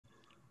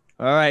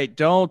All right,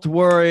 don't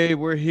worry.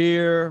 We're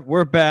here.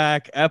 We're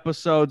back.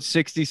 Episode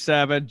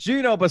 67.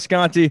 Geno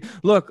Bisconte.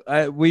 Look,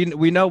 we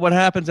know what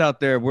happens out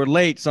there. We're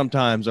late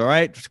sometimes. All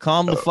right, just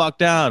calm the fuck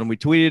down. We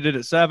tweeted it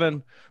at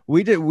 7.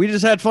 We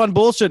just had fun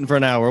bullshitting for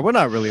an hour. We're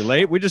not really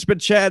late. We just been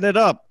chatting it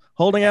up,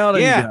 holding out.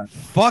 Yeah.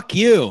 Fuck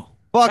you.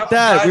 Fuck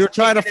that. We were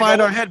trying to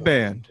find our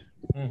headband.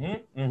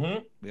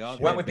 We all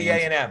Went with the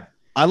A&M.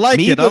 I like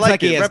Mead it. I looks like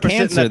like he it. has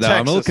cancer, though.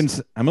 I'm a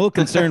Texas. little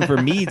concerned for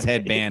Mead's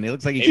headband. It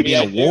looks like he should be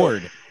an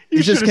award.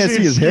 You just should can't have see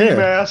seen his Ski hair.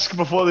 Mask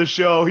before the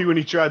show. When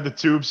he tried the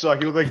tube sock,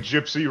 he looked like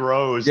Gypsy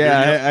Rose.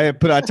 Yeah,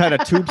 I tied a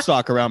tube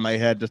sock around my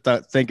head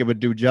to think it would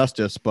do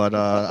justice, but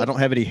I don't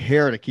have any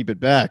hair to keep it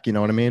back. You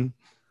know what I mean?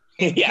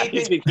 Yeah,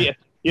 he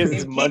has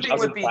his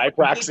Munchausen by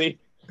proxy.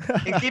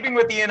 In keeping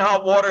with the in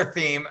hot water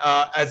theme,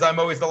 as I'm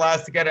always the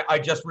last to get it, I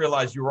just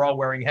realized you were all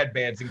wearing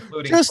headbands,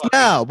 including Just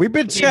now. We've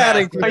been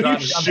chatting. Are you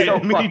I'm so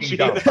shitting me, fucking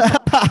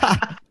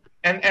dumb.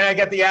 And I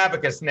get the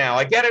abacus now.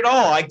 I get it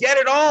all.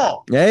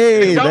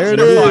 Hey, there it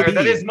Dumpster fire, is.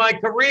 that is my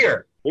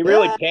career. We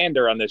really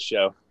pander on this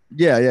show.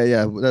 Yeah.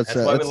 That's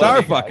why we it's,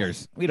 love you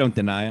Starfuckers. We don't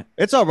deny it.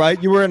 it's all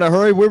right. You were in a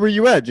hurry. Where were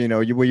you at?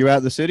 Were you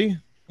out the city?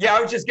 Yeah,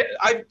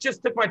 I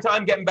just took my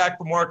time getting back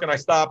from work, and I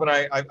stopped and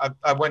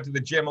I went to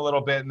the gym a little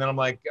bit, and then I'm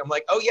like,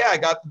 oh yeah,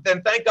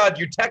 then thank God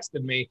you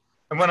texted me.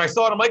 And when I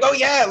saw it, I'm like, oh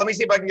yeah, let me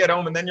see if I can get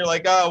home. And then you're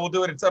like, oh, we'll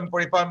do it at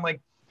 7:45. I'm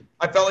like,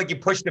 I felt like you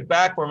pushed it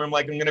back for me. I'm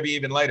like, I'm gonna be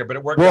even later, but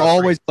it worked. We're out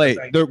always great.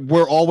 late.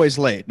 We're always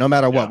late, no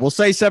matter what. Yeah. We'll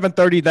say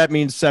 7:30. That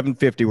means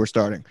 7:50. We're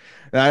starting.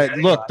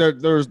 Look,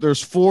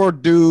 there's 4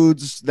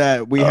 dudes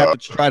that we have to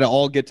try to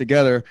all get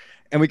together,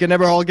 and we can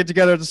never all get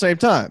together at the same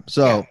time.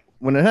 So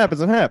when it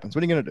happens, it happens.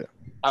 What are you gonna do?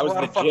 I was A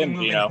lot in of the fucking gym,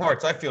 moving Gino.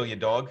 parts. I feel you,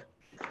 dog.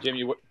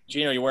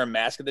 Gino, you wear a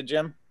mask at the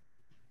gym?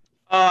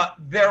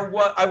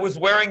 I was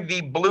wearing the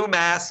blue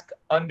mask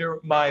under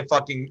my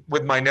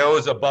with my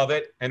nose above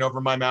it and over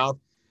my mouth.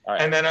 All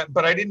right. And then,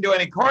 but I didn't do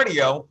any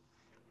cardio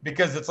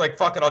because it's like,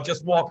 fuck it, I'll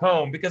just walk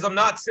home because I'm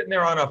not sitting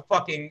there on a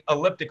fucking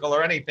elliptical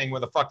or anything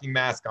with a fucking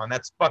mask on.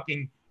 That's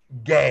fucking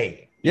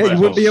gay. Yeah, you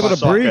wouldn't be able to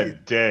Suck a breathe.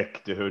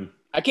 dick, dude.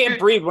 I can't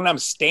breathe when I'm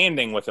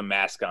standing with a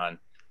mask on.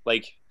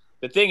 Like,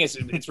 the thing is,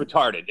 it's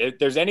retarded. If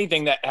there's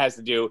anything that has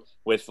to do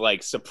with,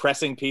 like,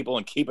 suppressing people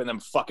and keeping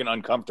them fucking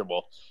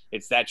uncomfortable,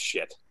 it's that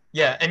shit.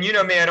 Yeah, and you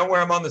know me, I don't wear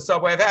them on the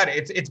subway. I've had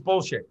it. It's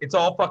bullshit. It's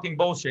all fucking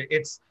bullshit.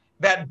 It's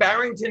that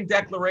Barrington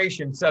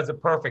Declaration says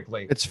it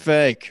perfectly. It's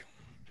fake.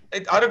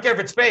 I don't care if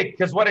it's fake,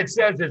 because what it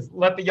says is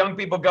let the young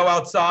people go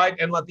outside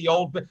and let the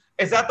old.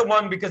 Is that the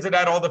one because it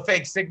had all the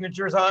fake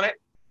signatures on it?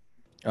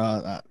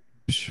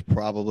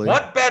 Probably.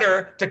 What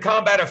better to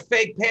combat a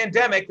fake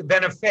pandemic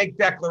than a fake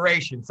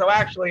declaration? So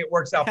actually, it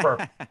works out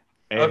perfect.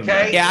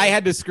 Okay. Yeah, I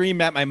had to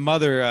scream at my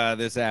mother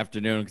this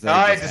afternoon because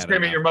I had to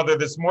scream at your mother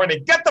this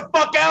morning. Get the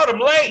fuck out! I'm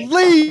late.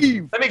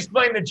 Leave. Let me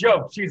explain the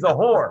joke. She's a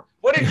whore.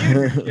 What did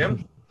you do,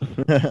 Jim?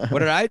 What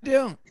did I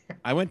do?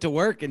 I went to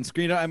work and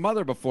screamed at my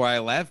mother before I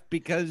left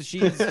because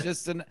she's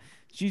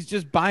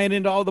just buying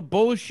into all the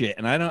bullshit,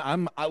 and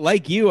I'm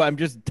like you. I'm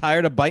just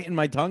tired of biting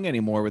my tongue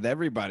anymore with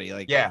everybody.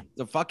 Like, yeah,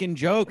 it's a fucking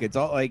joke. It's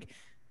all like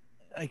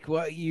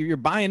what you're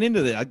buying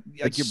into this.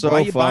 Like, why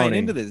are you buying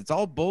into this? It's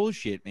all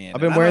bullshit, man.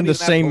 I've been wearing the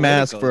same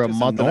mask for a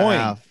month and a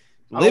half.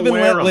 Live and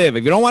let live.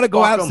 If you don't want to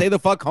go out, stay the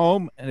fuck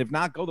home, and if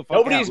not, go the fuck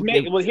out.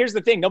 Well, here's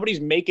the thing: nobody's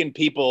making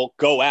people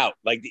go out.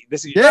 Like,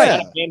 this is not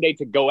a mandate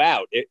to go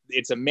out.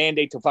 It's a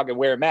mandate to fucking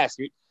wear a mask.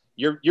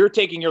 You're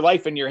taking your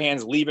life in your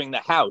hands, leaving the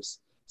house.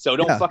 So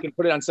don't fucking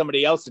put it on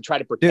somebody else to try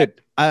to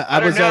protect. Dude,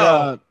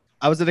 I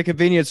was at a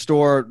convenience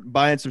store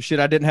buying some shit.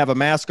 I didn't have a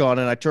mask on,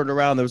 and I turned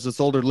around. There was this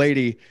older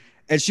lady,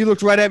 and she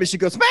looked right at me. She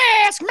goes,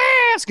 "Mask,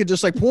 mask," and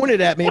just like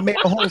pointed at me and made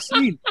a whole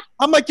scene.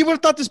 I'm like, you would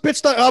have thought this bitch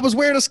thought I was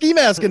wearing a ski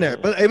mask in there,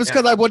 but it was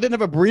because I didn't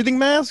have a breathing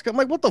mask. I'm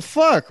like, what the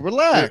fuck?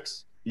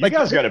 Relax. You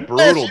guys got it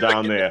brutal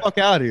down there. Get the fuck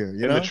out of here,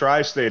 in the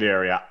tri-state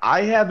area.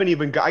 I haven't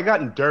even I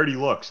gotten dirty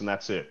looks, and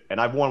that's it. And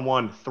I've won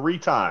one 3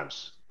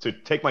 times to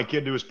take my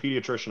kid to his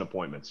pediatrician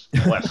appointments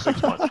the last 6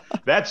 months.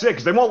 That's it,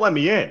 because they won't let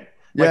me in.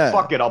 Like,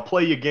 fuck it, I'll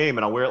play your game,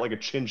 and I'll wear it like a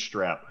chin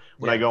strap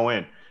when I go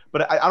in.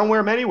 But I don't wear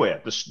them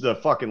anywhere. The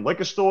fucking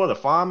liquor store, the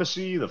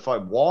pharmacy, the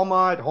fucking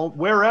Walmart, home,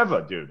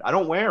 wherever, dude. I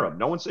don't wear them.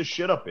 No one says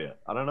shit up here.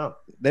 I don't know.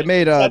 They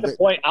made at the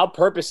point, I'll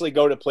purposely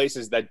go to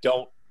places that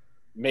don't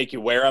make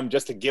you wear them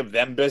just to give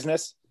them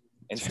business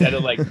instead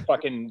of like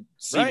fucing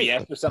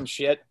CVS or some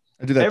shit.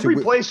 I do that Every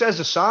too. place has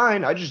a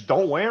sign. I just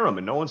don't wear them,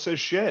 and no one says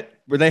shit.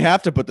 Where they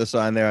have to put the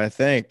sign there, I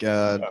think.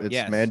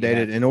 It's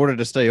mandated in order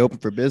to stay open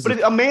for business.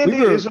 But a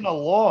mandate isn't a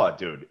law,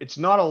 dude. It's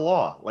not a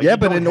law. Like, yeah,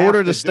 but in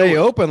order to stay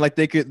open, like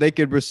they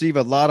could receive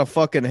a lot of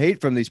fucking hate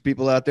from these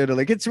people out there. They're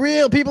like, it's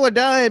real. People are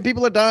dying.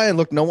 People are dying.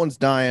 Look, no one's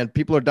dying.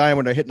 People are dying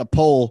when they're hitting a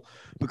pole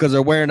because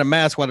they're wearing a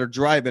mask while they're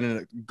driving,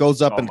 and it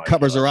goes up and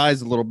covers their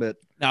eyes a little bit.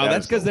 No,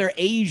 that's because they're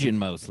Asian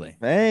mostly.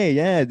 Hey,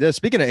 yeah.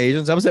 Speaking of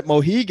Asians, I was at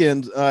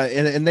Mohegan's,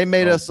 and they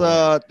made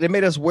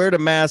us wear the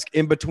mask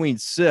in between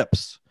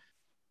sips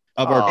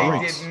of our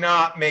drinks. They did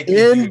not make you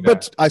do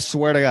that. I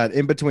swear to God,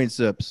 in between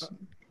sips.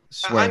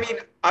 I mean,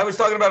 I was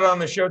talking about it on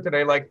the show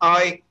today. Like,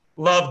 I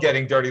love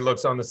getting dirty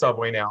looks on the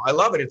subway now. I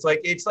love it.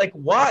 It's like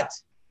what?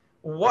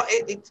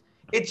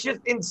 It's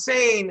just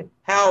insane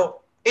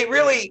how it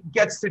really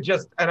gets to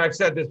just, and I've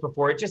said this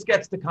before, it just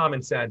gets to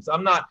common sense.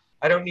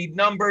 I don't need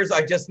numbers.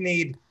 I just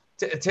need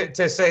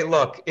to say,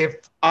 look,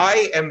 if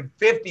I am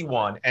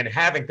 51 and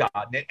haven't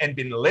gotten it and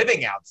been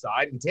living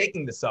outside and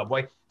taking the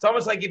subway, it's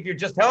almost like if you're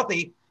just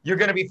healthy, you're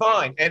going to be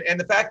fine. And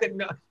the fact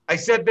that I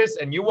said this,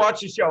 and you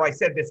watch the show, I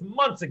said this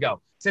months ago.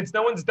 Since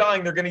no one's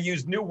dying, they're going to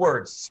use new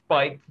words,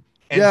 spike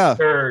and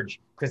surge,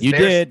 because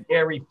they're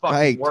scary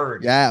fucking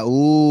words. Yeah,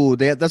 ooh,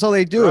 that's all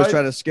they do is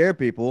try to scare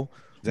people.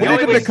 When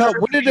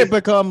did it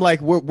become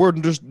like we're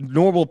just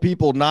normal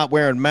people not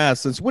wearing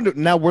masks? Since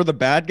now we're the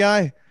bad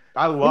guy?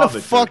 I love it. When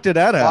the fuck did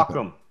that happen?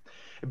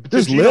 Fuck them.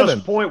 To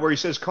Geno's point where he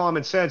says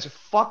common sense,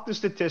 fuck the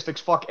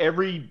statistics, fuck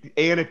every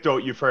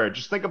anecdote you've heard.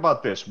 Just think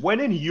about this. When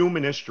in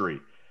human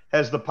history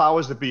has the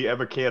powers that be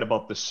ever cared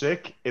about the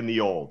sick and the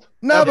old?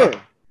 Never.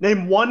 Ever.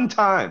 Name one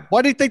time.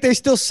 Why do you think they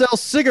still sell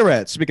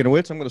cigarettes? Speaking of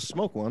which, I'm going to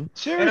smoke one.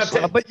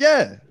 Seriously. But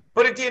yeah.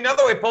 Put it to you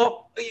another way,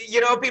 Paul.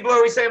 You know, people are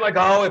always saying like,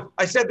 oh, if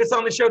I said this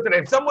on the show today,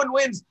 if someone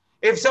wins,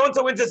 if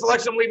so-and-so wins this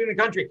election, I'm leaving the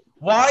country.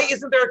 Why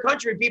isn't there a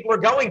country people are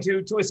going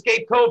to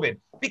escape COVID?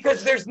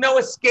 Because there's no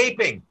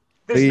escaping.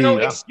 There's no,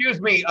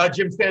 excuse me,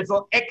 Jim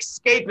Stansel,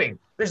 escaping.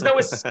 There's no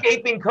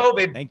escaping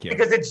COVID. Thank you.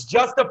 Because it's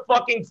just a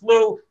fucking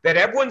flu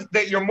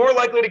that you're more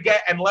likely to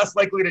get and less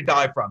likely to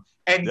die from.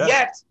 And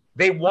yet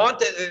they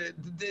want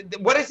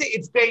what is it?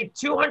 It's day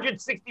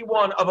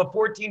 261 of a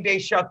 14-day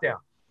shutdown.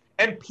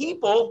 And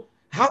people,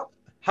 how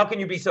can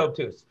you be so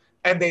obtuse?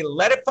 And they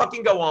let it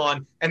fucking go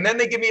on, and then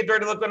they give me a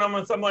dirty look when I'm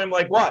on someone. I'm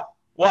like,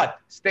 what?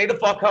 Stay the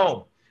fuck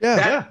home.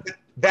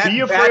 Be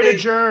afraid of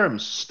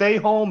germs. Stay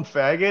home,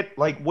 faggot.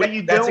 Like, what are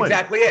you doing? That's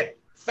exactly it.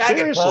 Faggot,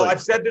 Seriously. Paul.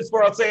 I've said this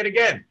before. I'll say it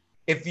again.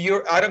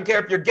 I don't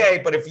care if you're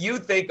gay, but if you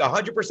think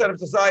 100% of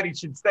society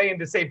should stay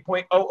into, say,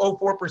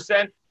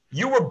 0.004%,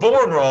 you were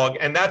born wrong,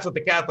 and that's what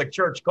the Catholic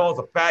Church calls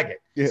a faggot.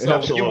 Yeah, so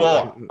absolutely. you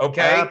are,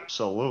 okay?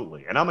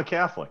 Absolutely. And I'm a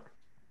Catholic.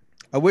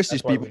 I wish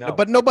these people,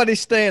 but nobody's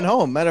staying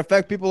home. Matter of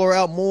fact, people are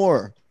out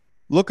more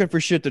looking for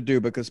shit to do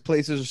because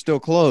places are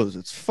still closed.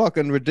 It's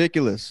fucking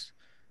ridiculous.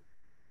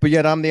 But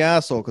yet I'm the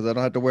asshole because I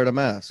don't have to wear the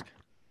mask.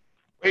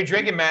 What are you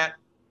drinking, Matt?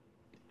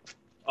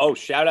 Oh,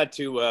 shout out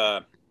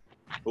to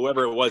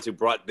whoever it was who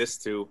brought this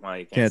to. Well,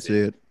 you can't see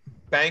it.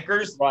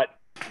 Bankers brought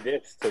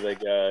this to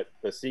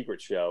the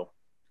secret show.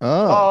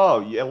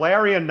 Oh, yeah.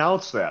 Larry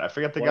announced that. I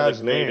forget the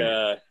guy's name.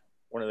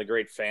 One of the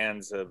great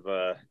fans of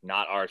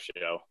not our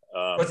show.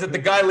 Was it the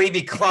guy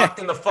Levy clocked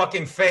in the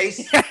fucking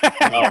face?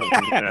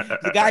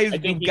 The guy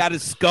who got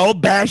his skull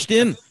bashed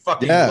in.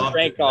 Fucking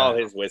drank all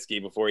his whiskey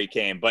before he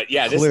came. But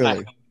yeah,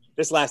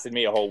 this lasted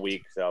me a whole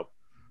week. So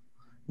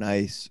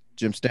nice.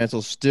 Jim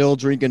Stansel's still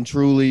drinking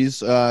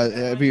Trulies.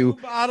 Have you?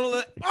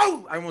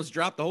 I almost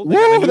dropped the whole thing.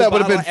 Woo, that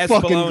would have been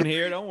fucking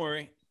here. Don't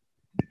worry.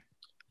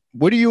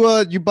 What do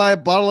you buy a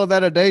bottle of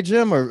that a day,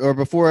 Jim, or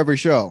before every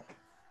show?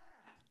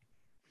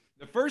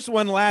 The first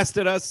one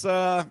lasted us 2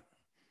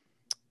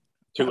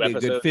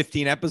 episodes. A good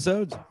 15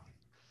 episodes.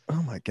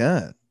 Oh my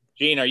god.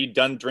 Gene, are you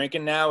done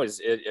drinking now? Have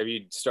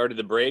you started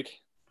the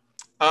break?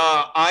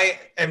 I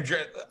am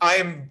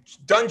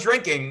done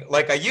drinking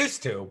like I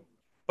used to,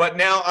 but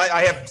now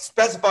I have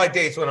specified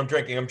dates when I'm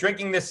drinking. I'm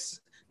drinking this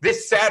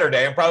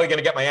Saturday. I'm probably going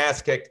to get my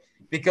ass kicked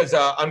because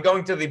I'm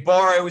going to the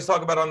bar I always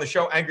talk about on the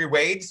show, Angry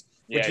Wade's,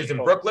 which is in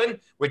Brooklyn,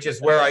 which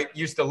is where I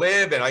used to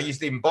live, and I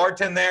used to even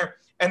bartend there,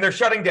 and they're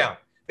shutting down.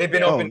 They've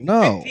been open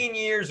 15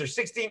 years or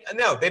 16.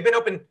 No, they've been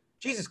open,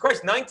 Jesus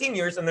Christ, 19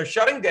 years, and they're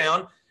shutting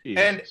down.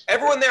 Jesus. And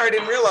everyone there, I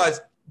didn't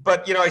realize,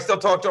 but I still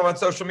talk to them on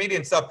social media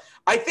and stuff.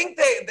 I think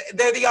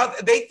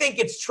they think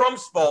it's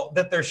Trump's fault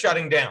that they're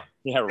shutting down.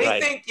 Yeah, right.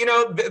 They think,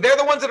 they're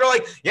the ones that are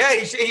like, yeah,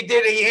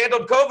 he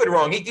handled COVID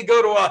wrong. He could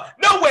go to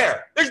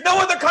nowhere. There's no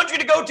other country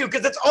to go to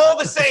because it's all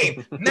the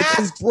same.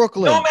 Masks,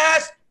 Brooklyn. no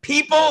masks,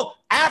 people,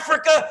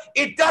 Africa.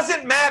 It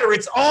doesn't matter.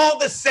 It's all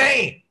the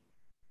same.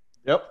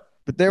 Yep.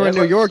 But they're in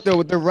New York,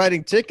 though, they're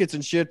writing tickets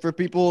and shit for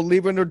people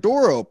leaving their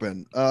door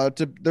open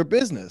to their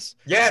business.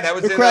 Yeah, that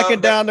was. They're cracking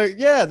down.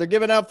 They're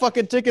giving out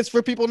fucking tickets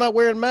for people not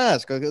wearing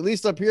masks. At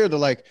least up here, they're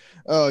like,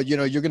 oh,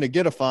 you're going to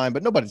get a fine,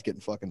 but nobody's getting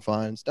fucking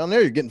fines. Down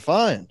there, you're getting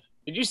fined.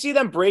 Did you see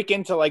them break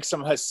into like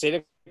some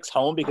Hasidic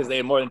home because they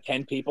had more than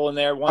 10 people in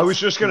there once? I was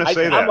just going to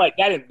say that. I'm like,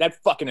 that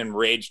fucking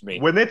enraged me.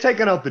 When they're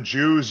taking out the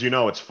Jews,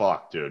 it's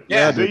fucked, dude.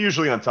 Yeah, they're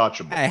usually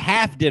untouchable. I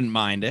half didn't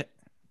mind it.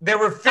 There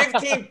were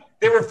 15.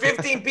 There were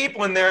 15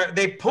 people in there.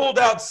 They pulled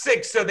out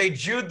 6, so they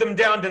Jewed them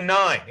down to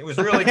 9. It was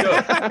really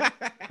good.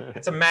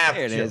 It's a math.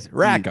 There it is.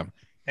 Rack them.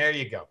 There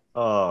you go.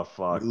 Oh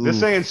fuck! They're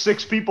saying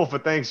 6 people for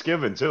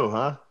Thanksgiving too,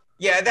 huh?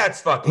 Yeah, that's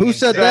fucking. Who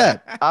said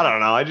that? I don't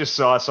know. I just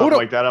saw something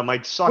like that. I'm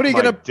like, suck my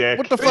dick.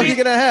 What the fuck are you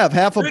gonna have?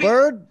 Half a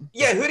bird?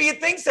 Yeah, who do you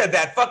think said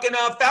that? Fucking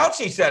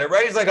Fauci said it,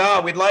 right? He's like,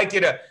 oh, we'd like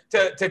you to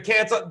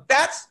cancel.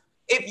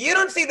 If you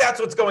don't see that's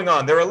what's going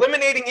on, they're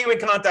eliminating you in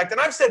contact. And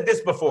I've said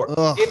this before.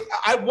 If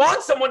I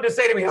want someone to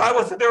say to me, I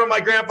wasn't there when my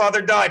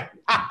grandfather died.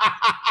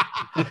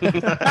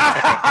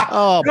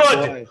 Oh,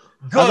 good.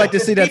 Boy. I'd like to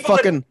see that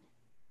fucking.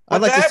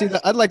 I'd like to see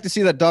that. I'd like to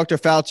see that Dr.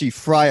 Fauci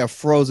fry a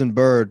frozen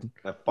bird.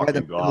 That right in fucking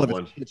the middle of his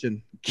goblin.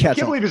 kitchen. I can't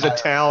believe he's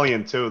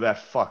Italian too. That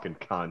fucking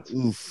cunt.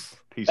 Oof.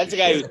 Piece That's of the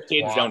guy shit. whose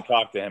kids don't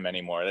talk to him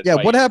anymore. That's Yeah,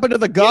 why what happened to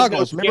the has no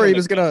goggles? skin Remember, in he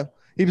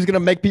the was gonna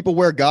make people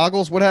wear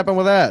goggles. What happened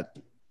with that?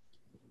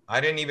 I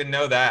didn't even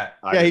know that.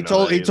 I Yeah, didn't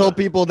know that he told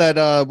either. people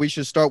that we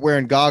should start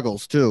wearing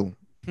goggles too.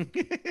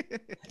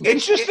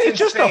 It's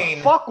just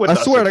a fuck with I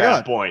us swear at to that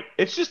God. point.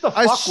 It's just a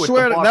I fuck with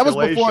swear the that was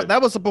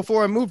population.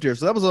 before I moved here.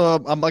 So that was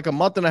like a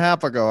month and a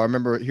half ago. I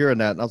remember hearing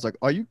that, and I was like,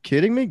 "Are you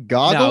kidding me?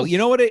 Goggles?" No, you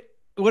know what it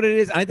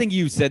is. I think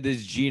you said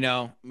this,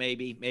 Gino.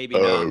 Maybe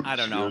not. I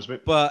don't know. excuse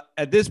me. But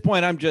at this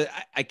point,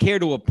 I care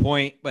to a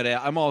point, but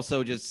I'm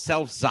also just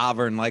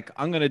self-sovereign. Like,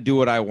 I'm gonna do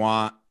what I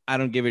want. I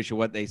don't give a shit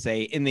what they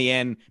say. In the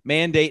end,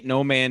 mandate,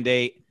 no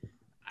mandate.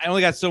 I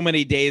only got so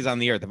many days on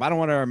the earth. If I don't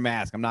want to wear a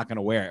mask, I'm not going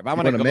to wear it. If I'm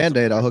you going want to a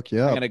mandate? I'll hook you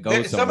I'm up. going to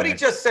go Somebody somewhere.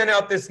 just sent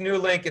out this new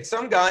link. It's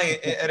some guy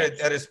at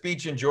a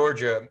speech in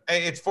Georgia.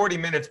 It's 40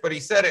 minutes, but he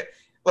said it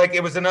like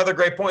it was another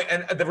great point.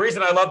 And the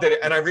reason I loved it,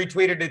 and I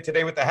retweeted it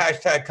today with the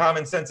hashtag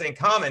common sense ain't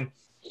common,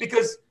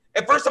 because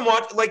at first I'm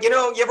watching, like, you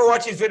ever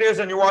watch these videos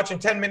and you're watching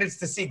 10 minutes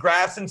to see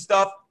graphs and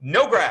stuff?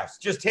 No graphs,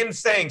 just him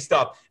saying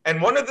stuff.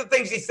 And one of the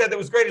things he said that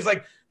was great is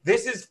like,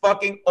 this is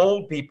fucking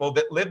old people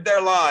that live their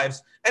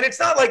lives. And it's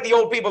not like the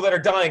old people that are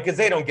dying because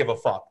they don't give a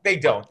fuck. They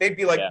don't. They'd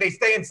be like, They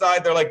stay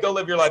inside. They're like, go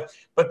live your life.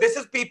 But this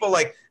is people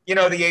like,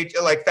 the age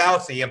like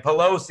Fauci and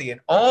Pelosi and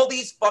all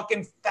these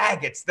fucking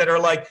faggots that are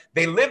like,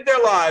 they live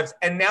their lives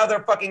and now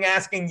they're fucking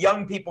asking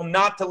young people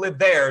not to live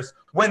theirs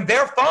when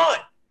they're fine.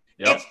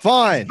 Yep. It's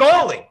Fine.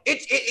 galling.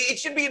 It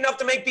should be enough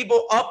to make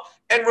people up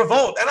and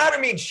revolt. And I don't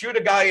mean shoot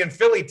a guy in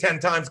Philly 10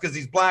 times because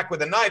he's black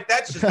with a knife.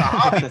 That's just a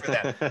hobby for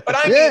them. But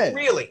I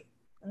mean,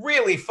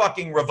 really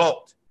fucking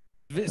revolt.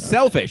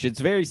 Selfish. It's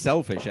very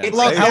selfish. It's How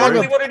long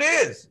exactly have- what it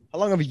is. How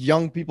long have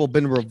young people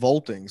been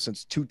revolting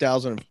since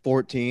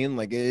 2014?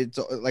 Like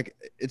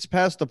it's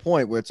past the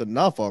point where it's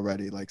enough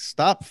already. Like,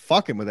 stop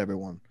fucking with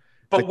everyone.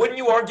 But wouldn't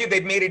you argue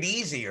they've made it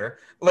easier?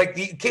 Like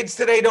the kids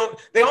today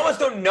they almost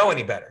don't know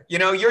any better.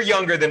 You're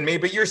younger than me,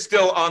 but you're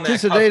still on that.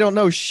 Kids today don't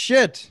know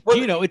shit.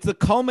 Well, It's the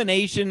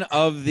culmination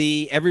of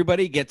the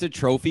everybody gets a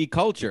trophy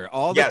culture.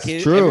 All the Yes,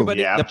 kids, true.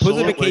 everybody, Yeah, the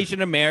absolutely.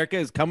 pussification of America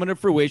is coming to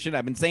fruition.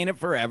 I've been saying it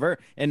forever,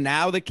 and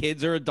now the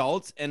kids are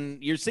adults,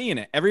 and you're seeing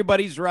it.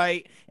 Everybody's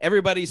right.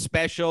 Everybody's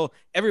special.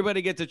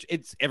 Everybody gets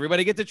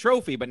a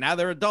trophy, but now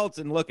they're adults,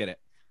 and look at it.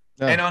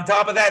 And on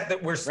top of that,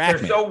 they're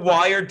so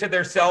wired to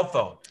their cell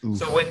phone. Oof.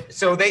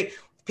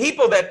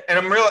 People that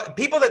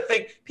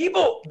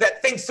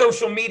think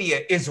social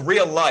media is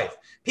real life.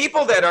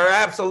 People that are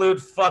absolute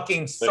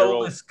fucking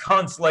soulless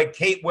cunts like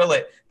Kate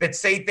Willett that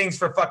say things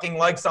for fucking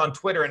likes on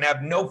Twitter and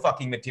have no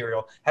fucking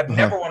material, have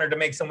never wanted to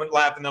make someone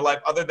laugh in their life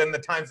other than the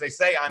times they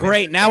say I'm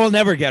Great. Now we'll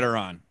never get her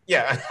on.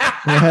 Yeah.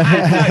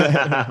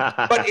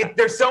 But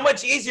they're so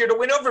much easier to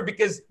win over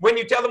because when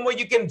you tell them, well,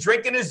 you can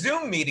drink in a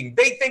Zoom meeting,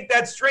 they think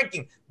that's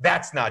drinking.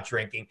 That's not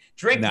drinking.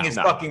 Drinking is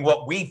fucking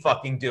what we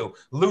fucking do.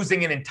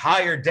 Losing an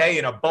entire day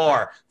in a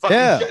bar.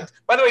 Fucking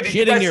By the way, did you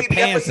Shit in guys your see the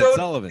pants at episode?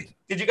 Sullivan.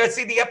 Did you guys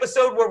see the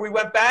episode where we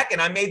went back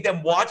and I made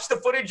them watch the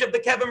footage of the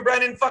Kevin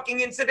Brennan fucking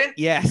incident?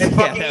 Yes. And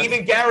fucking Yeah.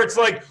 even Garrett's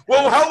like,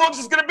 well, how long is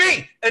this going to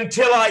be?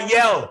 Until I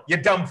yell, you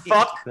dumb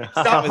fuck.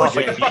 Stop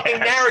pushing the fucking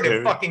narrative,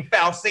 dude. fucking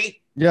Fauci.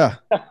 Yeah.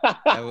 That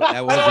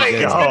By was the way, a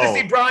good it's one. good to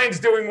see Brian's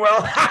doing well.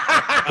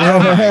 Oh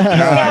my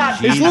God,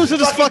 He's Jesus. losing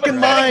his fucking pathetic,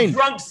 mind.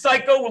 Drunk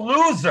psycho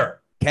loser.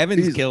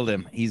 Kevin's killed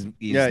him. He's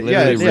Yeah, literally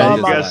yeah, ruined yeah.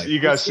 his life. You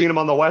guys seen him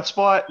on the wet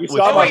spot? You With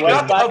saw him Oh, on wait,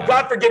 West not,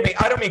 God forgive me.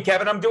 I don't mean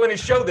Kevin. I'm doing his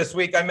show this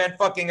week. I meant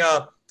fucking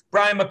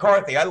Brian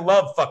McCarthy. I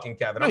love fucking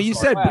Kevin. No, I'm you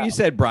sorry.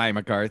 said Brian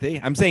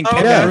McCarthy. I'm saying Oh,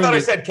 Kevin okay, I ruined thought I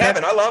his- said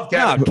Kevin. I love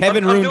Kevin. No,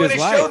 Kevin I'm ruined doing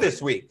his his show life.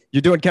 this week.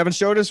 You're doing Kevin's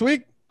show this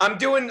week?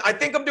 I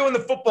think I'm doing the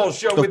football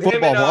show The with him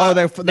football. and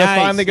They're Nice,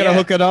 finally going to yeah.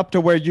 hook it up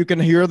to where you can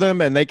hear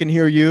them and they can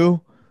hear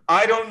you.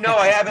 I don't know.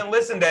 I haven't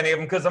listened to any of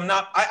them because I'm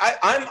not.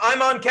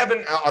 I'm on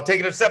Kevin. I'll take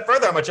it a step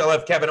further. How much I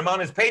love Kevin. I'm on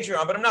his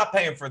Patreon, but I'm not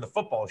paying for the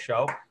football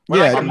show.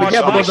 Yeah, I'm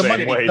watching the but same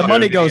shitty way, the dude.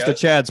 money goes videos. to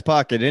Chad's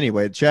pocket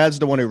anyway. Chad's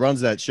the one who runs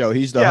that show.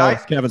 He's the Yeah,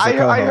 host. Kevin's the I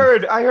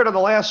co-host. heard on the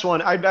last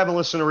one. I haven't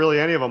listened to really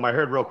any of them. I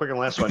heard real quick on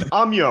the last one.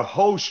 I'm your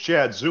host,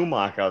 Chad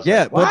Zumach. I was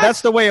Yeah, like, well, what? that's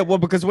the way it was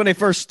because when they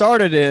first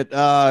started it,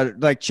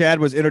 like Chad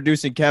was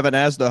introducing Kevin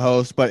as the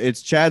host, but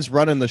it's Chad's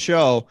running the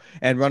show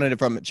and running it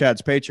from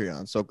Chad's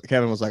Patreon. So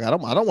Kevin was like, I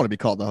don't want to be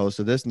called the host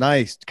of this.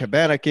 Nice.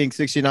 Cabana King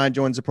 69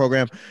 joins the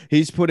program.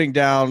 He's putting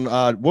down.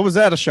 What was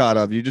that a shot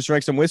of? You just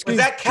drank some whiskey? Was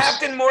that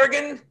Captain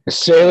Morgan?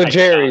 Sailor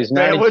Jerry's,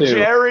 Sailor 92.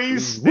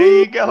 Jerry's. There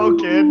you go,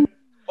 kid.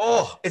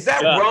 Oh, is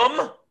that Yeah.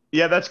 rum?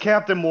 Yeah, that's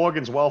Captain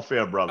Morgan's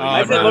welfare brother. Oh, Why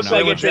does no, it look no.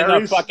 like it's in a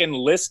Jerry's? fucking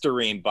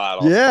Listerine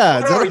bottle? Yeah.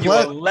 Is What that are a you,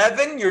 pla-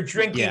 11? You're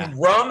drinking Yeah.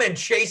 rum and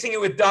chasing it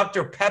with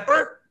Dr.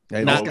 Pepper?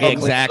 Hey, Not this guy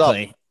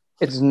exactly.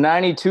 It's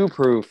 92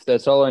 proof.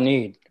 That's all I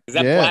need. Is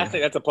that Yeah.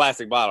 plastic? That's a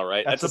plastic bottle,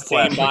 right? That's That's, a the same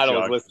plastic bottle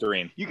jug. as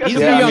Listerine. You guys He's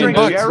ever a Yeah, I young mean,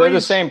 buck. they're the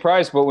Jerry's? same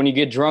price, but when you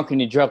get drunk and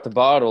you drop the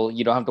bottle,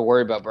 you don't have to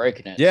worry about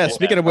breaking it. Yeah, So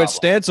speaking of no which,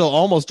 problem. Stancil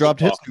almost dropped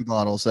his 2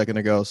 bottles a second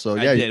ago. So,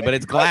 I yeah. did, but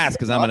it's glass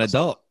because I'm an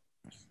adult.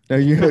 No,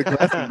 you're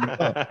aggressive.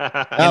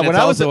 And it's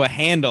also a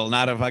handle,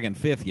 not a fucking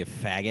fifth, you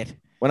faggot.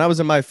 When I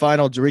was in my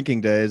final drinking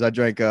days, I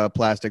drank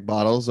plastic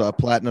bottles,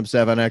 Platinum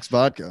 7X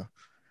vodka.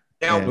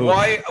 Now,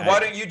 why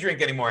don't you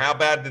drink anymore? How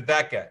bad did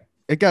that get?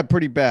 It got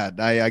pretty bad.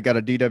 I got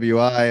a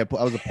DWI.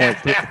 I was a point.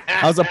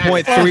 I was a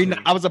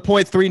 .3. I was a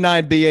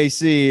 .39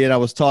 BAC, and I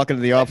was talking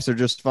to the officer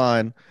just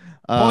fine.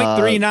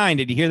 .39.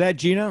 Did you hear that,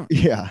 Geno?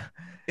 Yeah.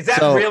 Is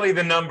that really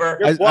the number?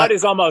 Your blood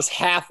is almost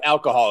half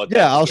alcohol.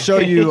 Yeah, I'll show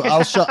you.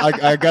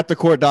 I got the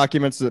court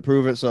documents that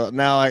prove it. So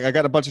now I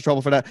got a bunch of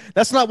trouble for that.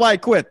 That's not why I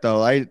quit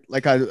though. I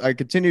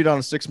continued on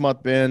a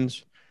 6-month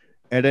binge,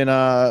 and then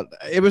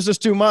it was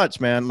just too much,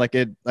 man.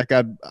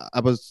 I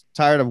was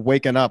tired of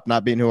waking up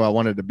not being who I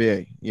wanted to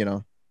be, you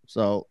know.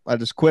 So I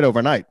just quit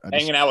overnight.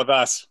 Hanging out with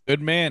us.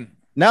 Good man.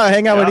 Now I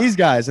hang out with these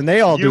guys, and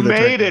they all do. You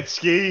made it,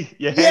 Ski.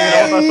 You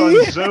hang out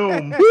with us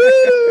on Zoom.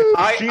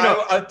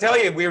 I'll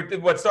tell you,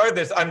 what started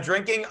this. I'm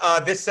drinking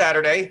this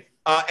Saturday,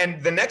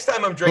 and the next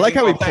time I'm drinking. I like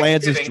how he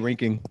plans his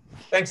drinking.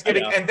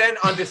 Thanksgiving, and then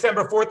on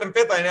December 4th and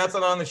 5th, I announced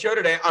it on the show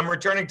today. I'm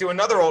returning to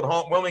another old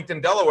home, Wilmington,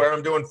 Delaware.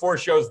 I'm doing 4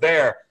 shows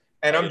there,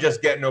 and I'm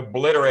just getting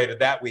obliterated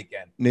that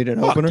weekend. Need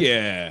an opener?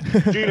 Yeah.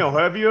 Geno,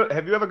 have you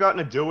ever gotten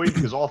a Dewey?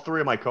 Because all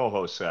 3 of my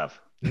co-hosts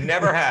have.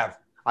 Never have.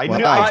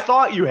 I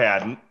thought you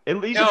hadn't. At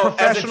least a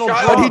professional.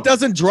 But he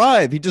doesn't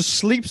drive. He just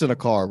sleeps in a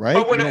car, right?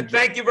 But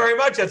thank you very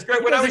much. That's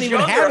great. When I was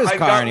younger, I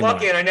got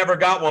lucky and I never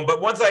got one. But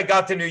once I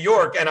got to New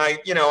York and I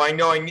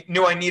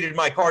knew I needed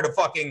my car to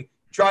fucking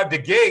drive to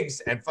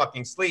gigs and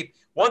fucking sleep.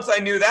 Once I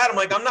knew that, I'm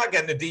like, I'm not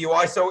getting a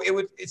DUI.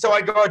 So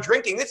I go out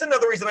drinking. This is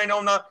another reason I know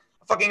I'm not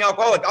a fucking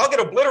alcoholic. I'll get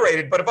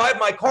obliterated, but if I have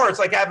my car, it's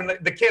like having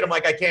the kid. I'm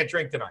like, I can't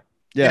drink tonight.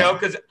 Yeah. You know,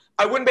 because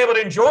I wouldn't be able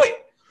to enjoy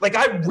it. Like,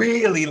 I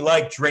really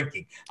like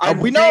drinking.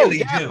 We really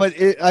do. But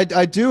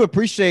I do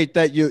appreciate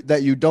that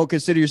you don't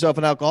consider yourself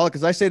an alcoholic,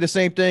 because I say the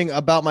same thing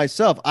about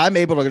myself. I'm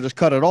able to just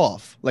cut it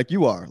off like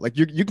you are. Like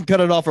you can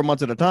cut it off for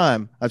months at a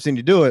time. I've seen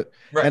you do it.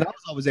 Right. And I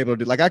was always able to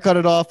do. Like, I cut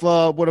it off.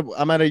 I'm at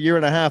 1.5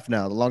 years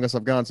now, the longest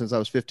I've gone since I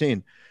was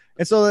 15.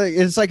 And so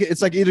it's like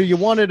either you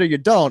want it or you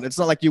don't. It's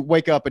not like you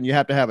wake up and you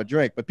have to have a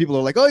drink. But people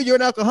are like, oh, you're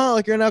an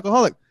alcoholic. You're an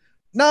alcoholic.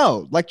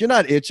 No, like, you're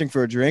not itching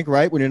for a drink,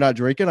 right? When you're not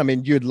drinking. I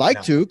mean, you'd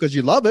like to because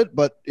you love it,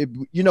 but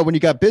when you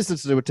got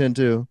business to attend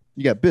to,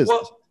 you got business.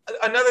 Well,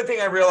 another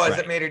thing I realized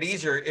that made it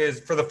easier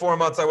is, for the 4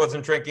 months I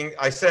wasn't drinking,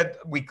 I said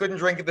we couldn't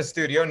drink at the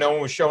studio. No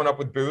one was showing up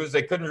with booze.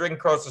 They couldn't drink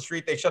across the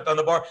street. They shut down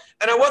the bar.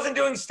 And I wasn't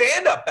doing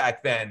stand-up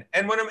back then.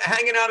 And when I'm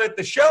hanging out at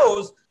the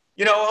shows,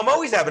 I'm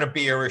always having a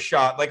beer or a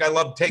shot. Like, I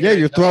love taking. Yeah,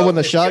 you're throwing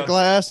the shot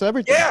glass,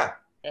 everything. Yeah.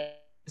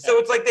 So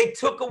it's like they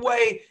took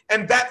away,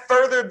 and that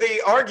furthered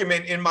the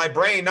argument in my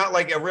brain, not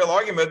like a real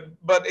argument,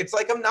 but it's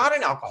like I'm not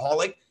an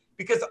alcoholic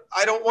because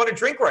I don't want to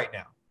drink right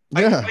now.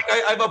 Yeah.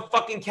 I have a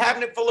fucking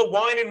cabinet full of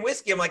wine and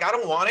whiskey. I'm like, I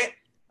don't want it.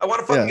 I want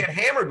to fucking get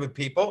hammered with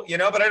people,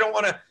 but I don't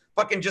want to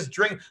fucking just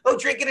drink. Oh,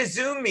 drink in a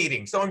Zoom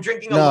meeting. So I'm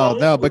drinking alone.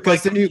 No,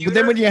 because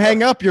then when you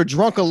hang up, you're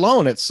drunk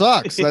alone. It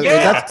sucks.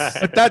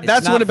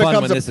 That's when it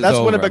becomes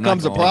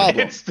a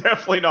problem. It's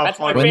definitely not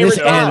fun. When this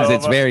ends,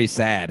 it's very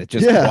sad. It's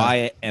just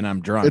quiet and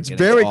I'm drunk. It's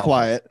very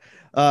quiet.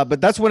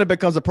 But that's when it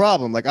becomes a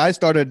problem. Like, I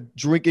started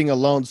drinking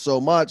alone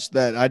so much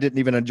that I didn't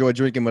even enjoy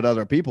drinking with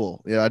other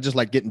people. I just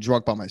like getting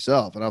drunk by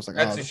myself. And I was like,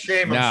 that's a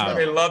shame. I'm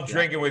sure they love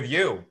drinking with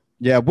you.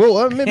 Yeah,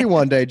 well, maybe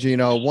one day,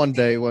 Geno. One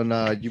day when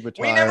you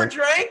retire. We never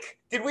drank.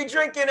 Did we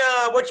drink in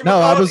I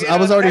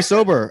was already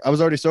sober. I was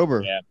already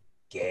sober. Yeah.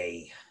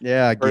 Gay.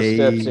 Yeah, gay.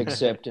 First steps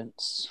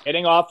acceptance.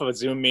 Getting off of a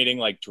Zoom meeting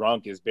like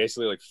drunk is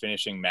basically like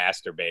finishing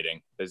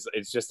masturbating.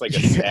 It's just like a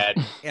sad.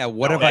 Yeah,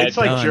 what have I done? It's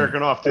like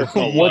jerking off to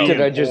what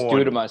did I just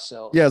do to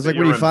myself? Yeah, it's like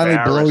when you finally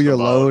blow your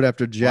load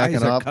after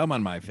jacking off. Come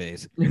on my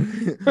face.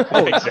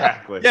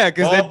 Exactly. Yeah,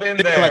 because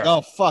they're like,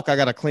 oh fuck, I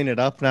gotta clean it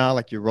up now.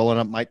 Like, you're rolling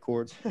up mic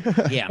cords.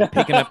 Yeah, I'm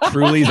picking up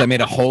Trulies I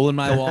made a hole in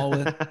my wall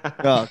with.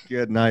 Oh,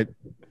 good night.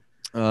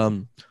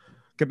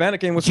 Cabana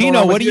King, what's Geno,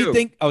 going on what with do you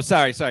think? Oh,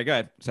 sorry. Go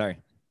ahead. Sorry.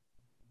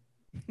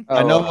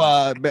 I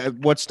know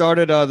what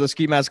started the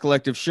Ski Mask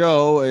Collective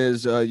show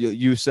is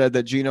you said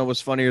that Geno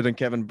was funnier than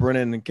Kevin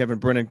Brennan, and Kevin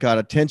Brennan got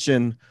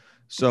attention.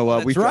 So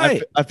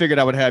I figured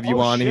I would have you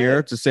on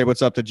here to say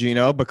what's up to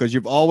Geno, because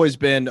you've always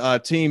been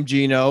Team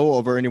Geno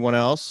over anyone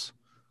else.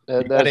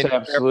 That's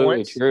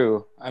absolutely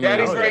true. He's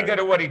very good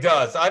at what he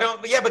does.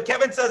 But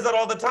Kevin says that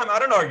all the time. I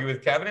don't argue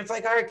with Kevin. It's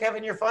like, all right,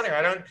 Kevin, you're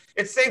funnier.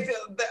 It's safe.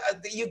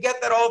 You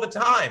get that all the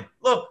time.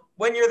 Look,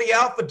 when you're the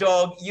alpha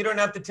dog, you don't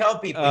have to tell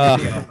people you're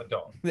the alpha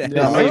dog. I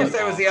just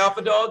say I was the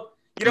alpha dog.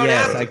 You don't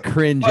have to. I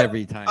cringe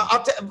every time.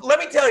 Let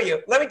me tell you,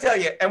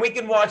 and we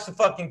can watch the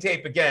fucking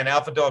tape again.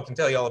 Alpha Dog can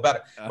tell you all about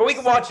it. But we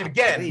can watch it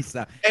again.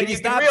 And you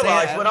can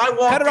realize when I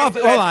walked cut it off.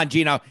 Hold on,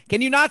 Geno.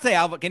 Can you not say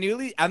alpha? Can you at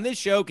least on this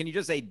show? Can you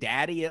just say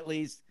daddy at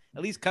least?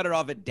 At least cut it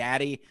off at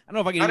daddy. I don't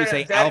know if I can even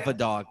say alpha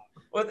dog.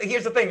 Well,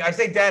 here's the thing. I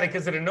say daddy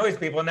because it annoys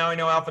people, and now I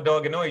know alpha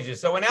dog annoys you.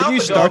 So when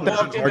alpha dog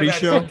walked into that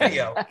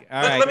studio,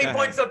 let me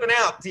point something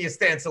out to you,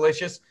 Stan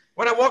Silicious.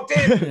 When I walked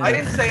in, I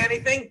didn't say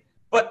anything.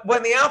 But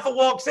when the alpha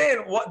walks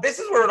in, this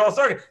is where it all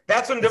started.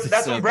 That's when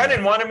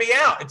Brennan wanted me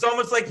out. It's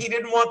almost like he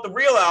didn't want the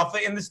real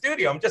alpha in the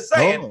studio. I'm just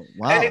saying. Oh,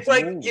 wow. And it's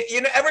like,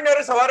 you ever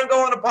notice how I don't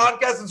go on a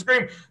podcast and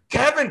scream,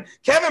 Kevin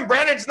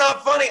Brennan's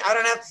not funny? I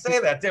don't have to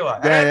say that, do I?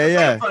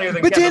 Yeah.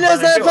 But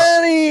Gino's not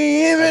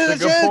funny.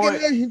 That's a good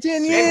point.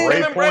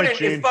 Kevin Brennan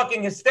is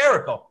fucking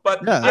hysterical.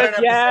 But I don't have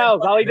to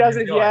yells. say All he does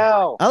is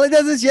yell. All he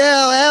does is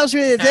yell,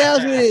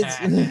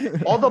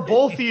 Auschwitz. All the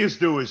both of you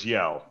do is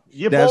yell.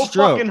 You're That's both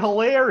true. fucking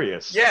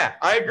hilarious. Yeah,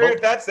 I agree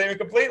with that statement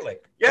completely.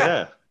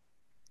 Yeah.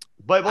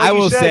 But like I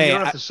will you said, say, you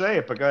don't have to say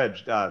it. But go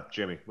ahead,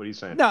 Jimmy. What are you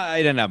saying? No, I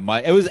didn't have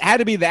much. Had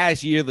to be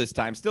last year this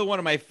time. Still one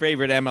of my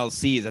favorite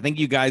MLCs. I think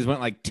you guys went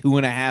like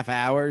 2.5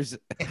 hours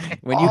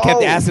when you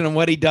kept asking him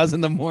what he does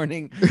in the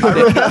morning. How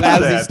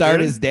does he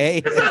start his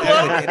day?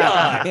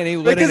 And he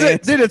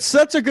wouldn't dude, it's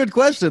such a good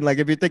question. Like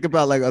if you think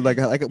about like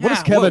what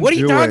is Kevin what are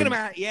you doing? talking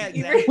about? Yeah,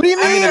 exactly. What do you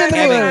mean?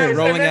 Kevin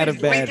rolling out of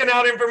bed. Leaking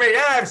out information.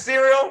 Yeah, I have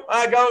cereal.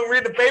 I go and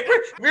read the paper.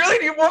 Really?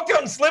 Do you walk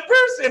out in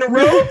slippers in a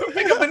row to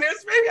pick up the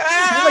newspaper?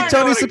 You're like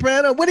Tony Soprano.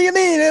 What do you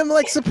mean? I'm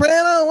like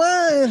Soprano.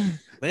 What?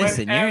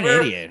 Listen, you're an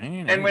idiot.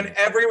 And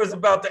whenever he was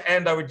about to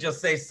end, I would just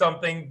say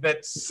something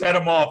that set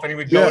him off, and he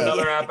would go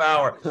another half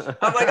hour.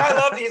 I'm like, I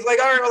love it. He's like,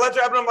 all right, well, let's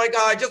wrap it. I'm like,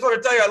 I just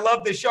want to tell you, I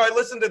love this show. I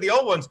listened to the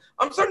old ones.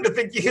 I'm starting to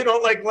think you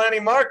don't like Lenny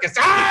Marcus.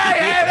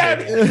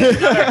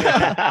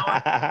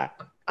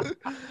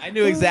 I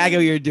knew exactly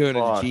what you were doing.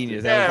 As a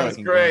genius. Yeah, it was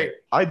great.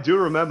 I do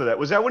remember that.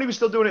 Was that when he was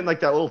still doing it in like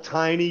that little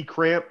tiny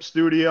cramped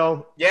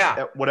studio? Yeah.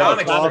 At whatever.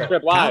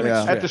 Strip Live.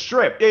 At the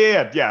Strip.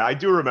 Yeah. I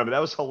do remember. That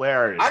was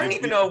hilarious. I don't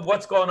even know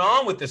what's going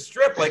on with the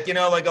Strip. Like,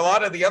 like a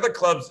lot of the other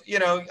clubs,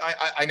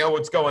 I know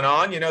what's going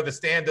on. The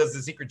Stand does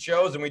the secret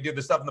shows, and we do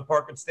the stuff in the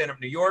park and Stand Up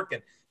New York,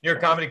 and New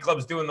York Comedy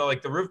Club's doing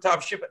the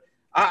rooftop shit. But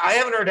I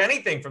haven't heard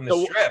anything from the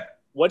Strip.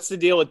 What's the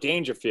deal with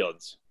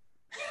Dangerfields?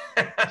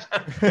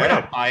 We're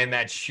not buying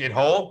that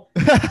shithole.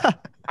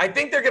 I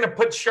think they're going to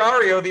put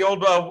Shario, the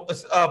old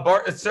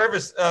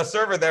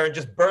server there, and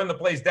just burn the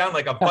place down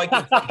like a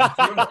Viking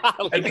funeral.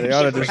 I think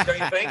don't you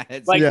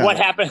think? What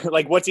happened?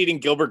 Like, what's eating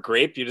Gilbert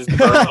Grape? You just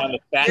burn down the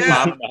fat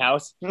mom in the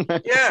house?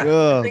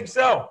 Yeah, I think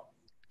so.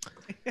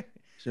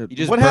 You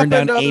just burned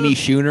down Amy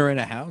Schooner in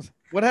a house?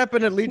 What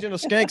happened at Legion of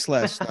Skanks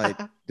last night?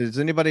 Does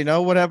anybody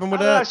know what happened with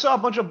that? I saw a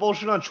bunch of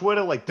bullshit on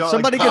Twitter. Like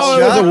somebody gets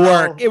shot. It was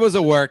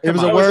a work. It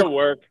was a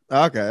work.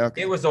 Okay.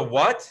 It was a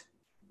what?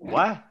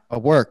 What? A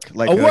work.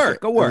 Like a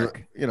work. Like a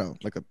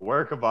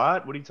work of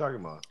art. What are you talking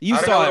about? You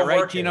saw it,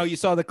 right, Gino? You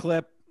saw the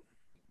clip.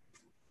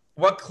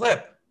 What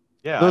clip?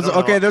 Yeah.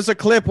 There's a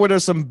clip where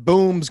there's some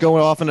booms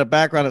going off in the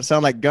background that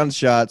sound like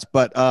gunshots,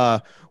 but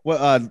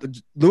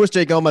Louis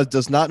J. Gomez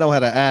does not know how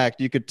to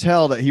act. You could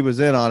tell that he was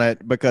in on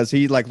it because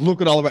he like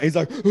looking all around. He's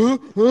like,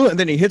 and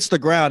then he hits the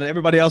ground, and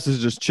everybody else is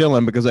just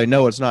chilling because they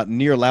know it's not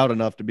near loud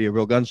enough to be a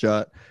real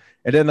gunshot.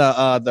 And then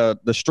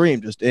the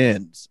stream just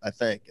ends. I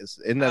think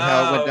isn't that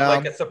how it went down?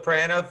 Like a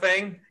Soprano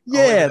thing?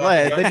 Yeah,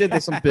 they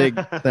did some big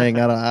thing.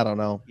 I don't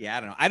know. Yeah, I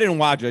don't know. I didn't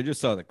watch it. I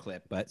just saw the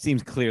clip, but it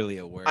seems clearly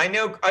a work. I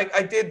know.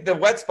 I did the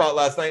wet spot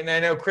last night, and I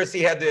know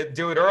Chrissy had to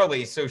do it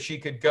early so she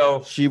could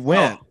go. She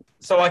went.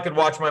 So I could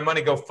watch my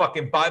money go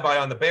fucking bye-bye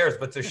on the Bears,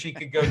 but so she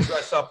could go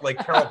dress up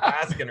like Carol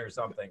Baskin or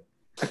something.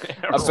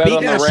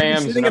 Speaking of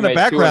Rams, sitting in the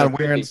background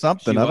wearing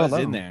something. I don't know.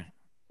 In there.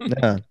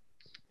 Yeah.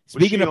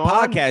 Speaking of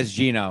podcasts,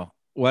 Gino,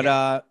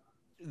 what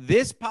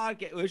this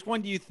podcast? Which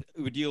one do you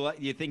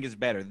think is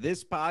better?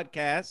 This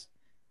podcast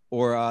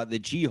or the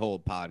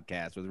G-Hole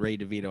podcast with Ray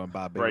DeVito and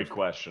Bob? Great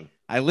question.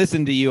 I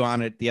listened to you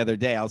on it the other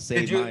day. I'll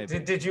say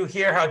did you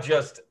hear how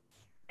just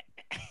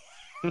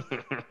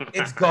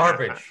it's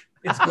garbage.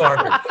 It's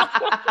garbage.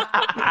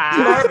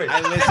 Garbage.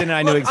 I listened.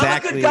 I knew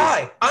exactly.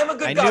 I'm a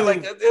good guy.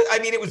 Like, I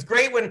mean, it was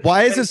great when.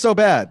 Why is it so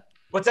bad?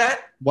 What's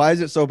that? Why is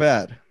it so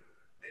bad?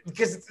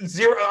 Because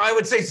I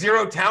would say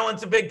zero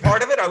talent's a big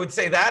part of it. I would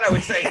say that. I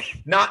would say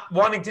not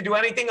wanting to do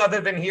anything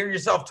other than hear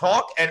yourself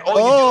talk, and all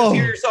you do is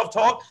hear yourself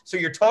talk. So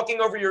you're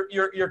talking over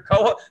your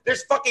co-host.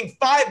 There's fucking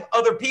 5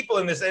 other people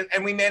in this,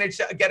 and we managed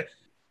to get it.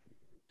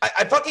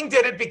 I fucking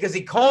did it because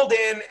he called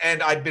in,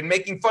 and I'd been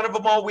making fun of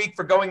him all week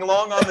for going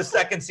along on the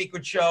second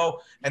secret show.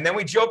 And then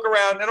we joke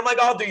around, and I'm like,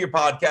 I'll do your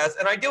podcast.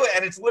 And I do it.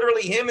 And it's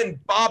literally him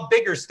and Bob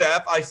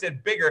Biggerstaff. I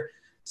said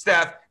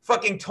Biggerstaff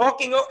fucking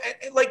talking.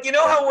 Like, you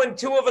know how when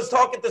 2 of us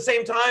talk at the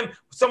same time,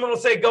 someone will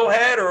say, go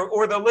ahead,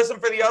 or they'll listen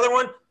for the other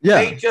one.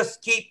 Yeah. They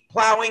just keep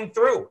plowing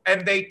through,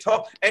 and they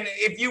talk. And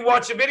if you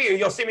watch the video,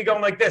 you'll see me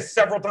going like this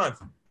several times.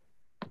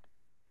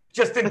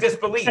 Just in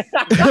disbelief.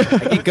 I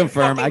can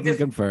confirm.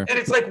 And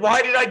it's like,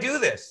 why did I do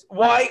this?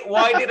 Why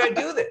did I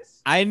do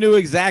this? I knew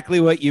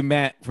exactly what you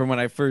meant from when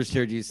I first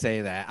heard you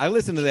say that. I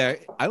listened to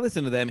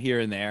them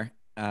here and there.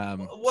 So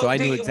I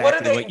knew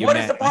exactly what you meant. What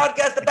is the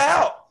podcast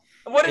about?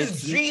 What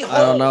is G-Hole? I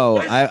don't know.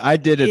 I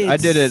did it.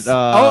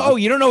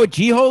 You don't know what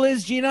G-Hole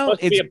is, Gino?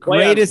 It's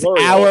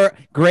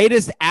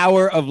greatest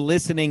hour of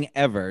listening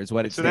ever is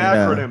what it's an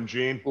acronym,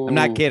 Gene. I'm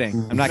not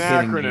kidding. I'm not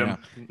kidding. Acronym.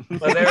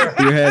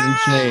 Your head and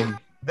chain.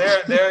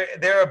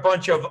 They're a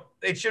bunch of.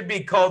 It should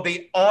be called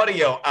the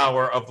audio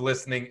hour of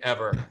listening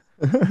ever.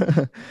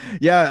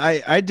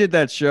 Yeah, I did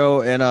that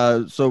show,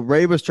 and so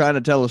Ray was trying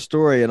to tell a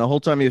story, and the whole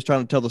time he was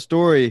trying to tell the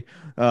story,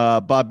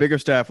 Bob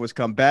Biggerstaff was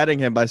combating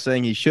him by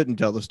saying he shouldn't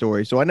tell the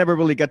story. So I never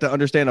really got to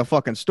understand a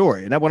fucking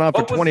story, and that went on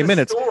for What was 20 the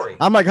minutes. story?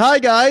 I'm like, "Hi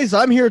guys,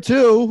 I'm here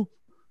too.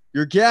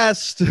 Your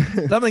guest."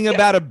 Something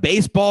about a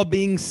baseball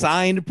being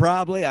signed,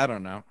 probably. I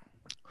don't know.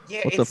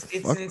 Yeah, What the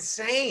it's fuck?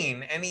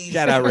 insane. And he's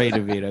Shout out Ray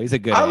DeVito. He's a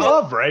good I one.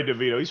 love Ray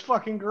DeVito. He's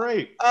fucking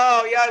great.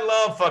 Oh yeah, I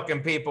love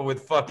fucking people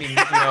with fucking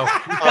honest.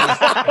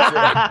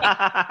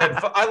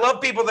 I love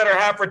people that are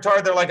half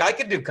retarded. They're like, I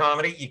could do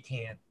comedy. You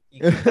can't.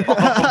 You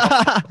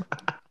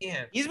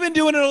can't. He's been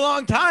doing it a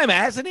long time,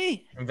 hasn't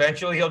he?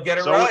 Eventually, he'll get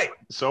it So, right.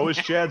 so is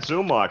Chad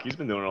Zumach. He's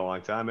been doing it a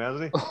long time,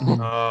 hasn't he?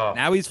 Oh,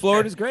 Now he's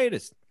Florida's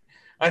greatest.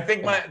 I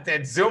think that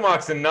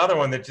Zumach's another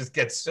one that just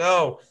gets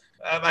so.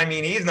 I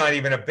mean, he's not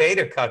even a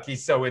beta cuck.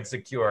 He's so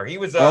insecure. He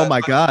was. Oh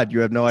my God, you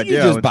have no He's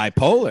idea. just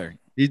bipolar.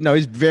 He's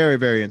very,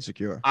 very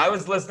insecure. I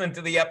was listening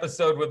to the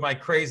episode with my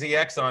crazy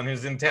ex on,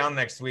 who's in town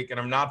next week, and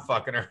I'm not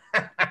fucking her.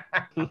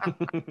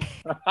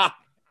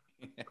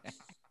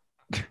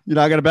 You're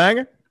not gonna bang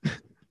her?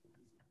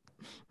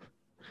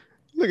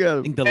 Look at I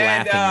him. think the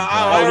And laughing. I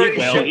Oh, he already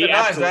will. shook He the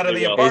knives out of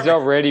absolutely the will. He's apartment.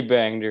 already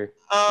banged her.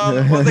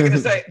 What was I gonna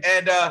say?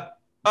 And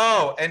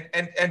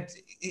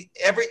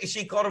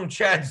she called him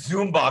Chad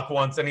Zumbach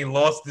once, and he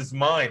lost his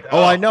mind.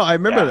 Oh, I know. I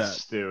remember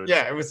Yes, dude.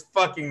 Yeah, it was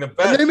fucking the that.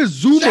 best. His name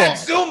is Chad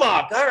Zumach.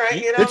 Zumach. All right,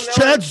 you don't It's know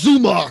Chad him?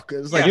 Zumach.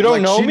 It's like, Yeah. You don't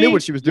like know she me? knew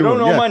what she was doing. You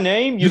don't know Yeah. my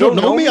name? You don't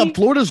know me? I'm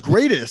Florida's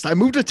greatest. I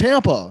moved to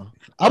Tampa.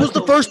 I was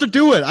the first to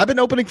do it. I've been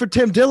opening for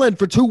Tim Dillon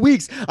for 2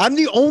 weeks. I'm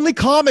the only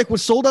comic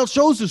with sold out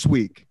shows this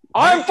week.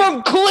 I'm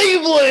from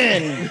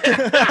Cleveland.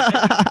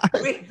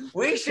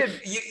 We should.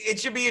 It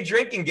should be a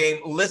drinking game.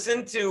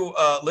 Listen to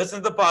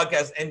the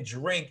podcast and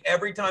drink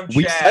every time.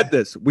 We Chad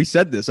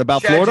said this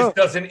about Chad Florida. just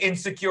does an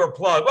insecure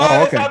plug. Oh,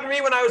 Oh, okay. this happened to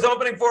me when I was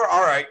opening for.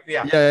 All right,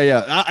 yeah.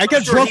 Yeah. I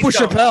got sure drunk he's with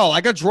done. Chappelle.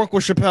 I got drunk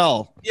with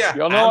Chappelle. Yeah,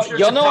 Y'all know- I'm sure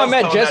y'all know I Chappelle's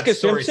met telling that Jessica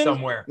story Simpson?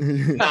 somewhere.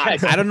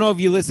 I don't know if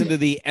you listened to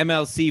the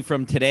MLC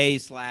from today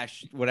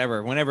 /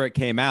 whatever, whenever it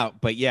came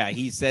out, but yeah,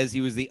 he says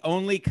he was the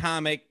only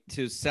comic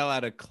to sell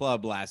out a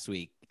club last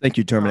week. Thank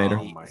you, Terminator.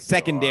 Oh my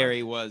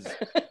Secondary was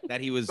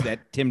that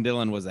Tim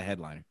Dillon was a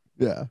headliner.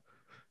 Yeah.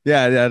 I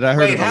heard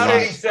Wait, it a how lot.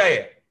 did he say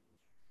it?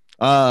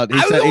 I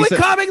was the only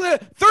comic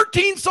that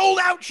 13 sold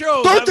out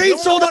shows. 13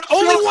 sold out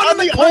only shows? one I'm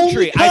in the the only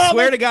country. I comic-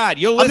 swear to God,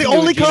 you'll I'm listen the to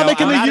only it, Gino.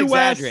 comic in I'm the not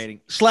U.S.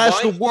 exaggerating. /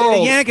 the Why?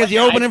 world. Yeah, because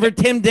you're opening for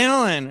Tim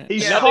Dillon.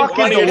 He's Yeah, fucking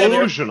why did he-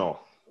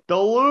 delusional.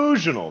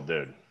 Delusional,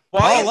 dude.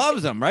 Paul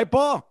loves him, right,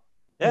 Paul?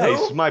 Yeah, Who?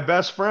 he's my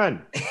best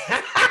friend.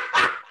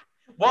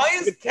 Why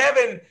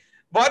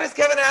does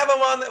Kevin have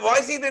him on? Why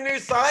is he the new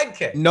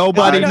sidekick?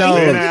 Nobody I know, knows.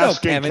 you Been know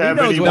asking Kevin. He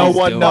Kevin. knows He what No he's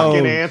one doing. knows.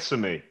 fucking answer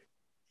me.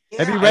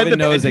 Have you Yeah. read Kevin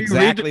knows do you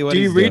exactly what do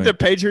you he's read doing. the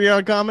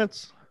Patreon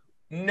comments?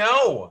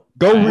 No,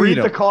 Go Read read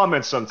the them.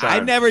 comments sometimes. I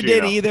never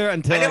did Gino. either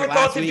until I never last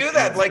thought to week. do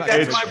that. Like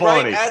that's It's my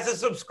funny. right as a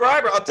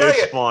subscriber. I'll tell It's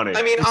you. funny.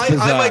 I mean, It's I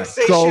bizarre. might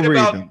say Go shit read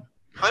about. them.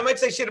 I might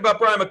say shit about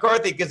Brian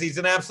McCarthy because he's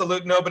an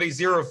absolute nobody,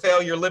 zero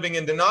failure, living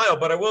in denial.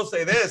 But I will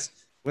say this.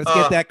 Let's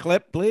get that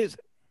clip, please.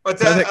 What's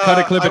Cut that? it, cut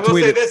a clip I and will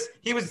tweet say it. this.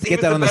 He was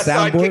Get that the on the best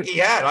soundboard. sidekick he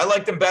had. I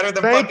liked him better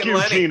than Thank fucking you,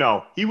 Lenny.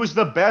 Gino. He was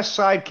the best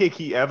sidekick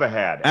he ever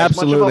had.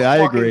 Absolutely, I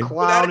as much of a agree. fucking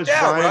clown Without as a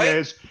doubt, Brian right?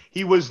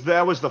 is,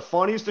 that was the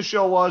funniest the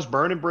show was.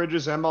 Burning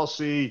Bridges,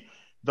 MLC.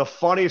 The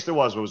funniest it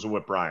was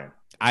with Brian.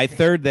 I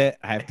third that,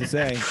 I have to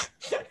say.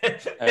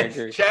 I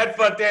agree. Chad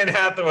fucked Anne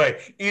Hathaway.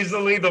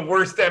 Easily the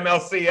worst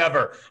MLC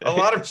ever. A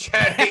lot of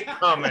Chad hate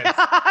comments.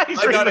 He's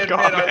I reading gotta the admit,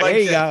 I comments. like There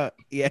you it. go.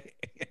 Yeah.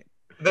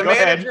 The Go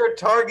ahead. manager at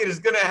Target is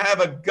going to have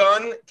a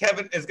gun.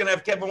 Kevin is going to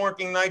have Kevin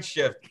working night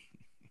shift.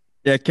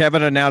 Yeah,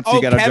 Kevin announced he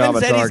Oh, got a Kevin job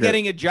at said he's Target.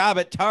 getting a job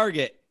at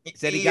Target. He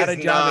said he got a is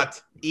job.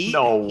 not.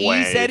 No He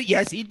way. said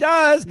yes, he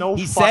does. No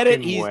he said it.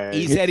 fucking way.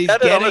 He said he's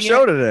said it on getting the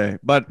show it. today,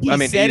 but He I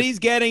mean, said he's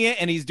getting it,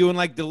 and he's doing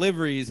like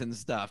deliveries and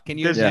stuff. Can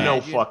you There's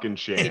imagine? no fucking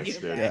chance, you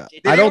dude. yeah.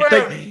 Did I he don't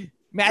wear think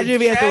Imagine Did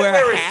if he has to Chad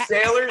wear a a hat.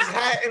 sailor's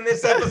hat in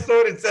this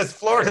episode. It says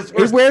Florida's he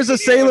worst. wears a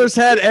comedian sailor's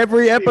hat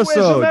every He wears them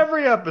episode.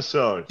 every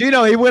episode. You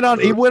know, he went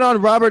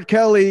on Robert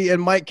Kelly and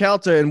Mike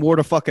Calta and wore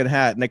the fucking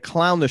hat, and they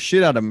clowned the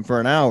shit out of him for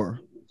an hour.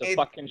 It's a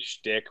fucking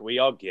shtick. We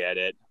all get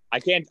it. I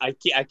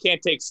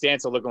can't take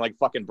stance of looking like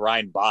fucking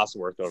Brian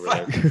Bosworth over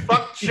there.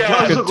 Fuck He does Chad.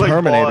 Fucking look like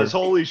Terminator. Boz.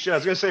 Holy shit. I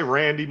was going to say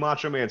Randy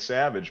Macho Man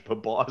Savage,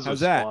 but Boz How's was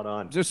that? spot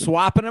on. Just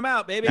swapping them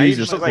out, baby. Now you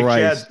Jesus just look like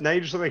Christ. Chad. Now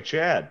you just look like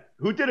Chad.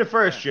 Who did it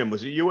first, Jim?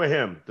 Was it you or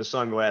him? The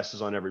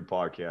sunglasses on every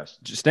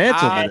podcast.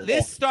 Stancil did it.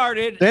 This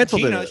started. Stancil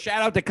did Gino, it.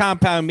 shout out to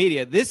Compound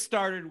Media. This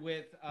started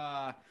with,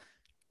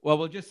 well,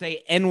 we'll just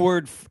say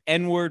N-word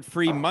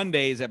free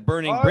Mondays at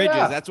Burning Oh, Bridges.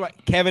 yeah. That's why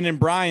Kevin and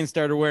Brian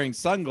started wearing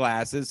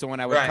sunglasses. So when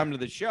I would Right. come to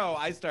the show,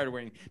 I started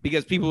wearing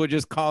because people would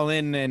just call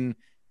in and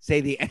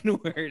say the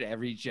N-word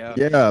every show.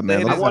 Yeah, They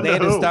man. had, I to, wonder they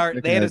had to who.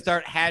 start. They had to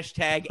start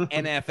hashtag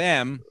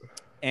NFM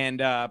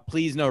and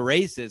please no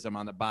racism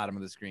on the bottom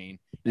of the screen.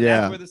 And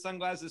Yeah. that's where the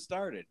sunglasses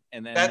started.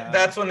 And then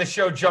That's when the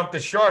show jumped the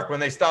shark when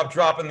they stopped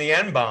dropping the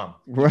N bomb.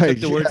 Right. took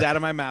the words out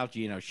of my mouth,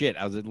 Gino. Shit,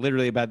 I was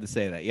literally about to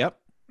say that. Yep.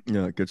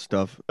 Yeah, good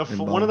stuff.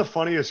 One of the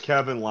funniest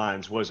Kevin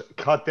lines was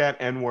 "Cut that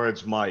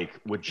N-words, Mike"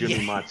 with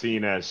Jimmy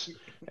Martinez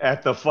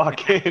at the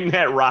fucking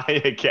that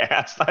Riot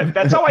cast.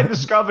 That's how I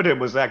discovered him.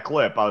 Was that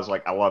clip? I was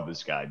like, I love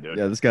this guy, dude.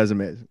 Yeah, this guy's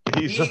amazing.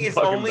 He is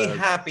only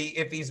happy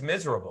if he's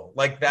miserable.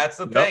 Like that's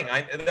the thing.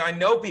 I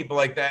know people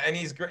like that, and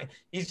he's great.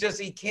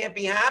 He can't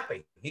be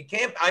happy. He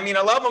can't. I mean,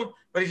 I love him,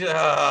 but he's just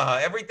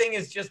everything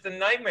is just a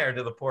nightmare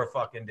to the poor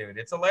fucking dude.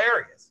 It's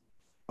hilarious.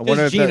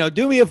 Just, Geno,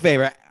 do me a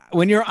favor.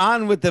 When you're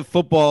on with the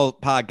football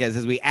podcast,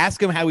 as we ask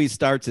him how he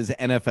starts his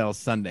NFL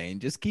Sunday, and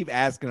just keep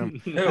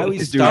asking him how he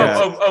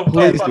starts.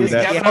 Please do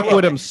that. Fuck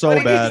with him so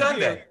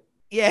bad.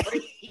 Yeah.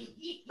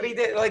 But he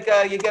did like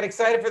you get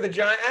excited for the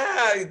Giants.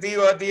 Do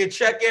you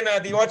check in?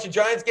 Do you watch the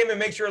Giants game and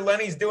make sure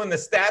Lenny's doing the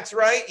stats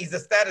right? He's a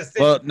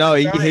statistician. Well, no,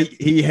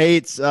 he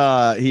hates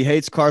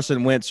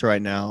Carson Wentz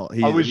right now.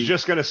 I was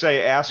just gonna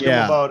say, ask him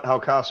about how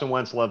Carson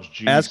Wentz loves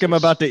Jesus. Ask him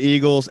about the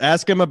Eagles.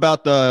 Ask him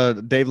about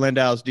the Dave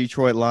Lindau's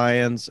Detroit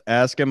Lions.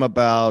 Ask him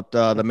about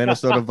the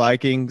Minnesota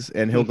Vikings,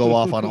 and he'll go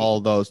off on all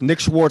of those.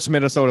 Nick Schwartz,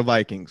 Minnesota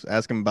Vikings.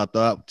 Ask him about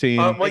the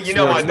team. Well, you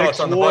know my thoughts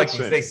on the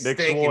Vikings. They stink,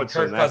 and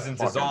Kirk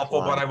Cousins is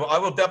awful. But I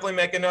will definitely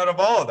make a note of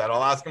all of that.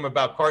 I'll ask him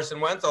about Carson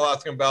Wentz. I'll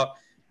ask him about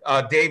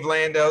Dave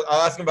Landau.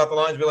 I'll ask him about the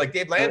Lions. Be like,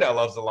 Dave Landau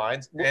loves the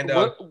Lions. And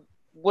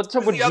what's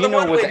up with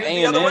Geno with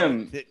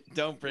A&M?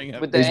 Don't bring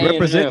up. He's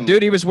representing.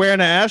 Dude, he was wearing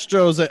an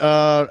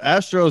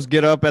Astros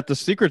get up at the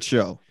secret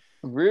show.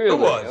 Really? Who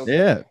was?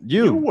 Yeah,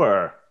 you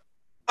were.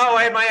 Oh,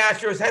 I had my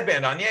Astros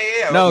headband on.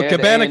 Yeah. No,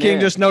 Cabana King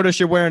just noticed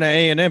you're wearing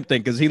an A&M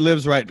thing because he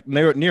lives right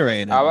near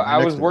A&M.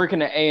 I was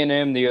working at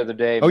A&M the other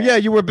day. Oh, yeah,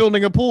 you were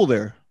building a pool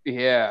there.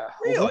 Yeah.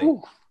 Really?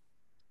 Ooh.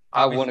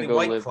 I want to go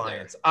live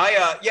clients.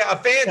 There. A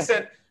fan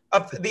sent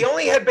the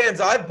only headbands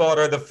I've bought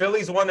are the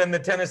Phillies one and the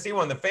Tennessee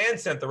one. The fan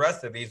sent the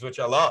rest of these, which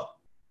I love.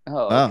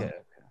 Oh, okay.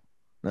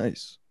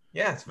 Nice.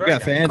 Yeah, it's very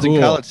nice. Fans in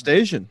College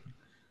Station.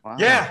 Wow,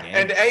 yeah,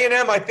 and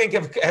A&M I think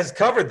has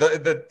covered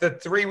the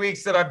 3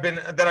 weeks that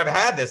I've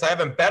had this. I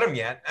haven't bet them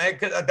yet.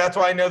 That's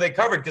why I know they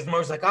covered because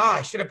most like,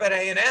 I should have bet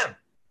A&M.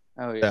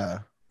 Oh yeah.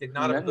 Did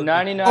not have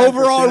 99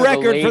 overall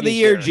record for the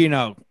year,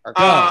 Geno.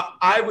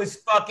 I was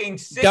fucking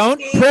 16.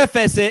 Don't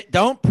preface it.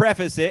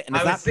 And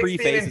it's I was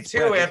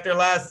 16-2 after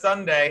last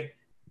Sunday,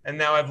 and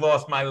now I've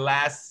lost my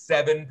last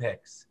 7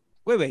 picks.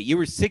 Wait. You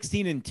were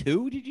 16-2?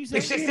 Did you say?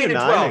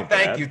 16-12.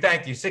 Thank you.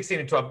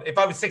 16-12. If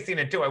I was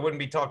 16-2, I wouldn't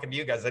be talking to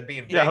you guys. I'd be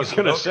in. Yeah, I was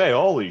gonna say,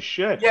 holy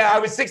shit. Yeah, I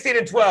was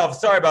 16-12.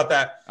 Sorry about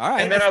that. All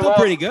right, and then that's still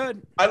pretty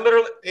good.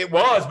 It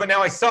was, but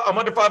now I'm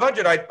under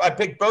 500. I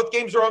picked both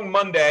games wrong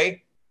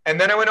Monday. And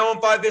then I went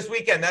 0-5 this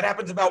weekend. That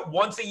happens about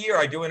once a year.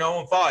 I do an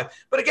 0-5.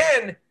 But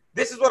again,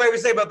 this is what I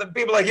always say about the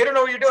people like, you don't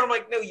know what you're doing. I'm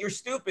like, no, you're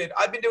stupid.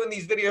 I've been doing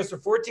these videos for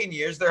 14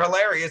 years. They're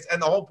hilarious. And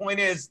the whole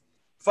point is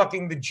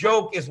fucking the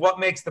joke is what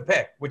makes the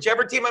pick.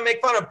 Whichever team I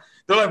make fun of,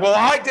 they're like, well,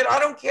 I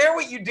don't care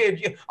what you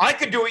did. I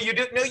could do what you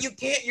did. No, you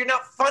can't. You're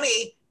not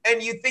funny.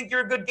 And you think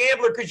you're a good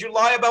gambler because you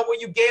lie about what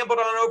you gambled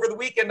on over the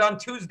weekend on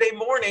Tuesday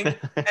morning.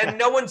 And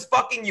no one's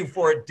fucking you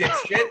for it,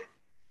 dipshit.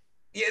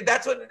 Yeah,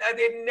 that's what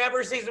it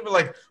never seems to be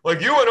like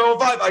you went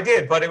 0-5. I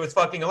did, but it was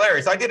fucking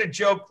hilarious. I did a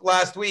joke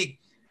last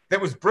week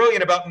that was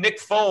brilliant about Nick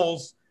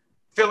Foles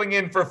filling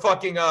in for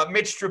fucking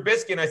Mitch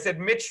Trubisky. And I said,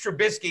 Mitch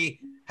Trubisky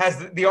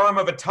has the arm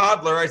of a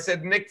toddler. I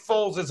said, Nick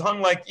Foles is hung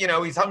like,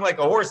 he's hung like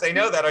a horse. They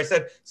know that. I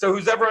said, so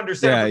who's ever under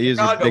center for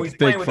Chicago, he's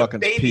playing with a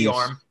baby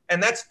arm.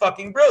 And that's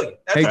fucking brilliant.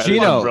 That's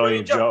Geno.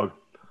 Brilliant joke.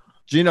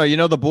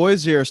 Geno, the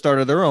boys here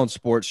started their own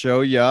sports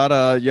show. You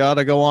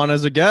oughta go on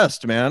as a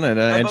guest, man,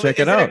 and check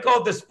it out. Isn't it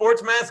called the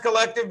Sports Mass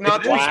Collective?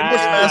 Not Sports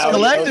Mass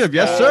Collective,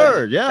 yes,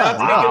 sir. Yeah.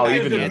 Wow.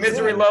 Even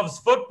Misery Loves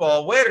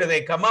Football. Where do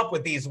they come up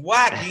with these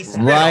wacky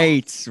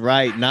spin-offs?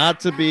 Right. Not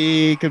to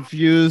be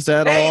confused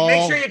at all. Hey,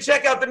 make sure you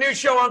check out the new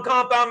show on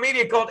Compound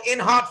Media called In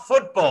Hot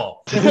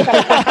Football. See, that's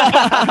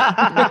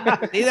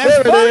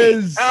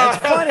funny. That's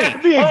funny.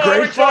 It'd be a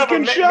great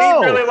fucking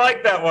show. Mead really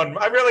liked that one.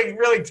 I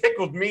really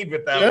tickled Mead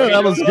with that one.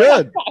 That was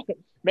good.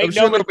 Make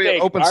no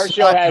mistake,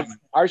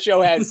 our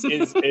show is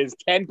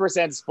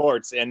 10%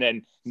 sports and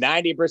then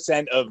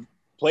 90% of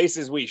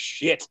places we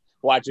shit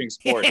watching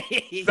sports.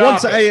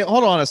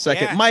 Hold on a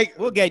second, yeah, Mike.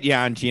 We'll get you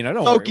on, Geno.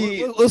 Don't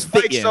worry.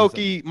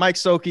 Mike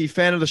Soki,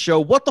 fan of the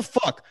show. What the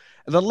fuck?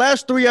 The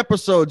last 3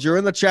 episodes, you're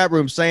in the chat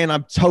room saying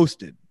I'm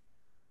toasted.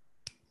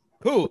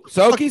 Who?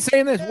 Soki's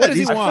saying this? What does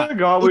he want?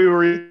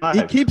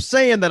 He keeps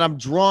saying that I'm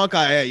drunk.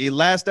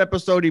 Last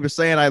episode, he was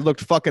saying I looked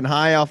fucking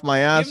high off my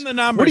ass. Give him the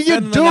number. What are you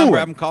doing?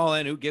 I'm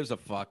calling. Who gives a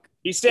fuck?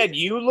 He said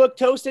you look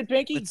toasted,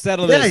 Pinky? Let's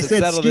settle this. He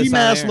said ski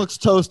mask looks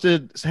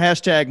toasted. #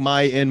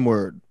 my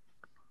N-word.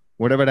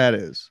 Whatever that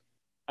is.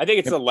 I think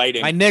it's the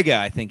lighting. My nigga,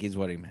 I think is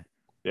what he meant.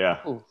 Yeah.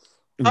 Oh,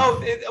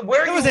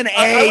 where it was an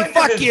A.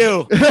 Fuck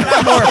you.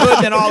 I'm more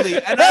hood than all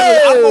you.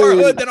 I'm more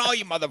hood than all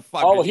you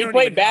motherfuckers. Oh, he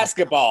played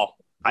basketball.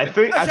 I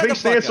think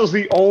Stansel's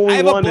the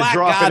only one to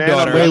drop an N.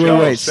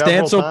 Wait.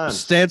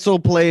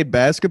 Stancil played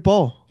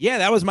basketball? Yeah,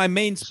 that was my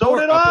main sport. So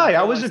did I.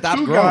 I was a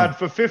 2 guard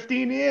for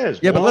 15 years.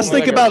 Yeah, but let's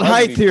think about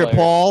height here,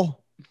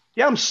 Paul.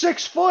 Yeah, I'm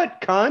 6 foot,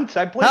 cunt.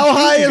 I played. How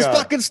high shooting is guard.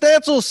 fucking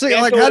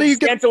Stancil? Like, how do you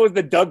get? Stancil was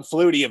the Doug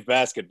Flutie of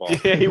basketball.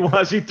 Yeah, he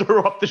was. He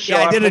threw up the shot.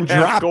 Yeah, I did a from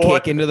half drop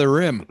court. kick into the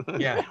rim.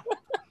 Yeah.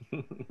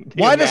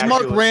 Why does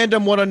Mark Immaculate.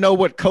 Random want to know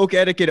what Coke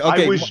etiquette?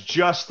 Okay, I was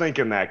just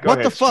thinking that. Go what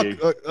ahead, the fuck?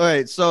 Steve. All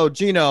right, so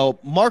Geno,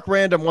 Mark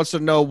Random wants to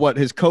know what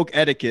his Coke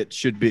etiquette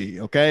should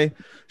be. Okay,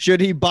 should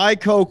he buy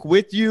Coke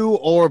with you,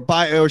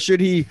 or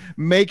should he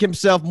make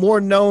himself more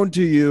known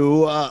to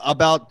you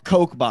about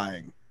Coke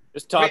buying?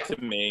 Just talk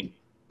to me.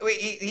 Wait,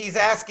 he's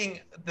asking.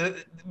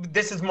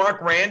 This is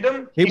Mark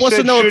Random. He wants to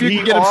said, know if should you he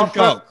can get him some offer-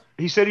 Coke.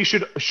 He said he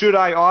should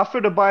I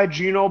offer to buy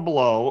Geno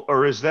Blow,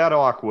 or is that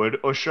awkward,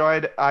 or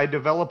should I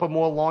develop a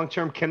more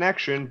long-term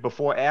connection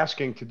before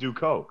asking to do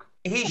Coke?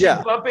 He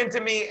should bump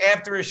into me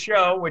after a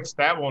show, which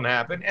that won't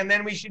happen, and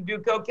then we should do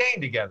cocaine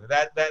together.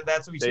 That's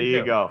what we should do. There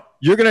you go.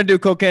 You're gonna do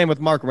cocaine with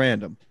Mark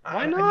Random.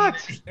 Why not?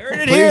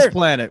 Please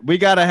plan it. We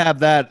gotta have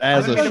that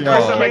as a I'm gonna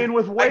show. do Cocaine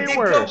with way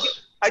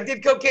worse. I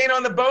did cocaine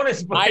on the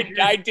bonus.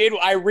 I did.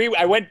 I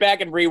went back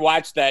and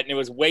rewatched that, and it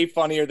was way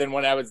funnier than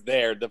when I was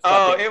there.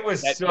 It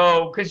was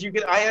because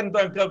I hadn't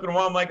done coke in a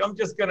while. I'm like,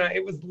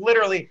 it was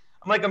literally.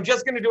 I'm like, I'm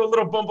just gonna do a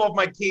little bump off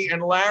my key,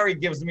 and Larry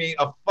gives me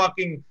a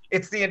fucking.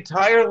 It's the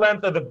entire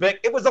length of the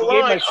Bic. It was a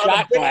line. A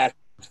shot glass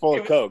full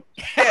of Coke.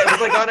 Yeah, it was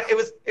like on. It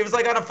was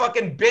like on a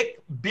fucking Bic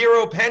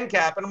Bureau pen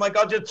cap, and I'm like,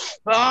 I'll just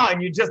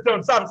and you just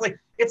don't stop.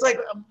 It's like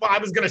I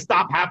was gonna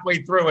stop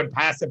halfway through and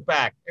pass it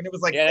back, and it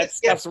was like, that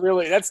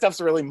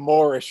stuff's really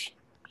Moorish.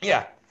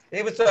 Yeah,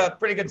 it was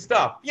pretty good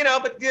stuff,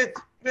 But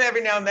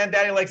every now and then,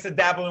 Daddy likes to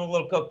dabble in a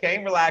little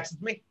cocaine, relaxes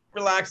me.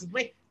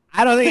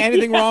 I don't think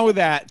anything wrong with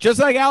that. Just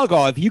like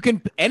alcohol, if you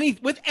can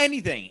with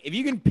anything, if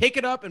you can pick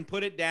it up and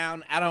put it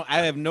down, I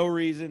have no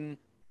reason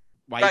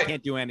why you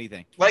can't do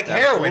anything. Like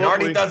heroin,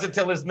 Absolutely. Artie does it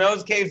till his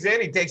nose caves in.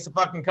 He takes a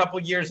fucking couple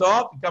years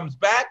off. He comes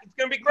back. It's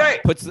gonna be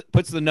great.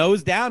 Puts the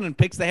nose down and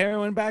picks the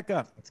heroin back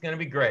up. It's gonna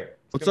be great.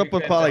 What's up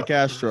with Pauly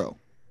Castro,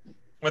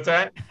 What's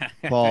that?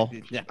 Paul?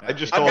 I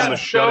just I've told him gotten to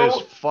shut so-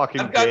 his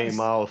fucking I've gotten- gay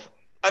mouth.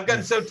 I've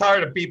gotten so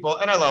tired of people,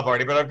 and I love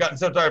Artie, but I've gotten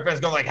so tired of fans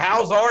going like,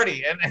 "How's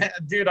Artie?" And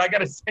dude, I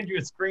gotta send you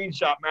a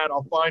screenshot, Matt.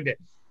 I'll find it.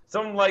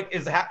 Someone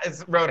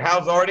wrote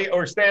 "How's Artie?"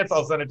 or Stance.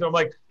 I'll send it to him.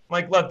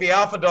 Like, look, the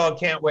alpha dog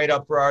can't wait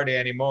up for Artie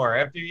anymore.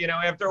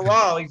 After a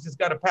while, he's just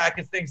got to pack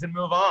his things and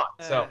move on.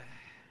 So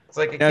it's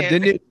like,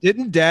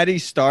 Didn't Daddy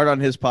start on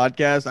his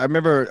podcast? I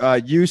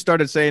remember you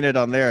started saying it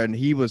on there, and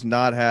he was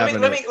not having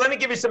let me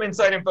give you some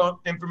inside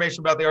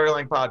information about the Artie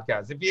Lang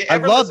podcast. If you I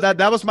ever love listen- that.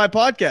 That was my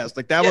podcast.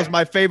 Like that was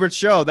my favorite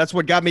show. That's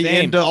what got me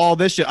into all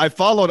this shit. I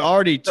followed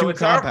Artie So to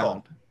it's our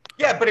Compound. fault.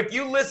 Yeah, but if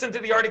you listen to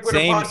the Artie Quitter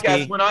Same,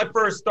 podcast, Ski. when I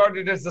first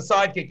started as the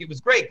sidekick, it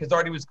was great because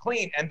Artie was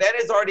clean. And then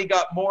as Artie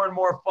got more and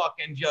more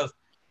fucking just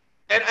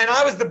and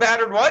I was the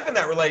battered wife in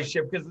that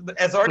relationship because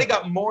as Artie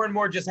got more and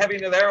more just heavy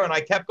into the heroin, I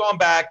kept going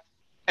back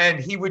and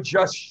he would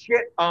just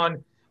shit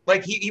on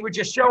like he would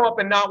just show up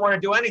and not want to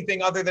do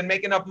anything other than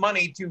make enough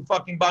money to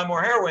fucking buy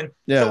more heroin.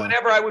 Yeah. So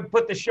whenever I would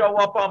put the show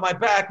up on my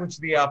back, which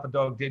the alpha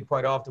dog did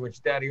quite often,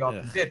 which Daddy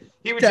often did,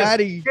 he would just shit.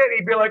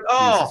 He'd be like,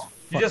 "Oh,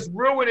 you're just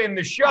ruining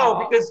the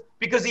show,"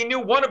 because he knew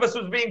one of us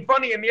was being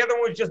funny and the other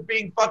one was just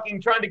being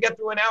fucking trying to get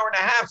through an hour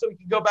and a half so he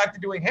could go back to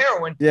doing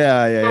heroin.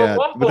 Yeah. So at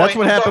one But that's point,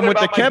 what I'm happened talking with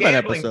the about my Kevin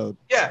gambling. episode.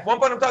 Yeah, at one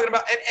point I'm talking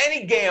about, and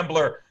any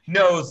gambler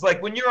knows,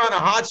 like when you're on a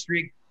hot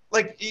streak,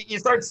 like you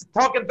start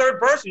talking third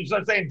person, you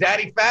start saying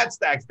 "Daddy Fat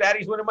Stacks,"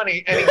 "Daddy's winning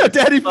money," and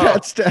Daddy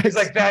Fat Stacks. he's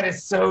like, "That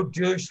is so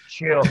douche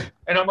chill,"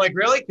 and I'm like,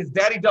 "Really?" Because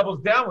Daddy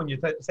doubles down when you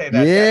say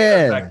that. Yeah.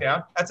 Daddy goes back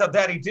down. That's how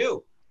Daddy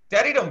do.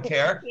 Daddy don't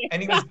care,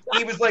 and he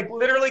was like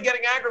literally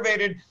getting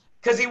aggravated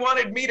because he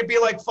wanted me to be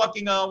like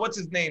fucking what's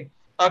his name,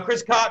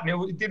 Chris Cotton,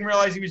 who didn't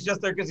realize he was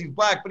just there because he's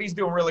black, but he's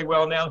doing really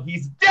well now.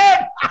 He's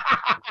dead.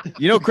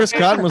 You know, Chris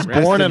Cotton was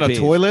Rest born in in a peace.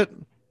 toilet.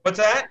 What's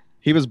that?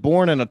 He was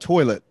born in a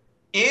toilet.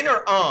 In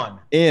or on?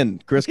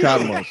 Chris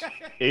Cotton was.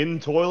 In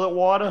toilet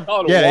water?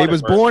 Oh, the Yeah, he water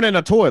was burn. born in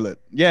a toilet.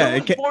 Yeah,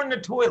 Who was born in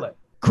the toilet?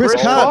 Chris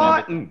Chris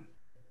Cotton.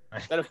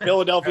 Is that a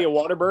Philadelphia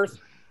water birth?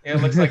 Yeah,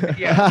 it looks like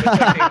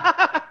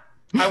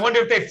I wonder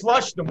if they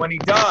flushed him when he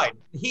died.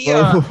 He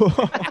Damn.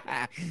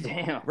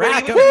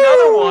 But he was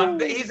another one.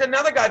 He's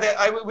another guy that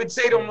I would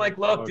say to him, like,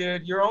 "Look,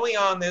 dude, you're only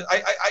on this."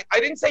 I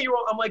didn't say you're.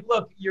 I'm like,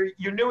 "Look,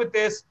 you're new at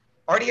this.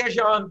 Artie has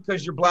you on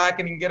because you're black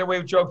and you can get away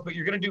with jokes, but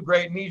you're gonna do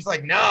great." And he's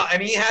like, "No,"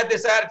 and he had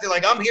this attitude,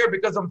 like, "I'm here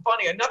because I'm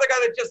funny." Another guy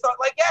that just thought,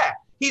 like, "Yeah."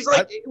 He's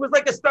like, it was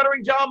like a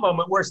Stuttering John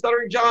moment where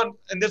Stuttering John,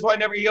 and this is why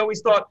he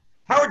always thought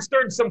Howard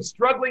Stern's some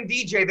struggling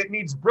DJ that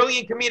needs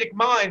brilliant comedic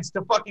minds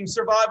to fucking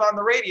survive on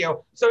the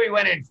radio. So he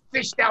went and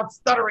fished out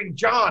Stuttering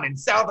John in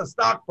South of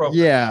Stockbroker.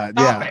 Yeah,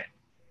 Stop yeah. it.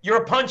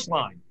 You're a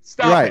punchline.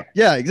 Stop Right. it.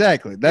 Yeah,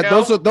 exactly. That You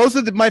know? those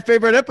are my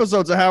favorite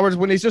episodes of Howard's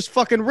when he's just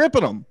fucking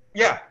ripping them.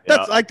 Yeah.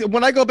 That's like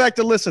when I go back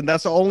to listen,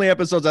 that's the only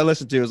episodes I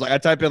listen to. Is like I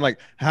type in like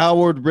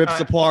Howard rips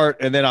apart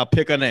and then I'll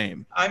pick a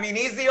name. I mean,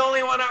 he's the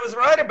only one I was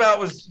right about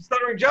was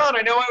Stuttering John.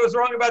 I know I was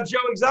wrong about Joe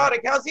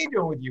Exotic. How's he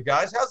doing with you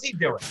guys? How's he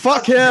doing?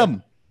 Fuck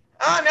him.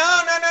 Oh, no.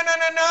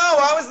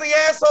 I was the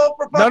asshole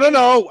for fucking.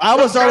 No. I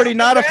was Don't already press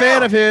not him a fan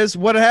down. of his.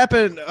 What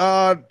happened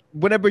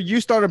whenever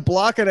you started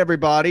blocking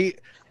everybody,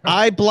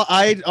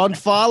 I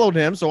unfollowed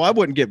him so I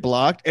wouldn't get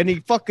blocked, and he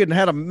fucking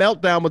had a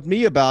meltdown with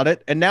me about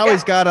it. And now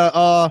he's got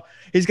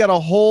a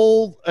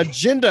whole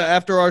agenda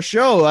after our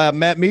show.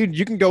 Matt Mead,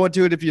 you can go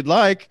into it if you'd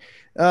like.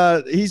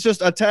 He's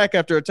just attack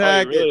after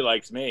attack. He really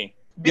likes me.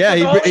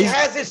 Because all he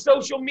has is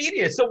social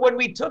media. So when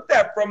we took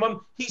that from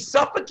him, he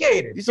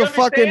suffocated. He's a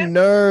fucking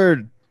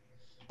nerd.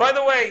 By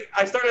the way,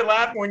 I started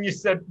laughing when you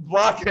said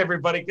blocking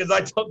everybody because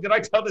did I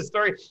tell this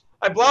story?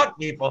 I blocked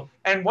people,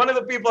 and one of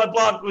the people I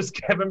blocked was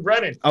Kevin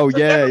Brennan. Oh, so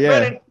Kevin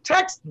Brennan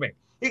texted me.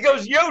 He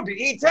goes, "Yo, dude,"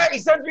 he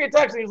sends me a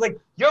text, and he's like,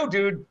 "Yo,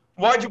 dude,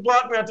 why'd you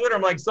block me on Twitter?"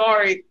 I'm like,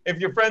 "Sorry, if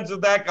you're friends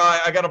with that guy,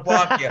 I gotta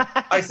block you."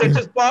 I said,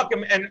 "Just block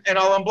him, and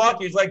I'll unblock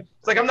you." He's like,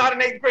 "I'm not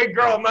an 8th grade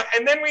girl."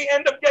 And then we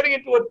end up getting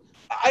into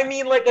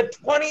like a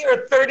 20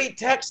 or 30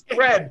 text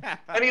thread.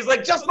 And he's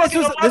like, just this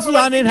was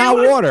on In Hot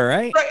Water,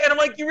 right? Right. And I'm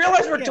like, you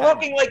realize we're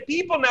talking like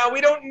people now.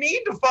 We don't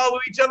need to follow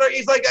each other.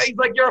 He's like,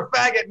 you're a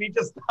faggot. And he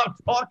just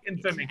stopped talking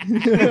to me.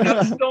 And I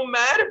was so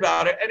mad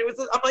about it. And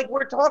I'm like,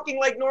 we're talking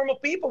like normal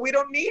people. We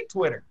don't need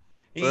Twitter.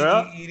 He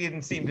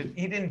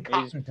didn't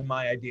cotton to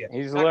my idea.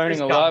 He's learning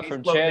a lot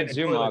from Chad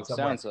Zumach,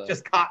 sounds like.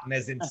 Just cotton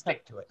as in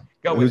stick to it.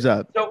 Who's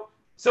that?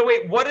 So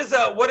wait, what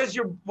is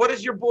your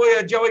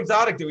boy Joe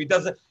Exotic do?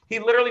 He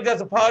literally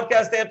does a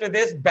podcast after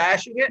this,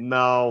 bashing it.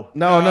 No.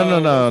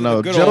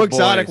 Joe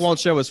Exotic won't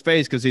show his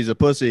face because he's a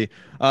pussy.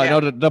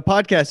 No, the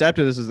podcast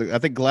after this is I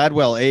think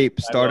Gladwell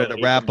Ape started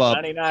a wrap up.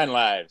 99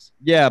 Lives.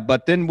 Yeah,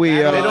 but then we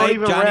they don't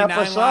even wrap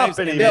us up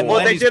anymore. Yeah,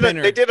 well,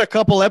 they did a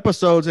couple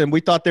episodes and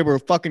we thought they were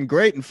fucking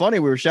great and funny.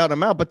 We were shouting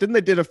them out, but then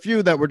they did a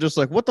few that were just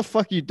like, "What the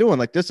fuck are you doing?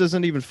 Like this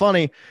isn't even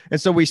funny." And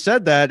so we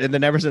said that, and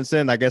then ever since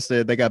then, I guess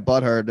they got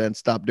butthurt and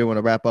stopped doing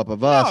a wrap up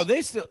of us.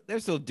 No, they're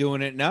still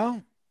doing it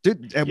now.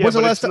 Dude, yeah, but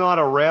it's not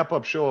a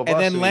wrap-up show of and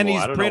us then anymore.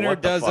 Lenny's Printer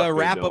does a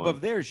wrap-up of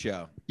their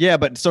show. Yeah,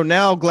 but so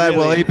now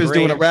Gladwell Ape is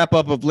doing a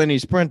wrap-up of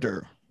Lenny's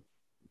Printer.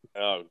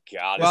 Oh,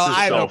 God. Well,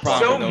 I have no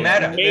problem. So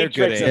meta. They're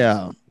good.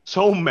 Yeah.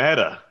 So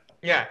meta.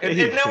 Yeah.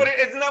 Isn't that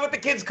what the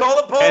kids call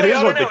it, Paulie? That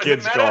is what the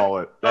kids call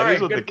it. That is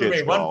what the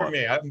kids call it. One for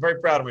me. I'm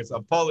very proud of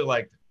myself. Paulie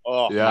liked it.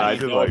 Oh, yeah, I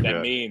do like that.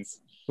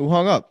 Means. Who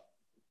hung up?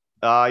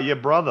 Your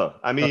brother.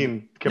 I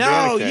mean,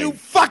 no, you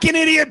fucking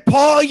idiot,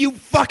 Paul. You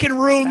fucking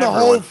ruined the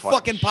whole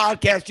fucking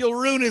podcast. You'll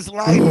ruin his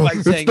life by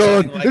saying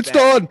something like that.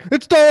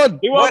 It's done.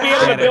 He won't be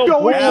able to build.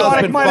 Joe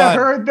Exotic might have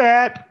heard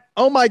that.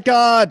 Oh my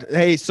God!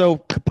 Hey, so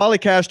Paulie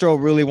Castro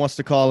really wants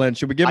to call in.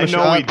 Should we give him a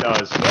shot? I know he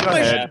does.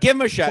 Give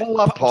him a shot. Pull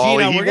up, Paulie.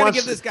 Gino, we're gonna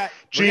give this guy.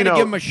 We're gonna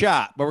give him a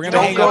shot, but we're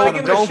gonna hang up on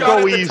him. Don't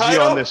go easy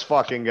on this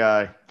fucking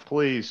guy,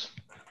 please.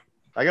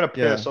 I gotta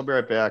piss. I'll be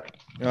right back.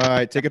 All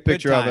right, take a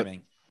picture of it.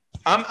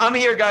 I'm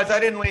here, guys. I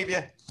didn't leave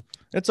you.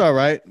 It's all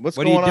right. What's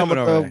going on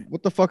with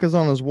what the fuck is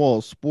on his wall?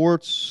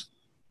 Sports,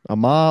 a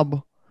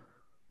mob.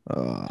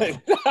 I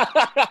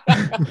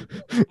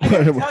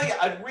gotta tell you,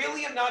 I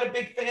really am not a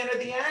big fan of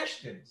the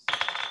Ashtons.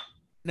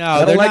 No,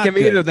 I don't like him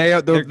either.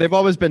 They've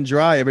always been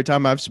dry every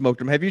time I've smoked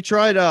them. Have you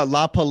tried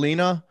La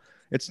Palina?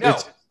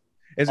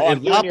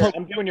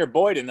 I'm doing your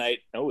boy tonight.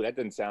 Oh, that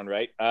didn't sound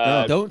right.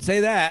 No, don't say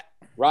that.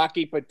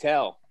 Rocky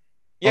Patel.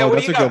 Yeah, what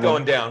do you got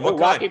going down? What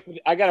kind?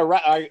 I got an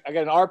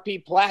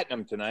RP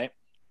Platinum tonight.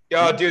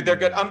 Oh, dude, they're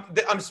good.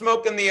 I'm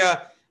smoking the.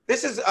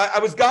 I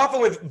was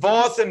golfing with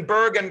Voss and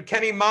Berg and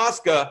Kenny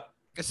Mosca.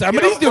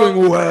 Somebody's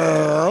doing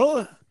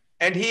well.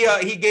 And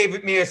he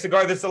gave me a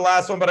cigar. This is the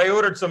last one, but I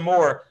ordered some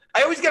more.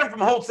 I always get them from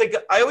Wholesale.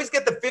 I always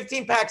get the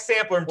 15-pack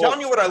sampler. I'm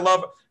telling you what I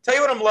love. Tell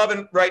you what I'm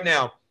loving right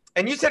now.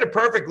 And you said it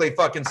perfectly,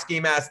 fucking ski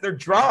mask. They're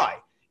dry.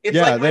 It's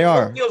like they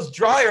are. It feels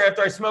drier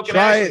after I smoke an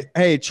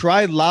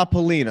Try La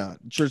Palina.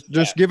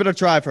 Just give it a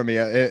try for me.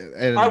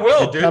 And I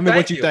will, dude. Tell me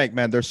what you think,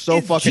 man. They're so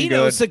fucking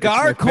Geno good.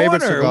 Cigar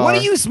Corner. What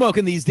are you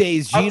smoking these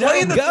days, Geno? I'll tell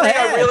you the thing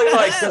I really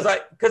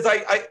like because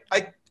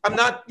I'm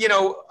not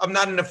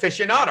an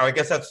aficionado. I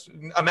guess that's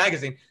a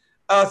magazine.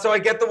 So I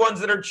get the ones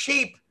that are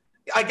cheap.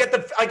 I get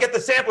the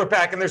sampler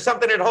pack, and there's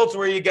something at Holtz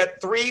where you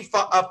get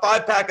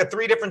 5-pack of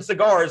 3 different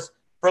cigars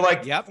for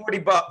like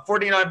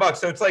 $49.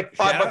 So it's like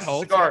 $5 a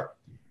cigar.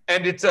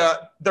 And it's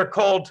they're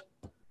called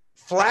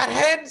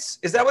flatheads.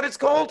 Is that what it's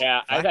called?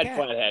 Yeah, I've had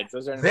flatheads.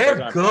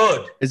 They're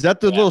good. Is that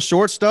the little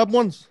short stub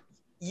ones?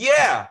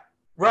 Yeah,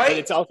 right. But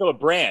it's also a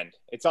brand.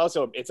 It's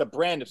a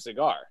brand of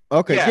cigar.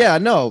 Okay. Yeah.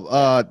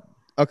 No.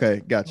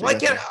 Okay. Gotcha. Why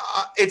can't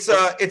it's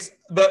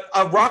the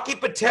Rocky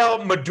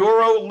Patel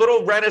Maduro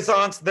Little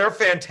Renaissance. They're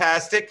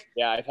fantastic.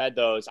 Yeah, I've had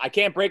those. I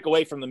can't break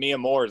away from the Mia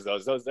Moores.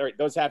 Those have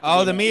to.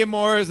 Oh, the Mia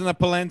Moores and the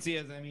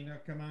Palencias. I mean,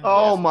 come on.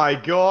 Oh my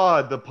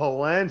God, the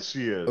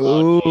Palencias.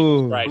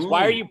 Oh, Christ.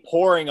 Why are you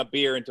pouring a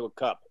beer into a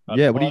cup?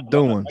 Yeah, what are you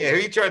doing? Yeah, who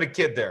you trying to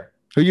kid there?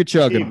 Who you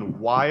chugging?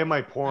 Why am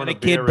I pouring a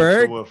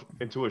beer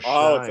into a shine?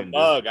 Oh, it's a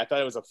mug. I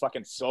thought it was a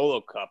fucking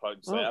solo cup.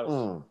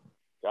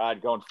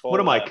 God, going full. What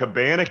am I,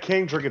 Cabana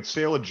King, drinking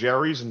Sailor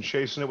Jerry's and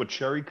chasing it with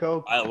cherry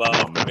coke? I love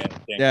Cabana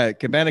King. Yeah,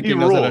 Cabana King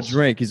knows how to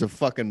drink. He's a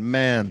fucking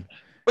man.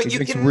 But He you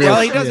drinks can. real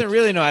Well, he shit. doesn't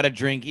really know how to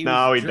drink.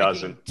 No, he drinking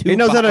doesn't. 2 He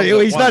knows how to. bottles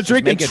at He's once. not Just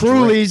drinking make a drink.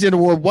 Trulies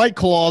and White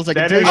Claws. I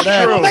can That tell you is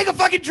that. true. Well, make a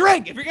fucking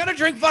drink. If you're gonna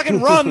drink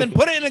fucking rum, then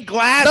put it in a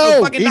glass with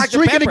No, fucking he's Dr.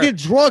 drinking Pepper. to get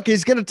drunk.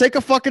 He's gonna take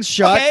a fucking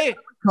shot, Okay.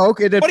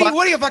 Coke, and then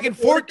What are you fucking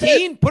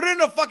 14? Put it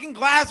in a fucking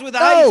glass with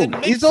ice No, and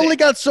mix he's only it.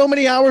 got so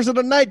many hours in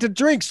the night to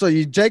drink. So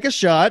you take a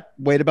shot,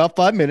 wait about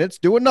 5 minutes,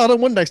 do another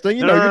one. Next thing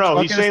you know, you're No.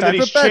 drunk He's and saying it's that time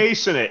he's for bed.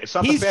 chasing it. It's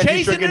not He's the fact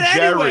he's chasing drinking it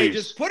anyway. Jerry's.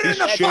 Just put it He's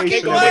in a chasing fucking it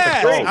with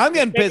glass. the Coke. I'm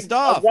getting pissed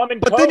off.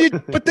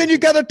 But then you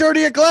got a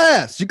dirtier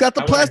glass. You got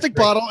the I wanna plastic drink.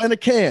 bottle and a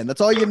can.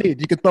 That's all you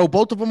need. You can throw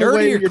both of them away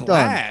Dirtier and you're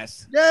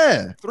glass. done.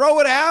 Yeah. Throw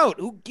it out.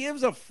 Who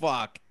gives a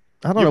fuck?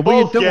 I don't You're know. What are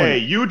you both doing? gay.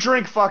 You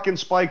drink fucking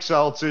Spike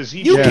Seltzers.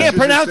 He You chases can't his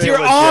pronounce your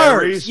sale at R's.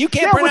 Jerry's. You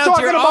can't yeah, pronounce we're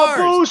talking your about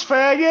R's. booze,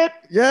 faggot.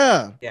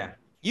 Yeah. Yeah.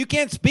 You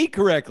can't speak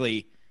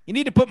correctly. You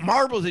need to put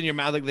marbles in your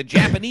mouth like the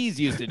Japanese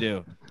used to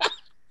do.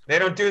 They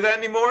don't do that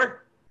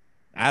anymore.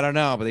 I don't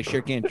know, but they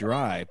sure can't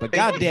dry. But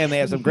goddamn, they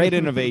have some great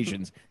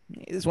innovations.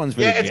 This one's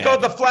for Yeah, the it's Jap.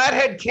 called the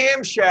Flathead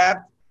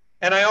Camshaft,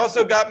 and I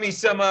also got me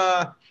some.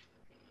 I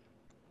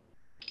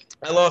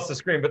lost the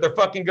screen, but they're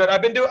fucking good.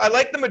 I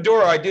like the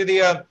Maduro. I do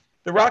the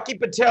Rocky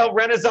Patel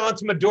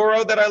Renaissance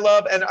Maduro that I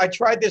love, and I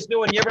tried this new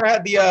one. You ever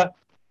had the?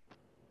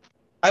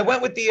 I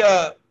went with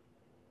the.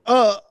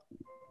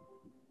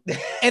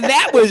 And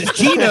that was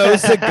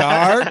Geno's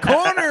Cigar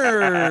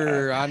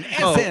Corner on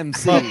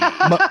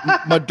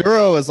SMC.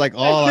 Maduro is like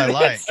all I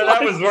like. So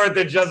that was worth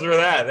it just for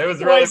that. It was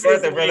really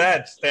worth it for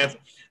that stance.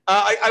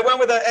 I went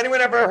with anyone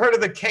ever heard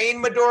of the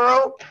cane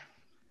Maduro?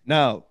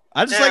 No.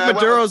 I just Yeah, like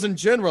well- Maduros in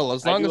general,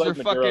 as I long do as like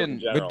they're Maduros in fucking.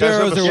 general.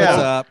 Maduros are Yeah.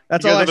 what's up.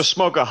 That's You all guys I. ever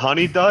smoke a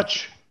honey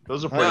Dutch?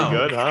 Those are pretty No.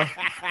 good, huh?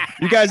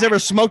 You guys ever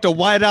smoked a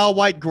White Owl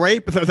White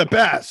Grape? They're the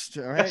best.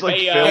 All right. That's like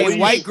Hey, Phillies. Hey,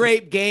 White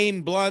Grape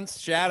Game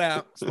Blunts. Shout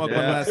out. Smoked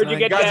one Yeah. last Where'd you night.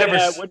 get Guys that?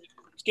 ever-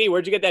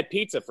 Where'd you get that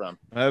pizza from?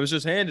 It was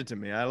just handed to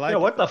me. I like Yeah,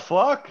 what the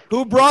fuck?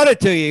 Who brought it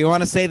to you? You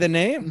want to say the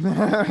name?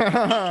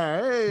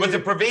 it. Was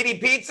it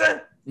Providi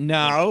Pizza?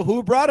 No.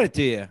 Who brought it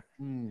to you?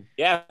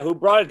 Yeah, who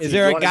brought it to Is you?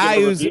 there You a wanna guy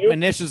give whose review?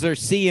 initials are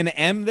C and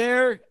M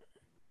there?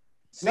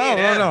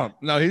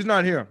 No, he's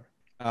not here.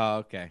 Oh,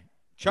 okay.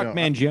 Chuck No,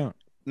 Mangione.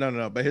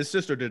 No, but his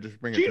sister did just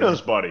bring it. Gino's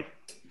buddy.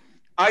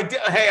 I did.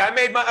 Hey, I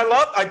made my.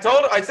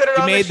 I said it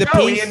You on the made the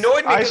show. He piece?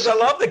 annoyed me I because s- I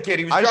love the kid.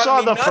 He was I driving saw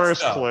me the nuts,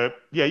 first though. clip.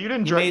 Yeah, you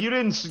didn't You drink. made- You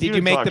didn't. Did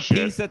you make talk the shit.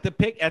 piece at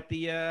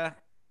the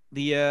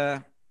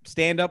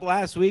stand up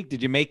last week?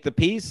 Did you make the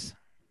piece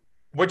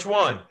Which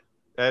one?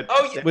 At-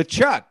 Oh yeah. with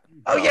Chuck?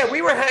 Oh yeah.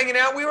 We were hanging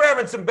out. We were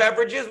having some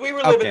beverages. We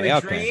were living the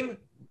Okay. dream.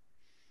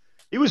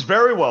 He was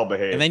very well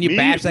behaved. And then you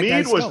bashed that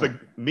guy's skull.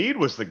 Mead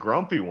was the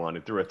grumpy one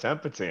who threw a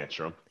temper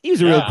tantrum. He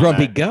was a real Yeah,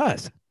 grumpy man.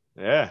 Gus.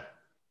 Yeah.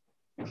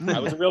 I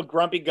was a real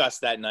grumpy Gus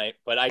that night,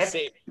 but I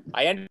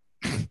ended.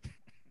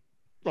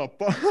 All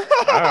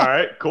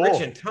right, cool.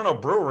 Rich and Tunnel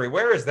Brewery.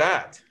 Where is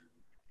that?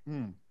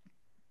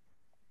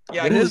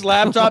 Yeah, Did his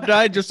laptop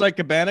died just like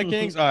Cabana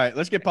Kings? All right,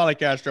 let's get Polly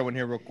Castro in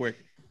here real quick.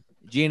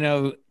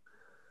 Gino,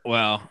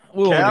 well,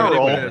 we'll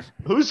Carol.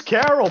 Who's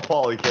Carol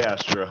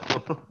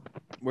Polycastro?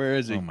 Where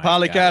is he? Oh my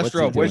Polly God, what's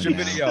Castro, he where's your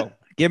doing now? video?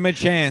 Give him a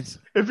chance.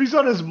 If he's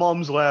on his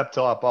mom's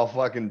laptop, I'll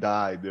fucking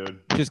die, dude.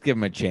 Just give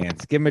him a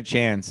chance. Give him a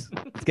chance.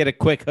 Let's get a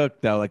quick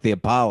hook though, like the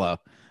Apollo.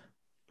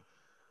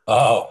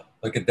 Oh,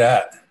 look at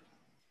that.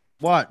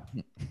 What?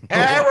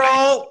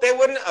 Carol. They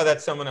wouldn't. Oh,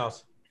 that's someone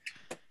else.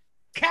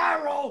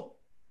 Carol.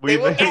 They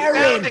wouldn't have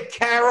found it,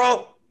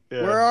 Carol.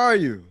 Yeah. Where are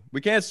you?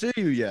 We can't see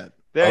you yet.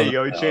 There you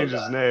go. He changed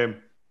his name.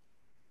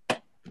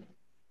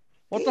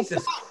 What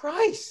Jesus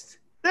Christ.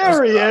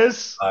 There he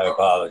is. I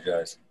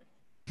apologize.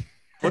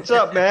 What's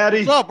up, Maddie?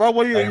 What's up, bro?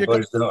 What are How you?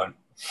 everybody's doing?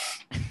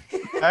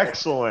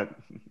 Excellent.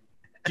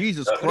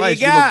 Jesus What do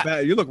Christ, you you got? look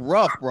bad. You look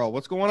rough, bro.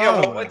 What's going Yeah,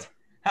 on? what?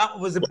 How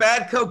was it?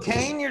 Bad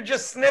cocaine? You're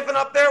just sniffing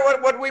up there.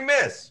 What did we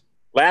miss?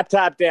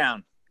 Laptop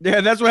down.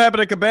 Yeah, that's what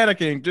happened to Cabana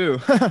King too.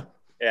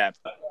 Yeah.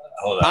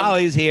 Hold on.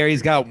 Polly's here.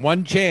 He's got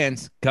one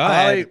chance. Go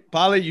ahead.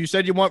 Polly, you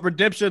said you want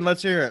redemption.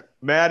 Let's hear it.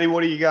 Maddie,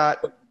 what do you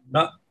got?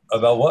 Not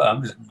about what?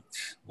 I'm just.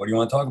 What do you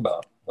want to talk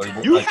about? What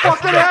do You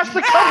fucking asked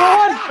to come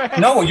on,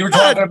 man. No, you were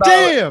talking God about.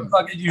 damn.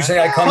 Fucking, you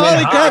say I come Polly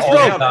in hot all the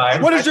Castro,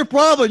 time. what is your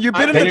problem? You've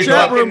been in Then the you're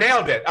chat talking- room.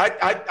 Nailed it.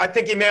 I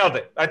think he nailed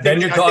it. I think,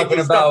 Then you're I think talking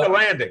he stuck about- the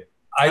landing.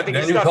 I think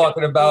then he you're stuck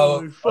it. talking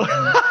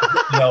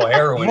about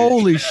heroin.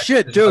 Holy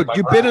shit, It's dude! like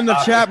You've my been in the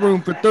topic. chat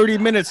room for 30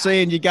 minutes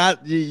saying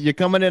you're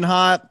coming in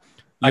hot.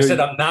 I You're- said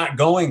I'm not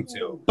going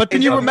to. But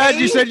then Is you it were mad.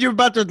 You me? said you were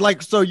about to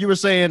so you were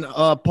saying,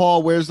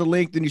 Paul, where's the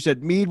link? Then you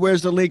said Mead,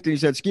 where's the link? Then you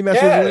said Ski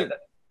Master. where's the Yeah, link?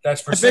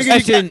 that's for I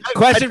figured sisters. you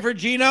Question for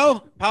Gino.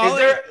 Is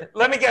Polly. there?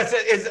 Let me guess.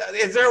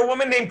 Is there a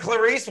woman named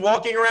Clarice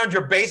walking around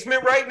your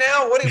basement right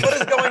now? What is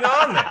going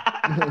on there?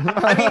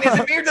 I mean, is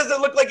it me or does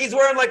it look like he's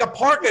wearing like a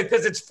parka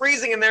because it's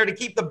freezing in there to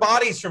keep the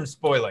bodies from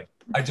spoiling?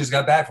 I just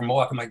got back from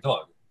walking my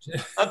dog.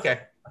 Okay.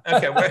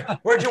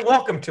 Where'd you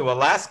walk him to?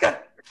 Alaska?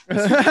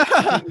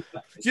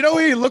 You know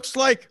what he looks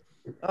like?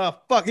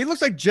 Fuck, he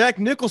looks like Jack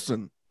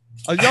Nicholson,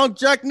 a young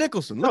Jack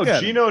Nicholson. No, Look at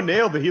him. Gino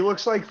nailed it. He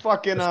looks like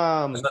fucking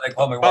That's what they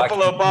call me. Buffalo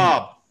Joaquin.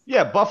 Bob.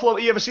 Yeah, Buffalo.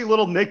 You ever see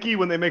Little Nicky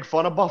when they make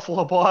fun of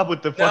Buffalo Bob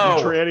with the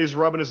fucking trannies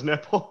rubbing his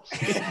nipples?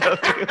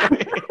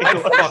 I'd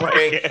fuck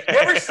me.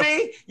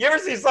 You ever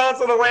see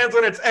Silence of the Lambs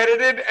when it's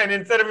edited and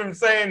instead of him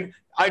saying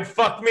 "I'd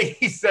fuck me,"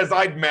 he says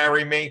 "I'd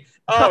marry me"?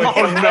 Oh, it's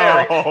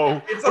hilarious.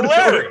 No! It's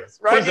hilarious,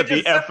 right? Is it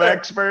the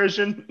FX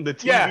version, the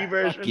TV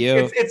version?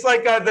 It's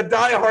like the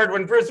Die Hard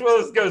when Bruce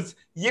Willis goes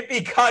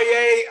 "Yippee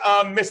ki-yay,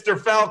 Mr.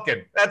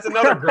 Falcon." That's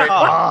another great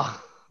one.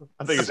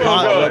 I think it's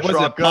what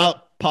was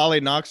it?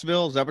 Polly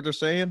Knoxville? Is that what they're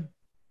saying?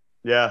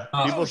 Yeah.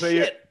 People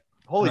say shit.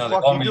 Holy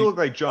fuck, you do look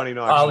like Johnny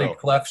Knoxville. Polly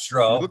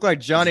Clefstro. You look like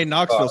Johnny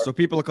Knoxville, so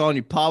people are calling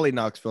you Polly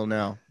Knoxville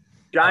now.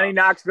 Johnny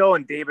Knoxville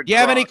and David. Do you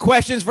have any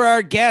questions for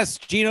our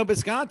guest, Geno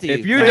Bisconte?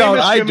 If you don't,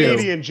 I do.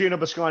 Comedian Geno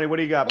Bisconte, what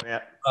do you got,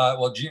 Matt?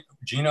 Well,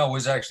 Geno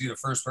was actually the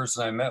first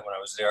person I met when I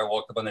was there. I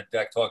walked up on the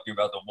deck talking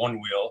about the one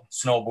wheel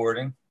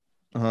snowboarding.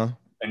 Uh-huh.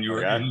 And you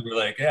were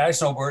like, "Yeah, I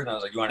snowboard." And I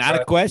was like, "You want to try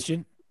Not a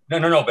question.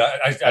 No. But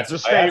that's a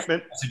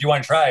statement. I said, "You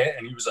want to try it?"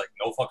 And he was like,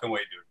 "No fucking way,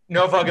 dude."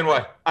 No fucking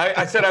way.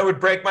 I said I would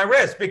break my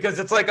wrist because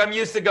it's like I'm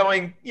used to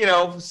going,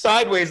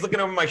 sideways,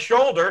 looking over my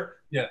shoulder.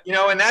 Yeah.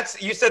 And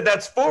you said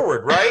that's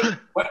forward, right?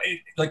 But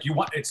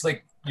it's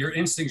like your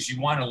instincts.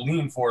 You want to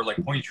lean forward, like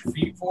point your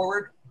feet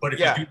forward. But if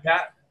you do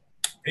that,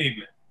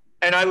 pavement.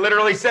 And I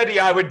literally said to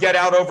you, I would get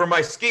out over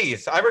my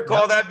skis. I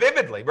recall that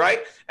vividly, right?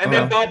 And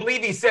then Bob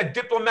Levy said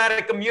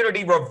diplomatic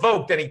immunity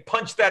revoked, and he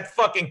punched that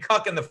fucking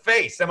cuck in the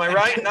face. Am I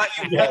right? Not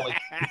you, Paulie.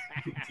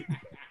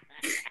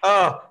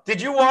 Did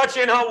you watch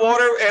In Hot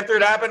Water after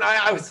it happened?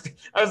 I was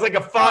like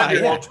a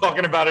 5-year-old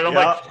talking about it.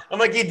 I'm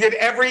like, he did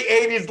every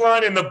 80s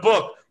line in the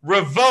book.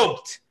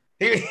 Revoked.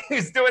 He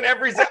was doing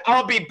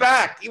I'll be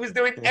back. He was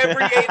doing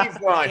every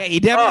 80s line. Yeah, he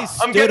definitely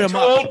stood I'm getting him too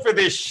up. old for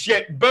this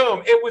shit.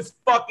 Boom. It was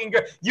fucking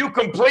good. You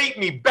complete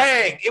me.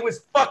 Bang. It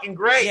was fucking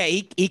great. Yeah,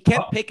 he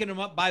kept picking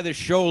him up by the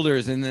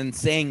shoulders and then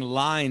saying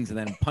lines and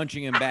then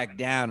punching him back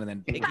down and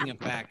then picking him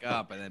back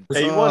up and then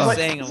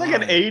saying it's like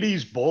an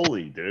 80s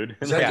bully, dude.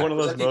 It's like one of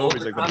those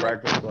movies, like the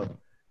Breakfast Club.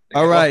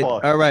 All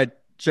right.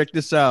 Check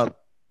this out.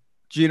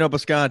 Geno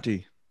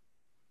Bisconte.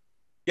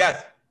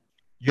 Yes.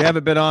 You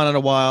haven't been on in a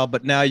while,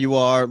 but now you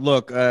are.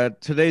 Look,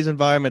 today's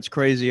environment's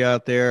crazy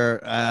out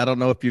there. I don't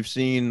know if you've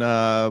seen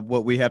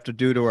what we have to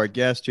do to our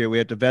guests here. We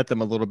have to vet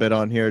them a little bit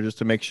on here just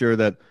to make sure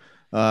that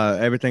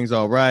everything's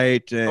all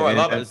right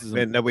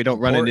and that we don't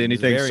run into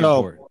anything.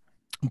 So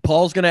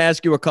Paul's going to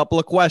ask you a couple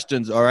of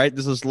questions, all right?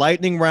 This is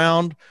lightning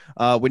round.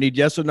 We need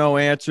yes or no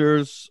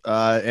answers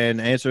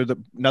and answer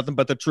nothing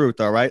but the truth,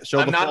 all right?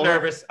 I'm not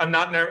nervous.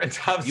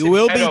 You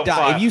will be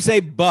done. If you say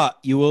but,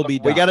 you will be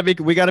done.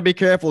 We got to be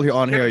careful here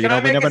on here. We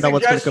never know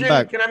what's going to come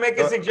back. Can I make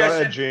a suggestion? Go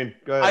ahead, Gene.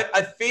 Go ahead.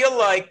 I feel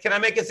like, can I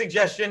make a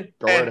suggestion?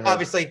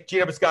 Obviously,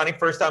 Geno Bisconte,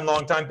 first time,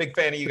 long time, big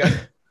fan of you guys.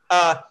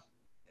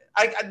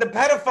 The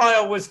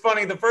pedophile was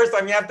funny the first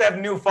time. You have to have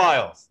new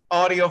files,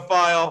 audio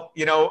file,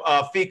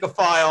 feca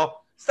file.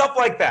 Stuff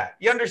like that.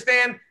 You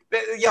understand?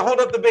 You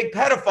hold up the big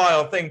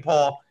pedophile thing,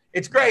 Paul.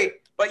 It's great,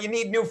 but you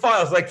need new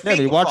files like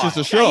he watches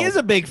the show. He is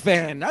a big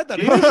fan. I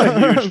thought he was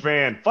a huge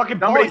fan. Fucking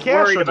somebody's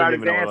worried about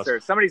his answer.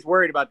 Somebody's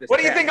worried about this.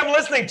 What do you think I'm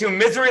listening to?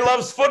 Misery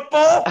Loves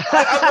Football?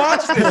 I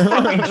watched this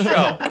fucking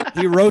show.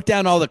 He wrote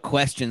down all the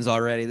questions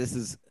already. This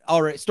is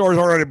already story's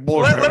already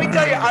bullshit. Let me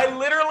tell you,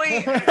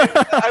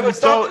 I was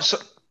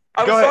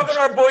talking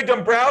to our boy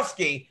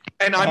Dombrowski,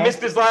 and I missed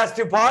his last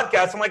 2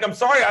 podcasts. I'm like, I'm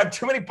sorry, I have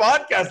too many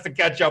podcasts to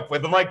catch up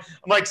with. I'm like,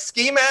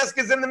 Ski Mask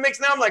is in the mix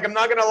now. I'm like, I'm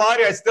not gonna lie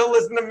to you, I still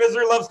listen to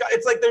Misery Loves God.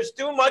 It's like there's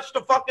too much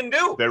to fucking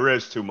do. There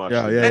is too much.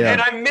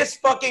 And I miss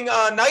fucking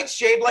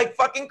Nightshade like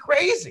fucking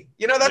crazy.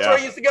 That's where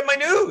I used to get my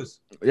news.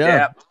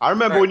 Yeah. I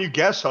remember when you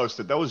guest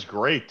hosted. That was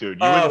great, dude.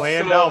 You and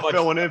Landau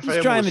filling in for him.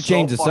 He's trying to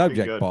change the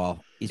subject, good. Paul.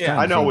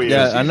 I know he is.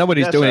 Yeah, I know what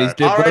he's doing. He's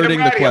diverting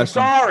the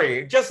question. I'm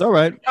sorry. All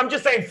right. I'm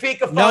just saying feca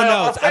file.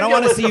 No, I don't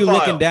want to see you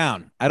looking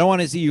down. I don't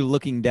want to see you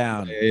looking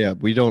down. Yeah,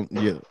 we don't.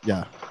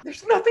 Yeah.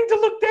 There's nothing to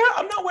look down.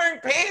 I'm not wearing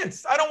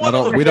pants. I don't want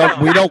to look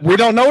down. We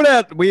don't know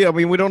that. We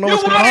don't know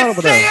what's going on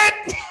over there.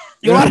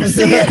 You want to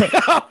see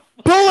it?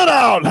 Pull it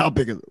out. How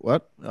big is it?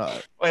 What?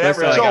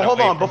 So hold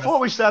on. Before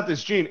we start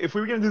this, Gene, if we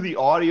were going to do the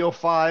audio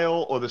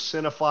file or the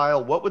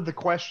cinephile, what would the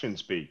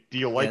questions be? Do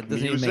you like doesn't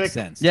music? even make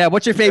sense. Yeah.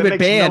 What's your favorite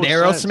band?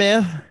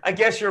 Aerosmith? I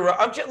guess you're right.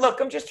 I'm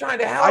just trying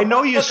to help. I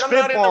know you're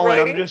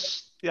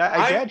spitballing.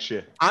 I I get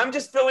you. I'm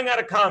just filling out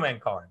a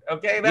comment card.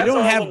 Okay. We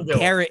don't have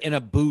Garrett in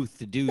a booth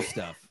to do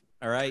stuff.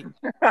 All right. We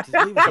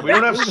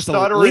don't have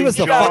stuttering. Leave us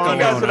the fuck alone.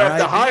 You guys would have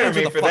to hire Answer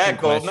me the for that, fucking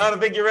Gold. question. Now I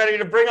think you're ready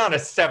to bring on a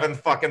 7th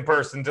fucking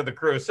person to the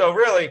crew. So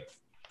really,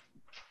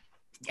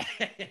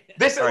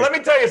 let me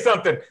tell you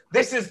something.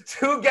 This is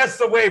 2 guests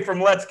away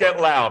from Let's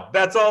Get Loud.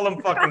 That's all I'm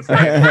fucking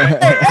saying.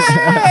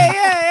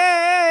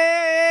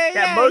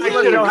 Yeah, most of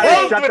us know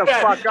how to shut the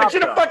fuck up. I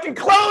should have fucking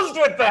closed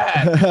with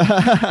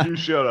that. You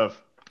should have.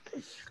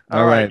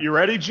 All right. You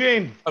ready,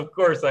 Gene? Of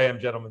course I am,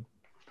 gentlemen.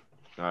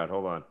 All right,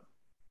 hold on.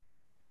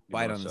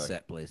 Quiet on the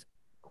set, please.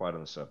 Quiet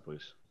on the set,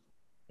 please.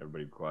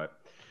 Everybody be quiet.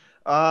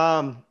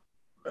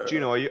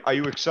 Gino, are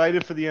you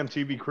excited for the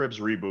MTV Cribs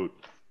reboot?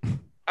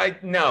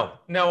 No,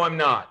 I'm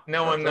not.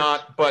 No, I'm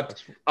not.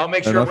 But I'll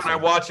make sure when I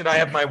watch it, I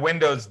have my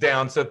windows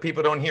down so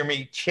people don't hear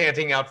me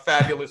chanting out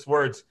fabulous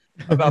words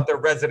about their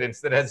residence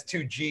that has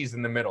 2 G's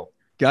in the middle.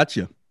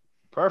 Gotcha.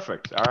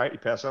 Perfect. All right, you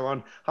pass that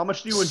on. How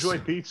much do you enjoy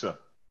pizza?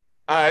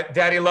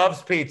 Daddy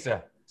loves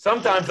pizza.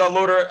 Sometimes I'll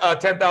order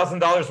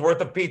 $10,000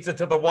 worth of pizza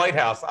to the White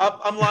House.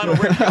 I'm Lionel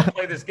Richie. I'll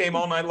play this game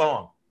all night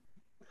long.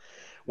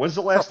 When's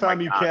the last time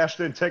you cashed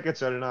in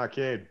tickets at an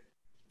arcade?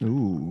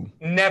 Ooh.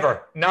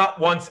 Never. Not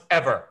once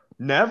ever.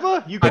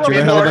 Never? You But you're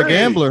a hell of a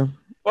gambler.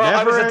 Well,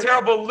 I was a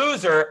terrible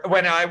loser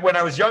when I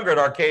was younger at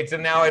arcades,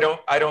 and now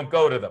I don't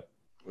go to them.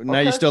 Now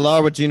you still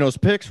are with Geno's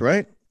picks,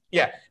 right?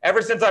 Yeah.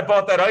 Ever since I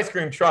bought that ice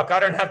cream truck, I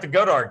don't have to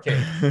go to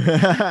arcades.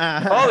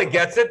 Paulie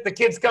gets it. The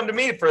kids come to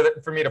me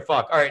for me to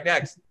fuck. All right,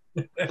 next.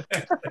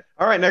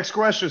 All right, next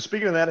question.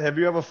 Speaking of that, have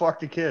you ever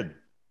fucked a kid?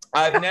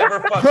 I've never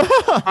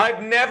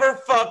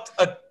fucked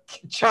a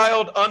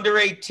child under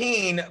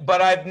 18,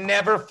 but I've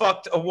never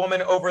fucked a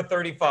woman over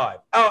 35.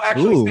 Oh,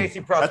 actually,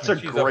 Stacey Pressman. That's a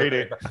great.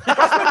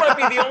 Pressman might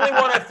be the only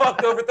one I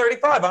fucked over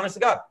 35. Honest to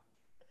God.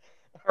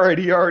 All right,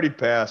 he already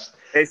passed.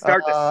 They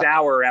start to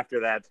sour after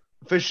that.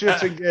 For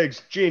shits and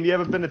gigs, Gene, you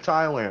ever been to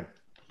Thailand?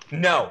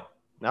 No.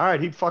 All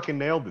right, he fucking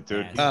nailed it,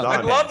 dude.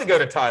 I'd love to go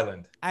to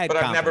Thailand, but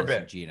I've never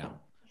been. Geno.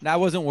 I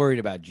wasn't worried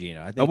about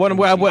Geno. I wasn't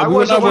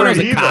worried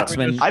either.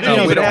 I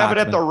didn't even have it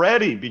at the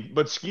ready,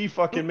 but Ski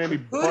fucking made me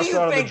bust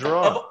out of the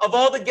draw. Of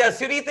all the guests,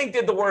 who do you think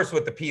did the worst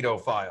with the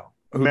pedophile?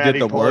 Who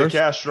did the worst?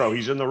 Castro.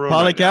 He's in the room.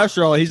 Paulie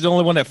Castro. He's the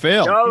only one that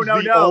failed.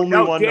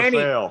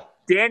 No.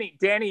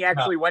 Danny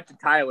actually went to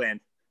Thailand.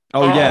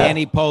 Oh yeah,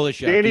 Danny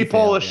Polishuk. Danny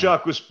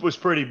Polishuk was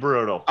pretty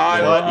brutal.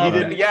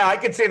 Yeah, I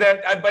could say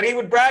that, but he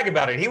would brag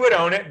about it. He would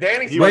own it.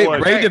 Danny's Ray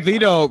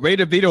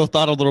DeVito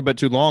thought a little bit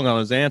too long on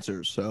his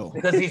answers, so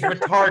because he's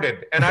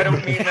retarded, and I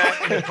don't mean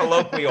that in a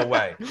colloquial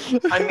way.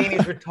 I mean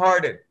he's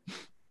retarded.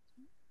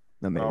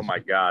 Amazing. Oh my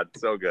God,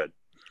 so good.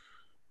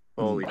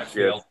 Holy I shit!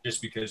 failed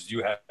just because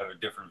you have a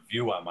different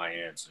view on my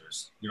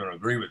answers. You don't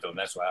agree with them.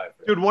 That's why I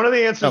failed. Dude, one of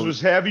the answers was,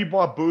 have you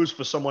bought booze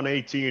for someone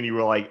 18? You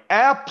were like,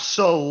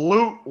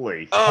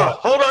 absolutely. Oh,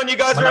 hold on. You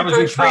guys are in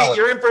for a treat.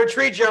 You're in for a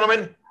treat,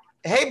 gentlemen.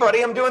 Hey,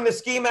 buddy, I'm doing the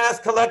Ski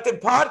Mask Collective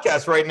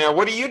podcast right now.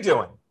 What are you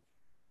doing?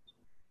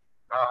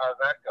 How's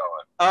that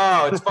going?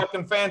 Oh, it's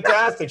fucking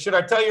fantastic. Should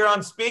I tell you you're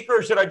on speaker,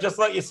 or should I just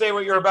let you say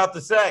what you're about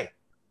to say?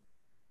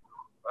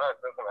 It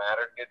doesn't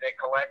matter. Did they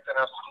collect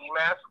enough ski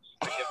masks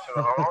to get to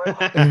the hall?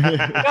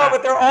 No,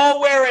 but they're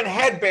all wearing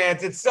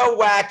headbands. It's so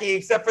wacky,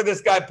 except for this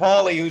guy,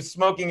 Paulie, who's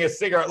smoking a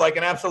cigarette like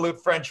an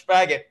absolute French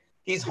faggot.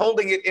 He's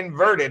holding it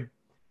inverted.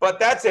 But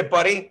that's it,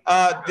 buddy.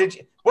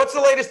 What's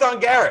the latest on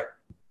Garrett?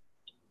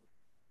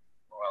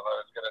 Well, I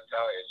was going to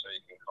tell you, so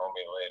you can call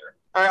me later.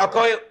 All right, I'll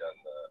call you.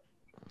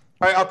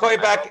 All right, I'll call you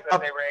back.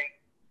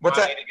 What's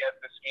that? To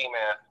get the ski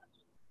mask.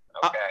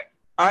 Okay.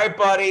 All right,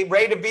 buddy.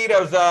 Ray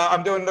DeVito's.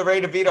 I'm doing the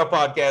Ray DeVito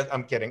podcast.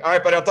 I'm kidding. All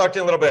right, buddy. I'll talk to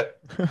you in a little bit.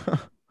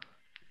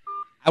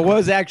 I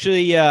was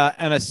actually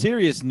on a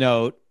serious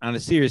note, and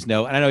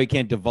I know you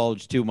can't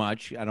divulge too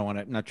much.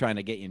 I'm not trying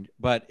to get you,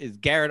 but is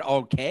Garrett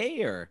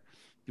okay, or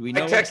do we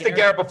know? I texted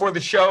Garrett before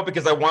the show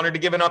because I wanted to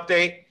give an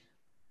update,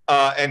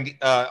 and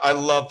I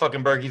love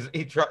fucking Berg.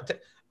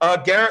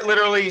 Garrett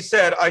literally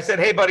said, "I said,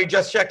 hey, buddy,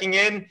 just checking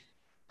in,"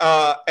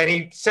 and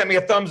he sent me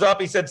a thumbs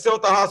up. He said, "Still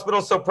at the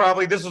hospital, so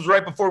probably this was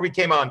right before we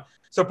came on,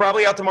 so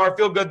probably out tomorrow.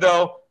 Feel good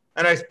though."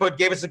 And I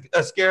gave us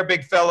a scare,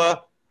 big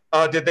fella.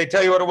 Did they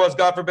tell you what it was?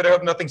 God forbid. I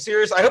hope nothing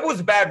serious. I hope it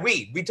was bad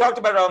weed. We talked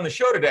about it on the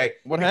show today.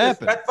 What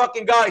happened? That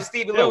fucking guy,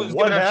 Stevie Lou, was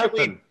giving out shit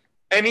weed.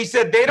 And he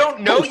said they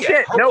don't know yet.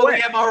 Shit, hopefully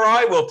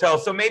MRI will tell.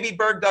 So maybe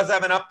Berg does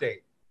have an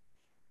update.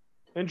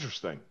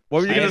 Interesting.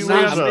 What were you going to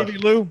say on Stevie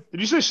Lou?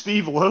 Did you say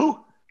Steve Lou?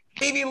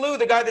 Stevie Lou,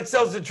 the guy that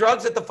sells the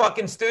drugs at the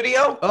fucking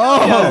studio.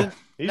 Oh,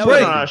 he's been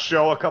on our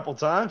show a couple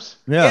times.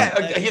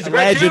 Yeah, he's a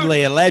great dude.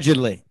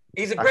 Allegedly.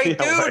 He's a great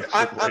dude.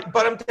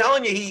 But I'm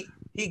telling you,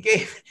 he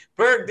gave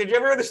Berg. Did you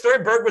ever hear the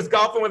story? Berg was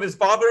golfing with his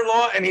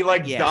father-in-law, and he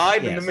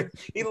died. Yes.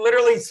 He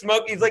literally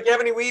smoked. He's like, "You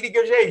have any weed?" He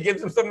goes, "Yeah." He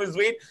gives him some of his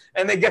weed,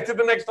 and they get to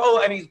the next hole,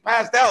 and he's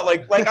passed out.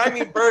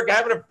 Berg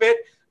having a fit,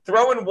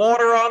 throwing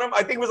water on him.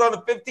 I think it was on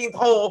the 15th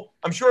hole.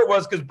 I'm sure it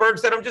was because Berg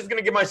said, "I'm just going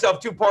to give myself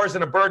 2 pars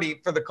and a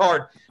birdie for the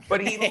card." But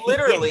he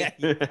literally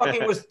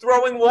fucking was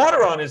throwing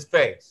water on his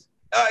face.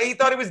 He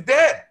thought he was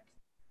dead.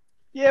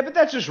 Yeah, but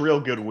that's just real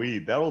good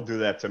weed. That'll do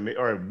that to me,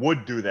 or it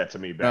would do that to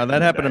me.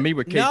 That happened to me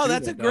with K2. No,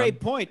 that's a great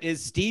point.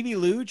 Is Stevie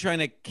Lou trying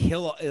to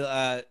kill?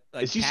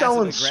 Is he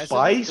selling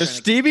spice? Does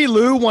Stevie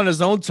Lou want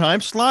his own time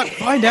slot?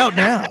 Find out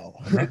now.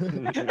 I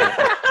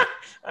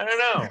don't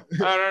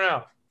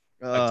know.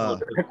 The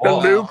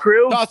Lou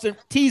crew. Awesome.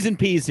 T's and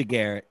P's to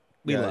Garrett.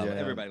 We love it.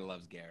 Everybody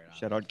loves Garrett.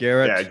 Shout out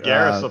Garrett. Yeah,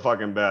 Garrett's the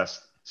fucking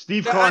best.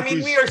 Steve Conte. I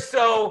mean, we are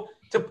so.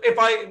 If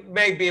I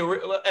may be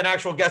an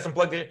actual guest and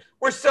plug it,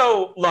 we're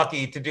so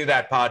lucky to do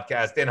that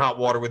podcast in hot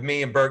water with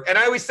me and Berg. And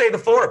I always say the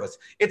 4 of us.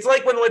 It's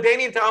like when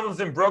LaDainian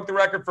Tomlinson broke the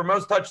record for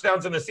most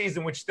touchdowns in a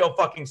season, which still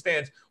fucking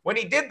stands. When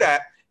he did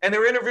that, and they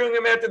were interviewing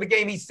him after the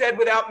game. He said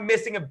without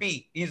missing a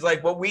beat, he's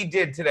like, what we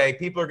did today,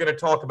 people are going to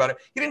talk about it.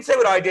 He didn't say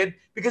what I did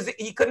because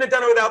he couldn't have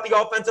done it without the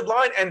offensive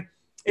line. And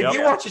if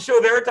you watch the show,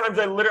 there are times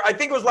I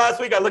think it was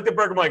last week, I looked at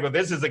Berger Mike, well,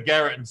 this is a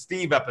Garrett and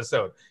Steve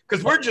episode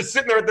because we're just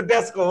sitting there at the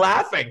desk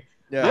laughing.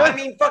 Yeah. I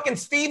mean, fucking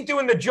Steve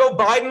doing the Joe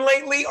Biden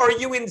lately. Are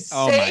you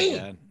insane?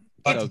 Oh,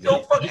 my God. It's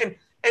so fucking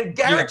 – and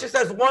Garrett just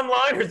has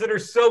one-liners that are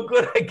so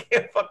good I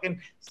can't fucking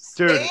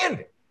stand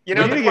it. You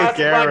know, the classic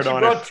line, she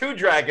brought 2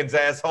 dragons,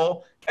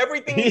 asshole.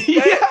 Everything he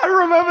said. Yeah, I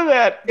remember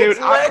that, dude. It's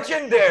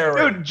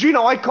legendary. Dude,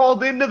 Geno, I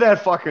called into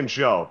that fucking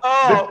show.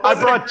 Oh, I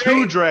brought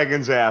 2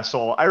 dragons,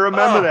 asshole. I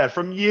remember that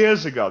from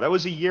years ago. That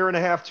was a year and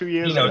a half, 2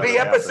 years ago. The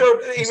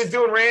episode, he was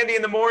doing Randy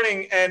in the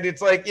morning, and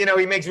it's like, you know,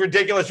 he makes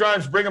ridiculous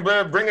rhymes, bring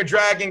a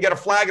dragon, get a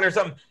flagon or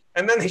something.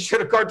 And then they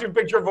showed a cartoon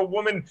picture of a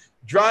woman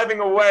driving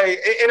away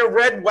in a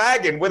red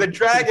wagon with a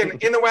dragon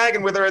in the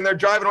wagon with her, and they're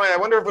driving away. I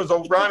wonder if it was a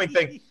rhyming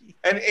thing.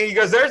 And he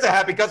goes, there's a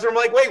happy customer. I'm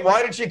like, wait,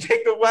 why did she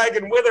take the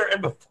wagon with her?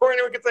 And before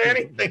anyone could say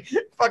anything,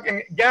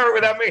 fucking Garrett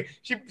without me,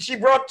 she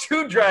brought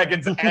 2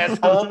 dragons,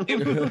 asshole.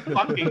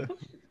 Fucking,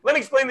 let me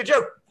explain the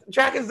joke.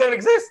 Dragons don't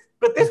exist,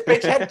 but this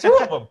bitch had 2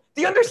 of them.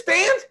 Do you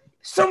understand?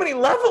 So many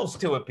levels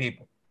to it,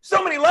 people.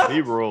 So many levels.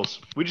 He rules.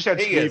 We just had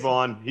Steve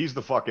on. He's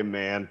the fucking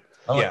man.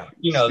 Yeah.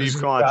 You know,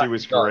 Steve Conte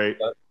was great.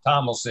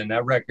 Tomlinson,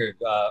 that record,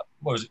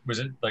 what was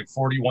it like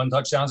 41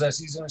 touchdowns that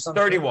season or something?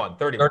 31.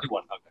 Okay.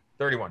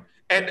 31.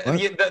 And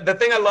the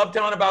thing I love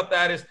telling about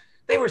that is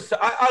they were so,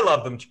 I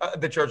love them,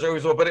 the Church, I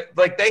always will, but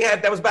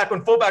that was back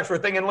when fullbacks were a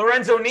thing, and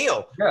Lorenzo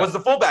Neal was the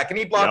fullback, and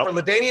he blocked for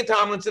LaDainian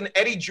Tomlinson,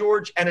 Eddie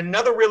George, and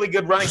another really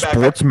good running back.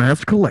 Sports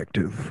Math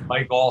Collective.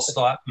 Mike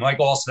Allstott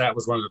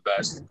was one of the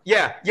best.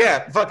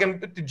 Yeah,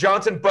 fucking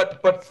Johnson,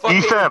 but fucking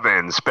Heath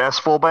Evans,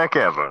 best fullback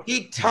ever.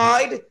 He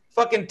tied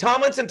fucking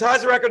Tomlinson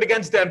ties the record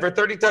against Denver,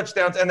 30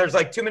 touchdowns, and there's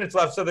like 2 minutes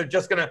left, so they're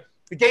just gonna.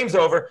 The game's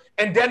over,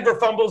 and Denver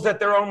fumbles at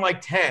their own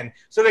like 10.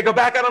 So they go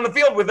back out on the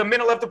field with a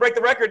minute left to break the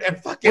record, and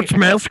fucking. It's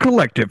Mass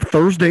Collective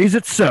Thursdays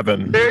at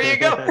 7. There you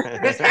go.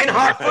 This ain't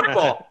hot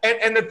football.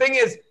 And the thing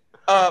is,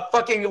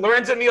 fucking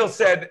Lorenzo Neal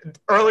said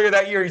earlier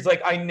that year, he's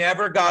like, I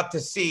never got to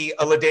see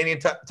a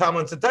LaDainian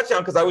Tomlinson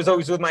touchdown because I was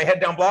always with my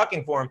head down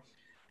blocking for him.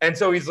 And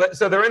so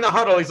so they're in the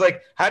huddle. He's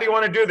like, how do you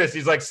want to do this?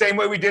 He's like, same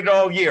way we did it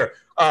all year.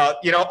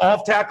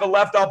 Off tackle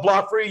left, I'll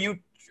block for you.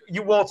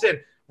 You waltz in.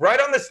 Right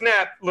on the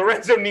snap,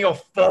 Lorenzo Neal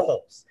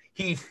falls.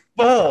 He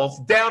falls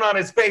down on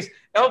his face.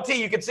 LT,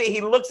 you can see he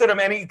looks at him,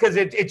 and because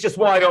it's just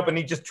wide open.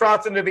 He just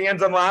trots into the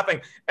end zone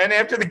laughing. And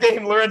after the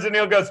game, Lorenzo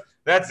Neal goes,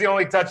 that's the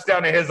only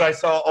touchdown of his I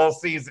saw all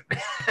season.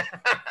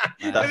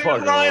 He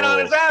was lying on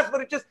his ass,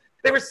 but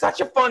they were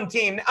such a fun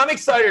team. I'm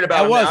excited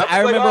about it. I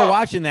remember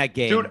watching that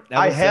game. Dude,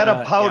 I had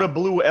a powder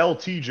blue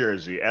LT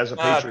jersey as a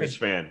Patriots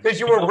fan. Because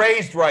you were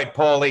raised right,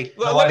 Paulie.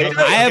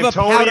 I have a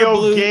powder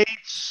blue.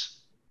 Gates.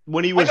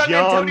 When he was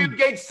young, Antonio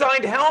Gates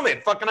signed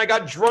helmet. Fucking, I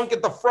got drunk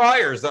at the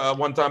Friars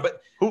one time.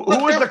 But who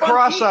was the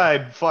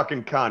cross-eyed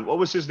fucking cunt? What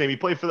was his name? He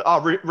played for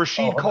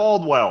Rasheed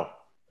Caldwell.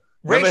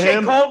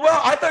 Rasheed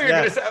Caldwell. I thought you were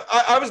going to say.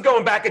 I was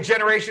going back a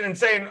generation and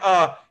saying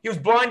he was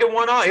blind in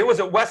one eye. It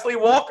was Wesley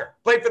Walker.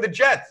 Played for the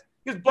Jets.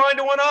 He was blind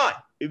in one eye.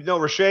 No,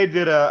 Rasheed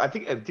did. I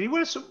think did he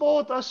win a Super Bowl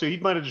with us? Or he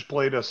might have just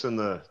played us in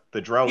the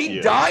drought. He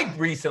died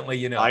recently,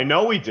 you know. I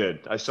know he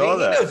did. I saw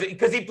that. He knows it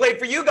because he played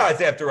for you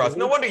guys after us.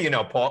 No wonder you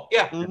know, Paul.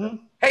 Yeah. Mm-hmm.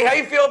 Hey, how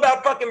you feel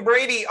about fucking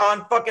Brady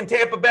on fucking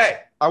Tampa Bay?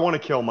 I want to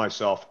kill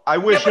myself. I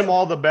wish him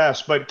all the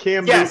best, but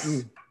Cam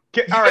Newton.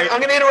 All right. I'm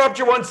going to interrupt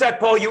you 1 sec,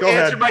 Paul. You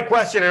answered my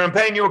question, and I'm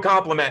paying you a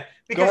compliment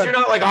because you're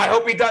not like, I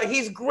hope he does.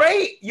 He's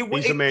great. He's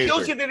amazing. It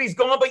kills you that he's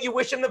gone, but you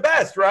wish him the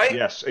best, right?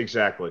 Yes,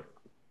 exactly.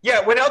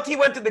 Yeah, when LT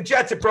went to the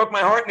Jets, it broke my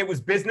heart, and it was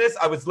business.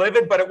 I was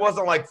livid, but it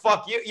wasn't like,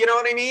 fuck you. You know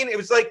what I mean? It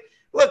was like,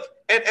 look,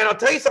 and I'll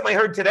tell you something I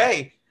heard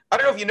today. I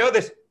don't know if you know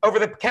this. Over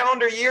the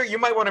calendar year, you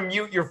might want to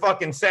mute your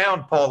fucking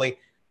sound, Paulie.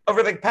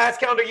 Over the past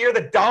calendar year,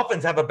 the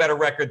Dolphins have a better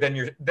record than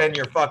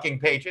your fucking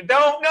Patriots.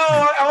 No,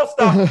 I'll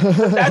stop.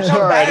 That's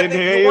how bad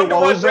you wonder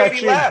why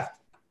Brady left.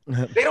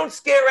 They don't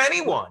scare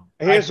anyone.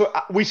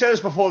 We said this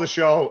before the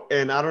show,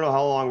 and I don't know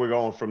how long we're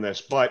going from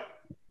this, but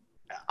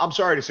I'm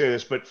sorry to say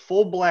this, but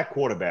full black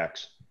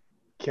quarterbacks,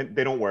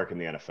 they don't work in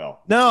the NFL.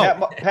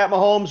 No. Pat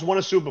Mahomes won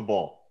a Super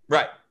Bowl.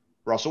 Right.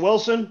 Russell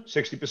Wilson,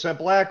 60%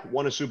 black,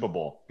 won a Super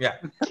Bowl. Yeah.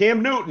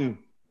 Cam Newton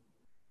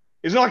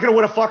is not going to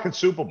win a fucking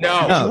Super Bowl.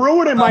 No. He's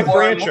ruining my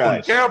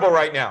franchise. Terrible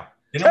right now.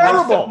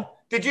 Terrible.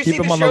 Did you see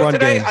the show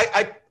today?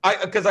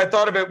 Because I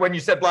thought of it when you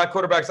said black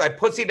quarterbacks. I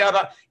pussied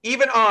out.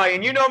 Even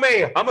and you know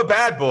me, I'm a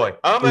bad boy.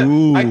 I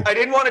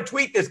didn't want to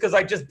tweet this because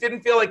I just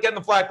didn't feel like getting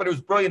the flack, but it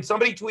was brilliant.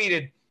 Somebody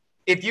tweeted,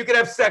 if you could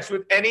have sex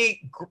with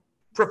any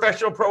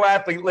professional pro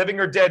athlete, living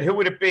or dead, who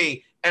would it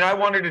be? And I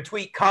wanted to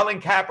tweet Colin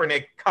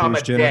Kaepernick,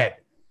 dead,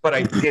 but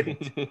I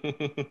didn't.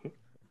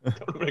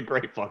 That would have been a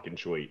great fucking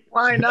tweet.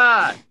 Why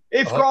not?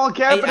 If Colin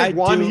Kaepernick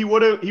won, he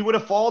would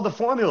have followed the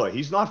formula.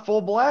 He's not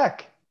full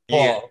black.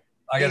 Paul,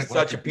 he's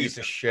such a piece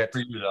of shit. For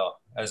you though,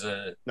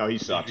 no, he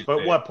sucks.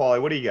 But what,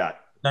 Paulie? What do you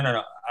got?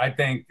 No. I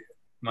think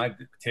my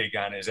take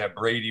on it is that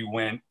Brady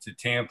went to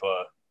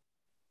Tampa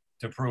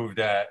to prove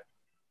that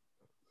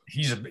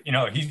he's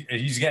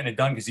getting it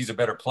done because he's a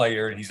better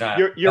player and he's not.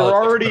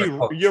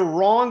 You're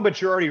wrong,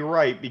 but you're already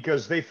right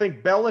because they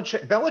think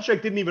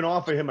Belichick didn't even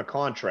offer him a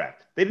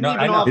contract. They didn't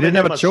even offer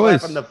him a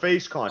slap in the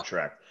face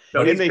contract. So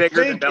and they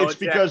think it's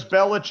because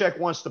Belichick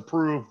wants to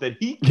prove that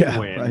he can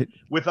win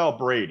without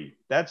Brady.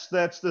 That's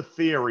the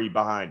theory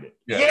behind it.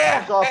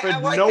 Yeah, he's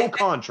offered no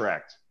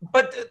contract.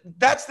 But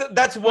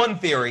that's one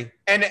theory,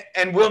 and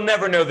we'll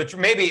never know the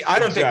truth. Maybe I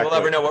don't think we'll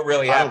ever know what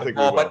really happened,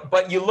 Paul.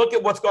 But you look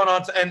at what's going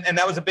on, and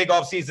that was a big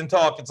offseason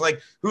talk. It's like,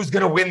 who's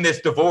going to win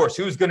this divorce?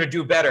 Who's going to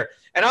do better?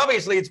 And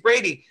obviously it's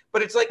Brady.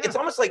 But it's like it's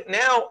almost like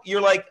now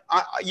you're like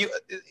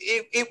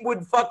it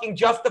would fucking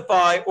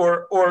justify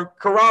or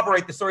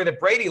corroborate the story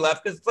that Brady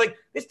left because it's like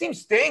this team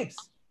stinks.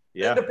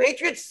 Yeah, the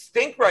Patriots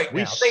stink right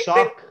now. We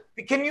suck.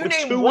 Can you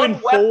name 2 one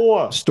and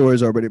 4?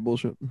 Story's already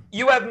bullshit.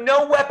 You have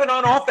no weapon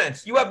on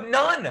offense. You have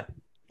none.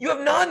 You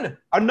have none.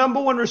 Our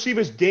number one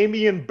receiver is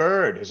Damian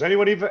Byrd. Has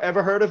anybody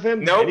ever heard of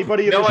him? Nope.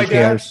 Anybody no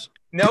idea.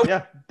 Nope.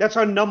 Yeah, that's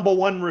our number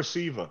one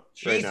receiver.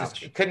 Jesus.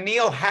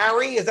 N'Keal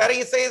Harry? Is that how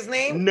you say his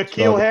name?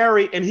 N'Keal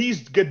Harry, and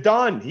he's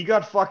done. He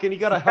got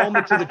a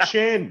helmet to the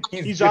chin.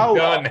 He's out.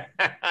 Done.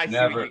 I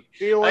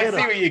see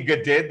what you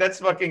did. That's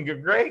fucking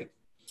good. Great.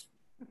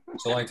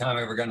 It's the only time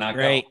I ever got knocked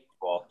out.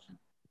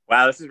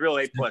 Wow, this is real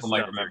A+.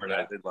 Might remember that.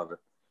 I did love it.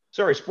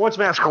 Sorry, Sports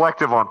Mask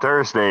Collective on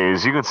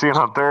Thursdays. You can see it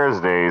on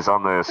Thursdays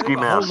on the Ski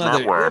Mask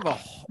Network.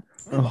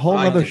 A whole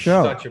other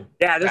show.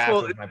 There's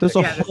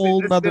a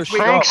whole other show.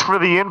 Thanks for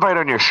the invite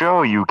on your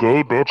show, you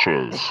gay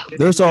bitches.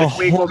 This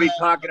week we'll be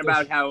talking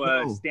about how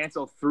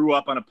Stancil threw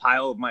up on a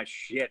pile of my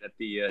shit at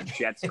the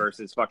Jets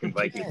versus fucking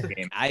Vikings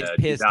game. I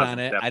pissed on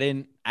it.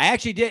 I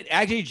actually did.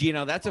 Actually,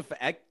 Geno,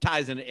 that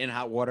ties in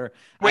hot water.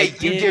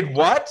 Wait, you did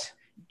what?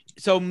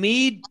 So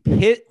Mead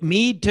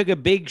took a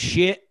big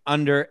shit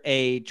under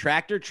a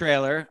tractor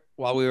trailer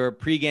while we were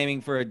pre-gaming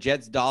for a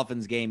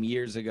Jets-Dolphins game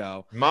years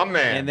ago. My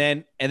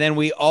man. And then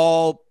we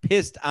all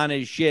pissed on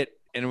his shit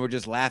and we're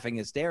just laughing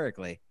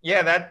hysterically.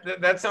 Yeah,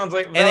 that sounds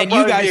like. And then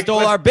you guys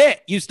stole our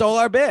bit. You stole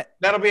our bit.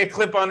 That'll be a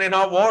clip on In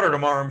Hot Water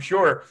tomorrow, I'm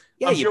sure.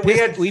 Yeah, I'm sure we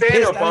had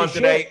stand-up on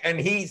today, and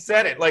he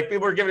said it. Like,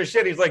 people were giving a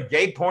shit. He's like,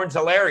 gay porn's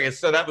hilarious.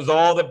 So that was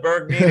all that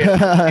Berg needed.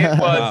 It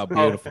was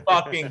beautiful.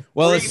 Fucking.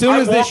 Well, as soon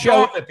as this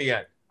show at the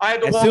end, I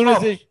had to walk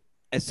off.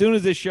 As soon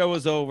as this show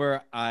is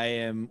over,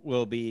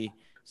 will be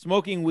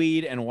smoking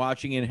weed and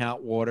watching In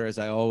Hot Water as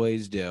I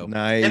always do.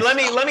 Nice. And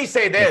let me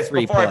say this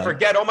before I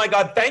forget. Oh my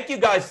God, thank you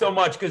guys so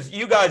much because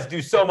you guys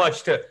do so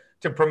much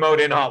to promote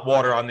In Hot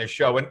Water on this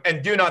show,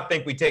 and do not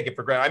think we take it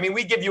for granted. I mean,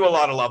 we give you a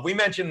lot of love. We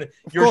mention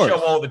your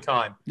show all the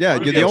time.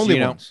 Yeah, you're the only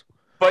ones.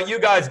 But you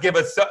guys give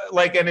us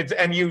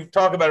and you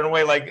talk about it in a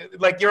way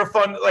like you're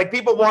fun. Like,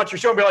 people watch your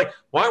show and be like,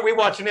 why aren't we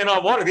watching In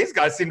Hot Water? These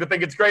guys seem to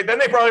think it's great. Then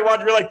they probably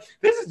watch and be like,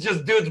 this is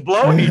just dudes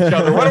blowing each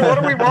other. What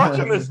are we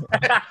watching this?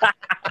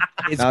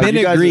 It's been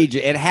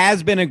egregious. It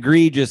has been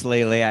egregious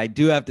lately. I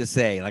do have to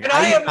say. And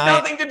I have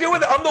nothing to do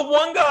with it. I'm the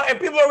one guy, and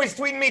people are always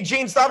tweeting me,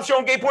 Gene, stop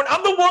showing gay porn.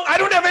 I'm the one. I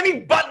don't have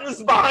any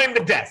buttons behind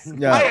the desk.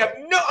 Yeah.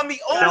 I'm the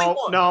only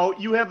one. No,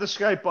 you have the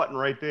Skype button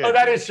right there. Oh,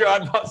 that is true.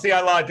 See,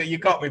 I lied to you. You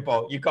caught me,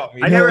 Paul. You caught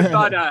me. I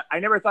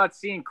never thought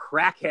seeing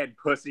crackhead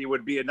pussy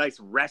would be a nice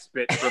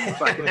respite from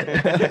fucking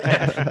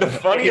the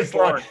funniest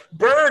line.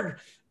 Berg,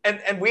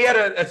 and we had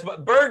a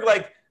Berg,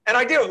 like. And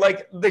I do,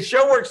 like, the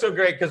show works so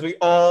great because we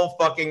all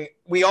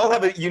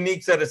have a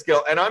unique set of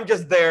skill, and I'm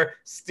just there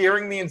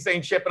steering the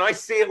insane ship, and I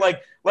see it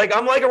like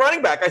I'm like a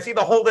running back. I see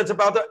the hole that's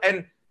about to,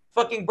 and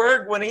fucking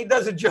Berg, when he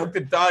does a joke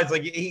that dies,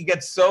 like, he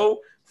gets so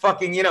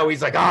fucking,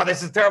 he's like,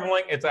 this is terrible.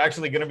 Like, it's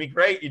actually going to be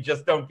great. You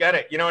just don't get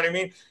it. You know what I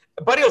mean?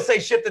 But he'll say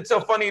shit that's so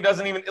funny he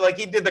doesn't even, like,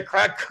 he did the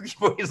crack cookie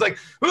boy. He's like,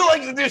 who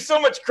likes to do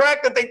so much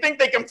crack that they think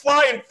they can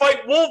fly and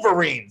fight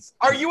Wolverines?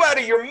 Are you out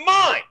of your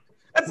mind?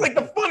 That's like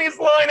the funniest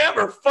line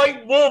ever.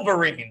 Fight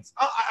Wolverines.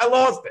 I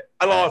lost it.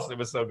 It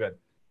was so good.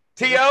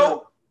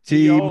 T.O.?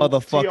 T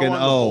motherfucking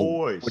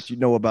O. What you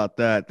know about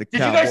that? The Did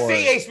Cowboys. You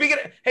guys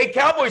see,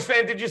 Cowboys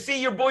fan, did you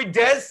see your boy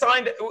Dez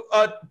signed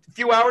a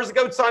few hours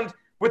ago, signed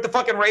with the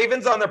fucking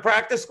Ravens on their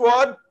practice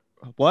squad?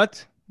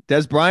 What?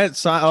 Des Bryant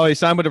signed? Oh, he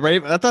signed with the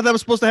Ravens? I thought that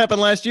was supposed to happen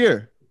last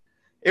year.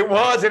 It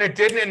was, and it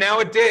didn't, and now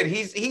it did.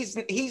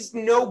 He's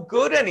no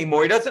good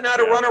anymore. He doesn't know how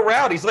to run a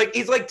route. He's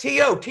like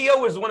T.O.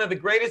 T.O. is one of the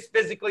greatest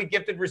physically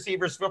gifted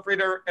receivers. Feel free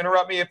to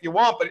interrupt me if you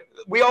want, but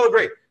we all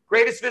agree.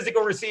 Greatest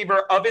physical receiver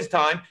of his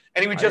time,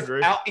 and he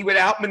would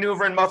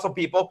outmaneuver and muscle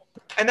people.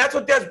 And that's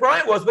what Des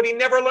Bryant was, but he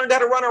never learned how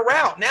to run a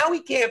route. Now he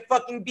can't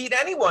fucking beat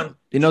anyone.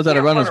 He knows how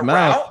to run his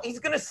mouth. Route. He's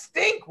going to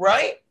stink,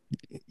 right?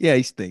 Yeah,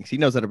 he stinks. He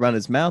knows how to run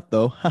his mouth,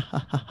 though.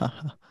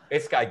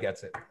 This guy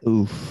gets it.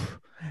 Oof.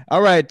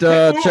 All right,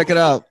 check it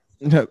out.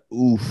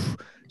 Oof.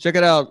 Check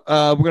it out.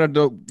 We're going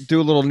to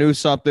do a little new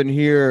something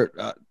here.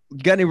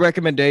 Got any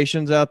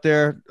recommendations out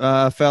there,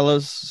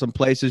 fellas? Some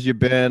places you've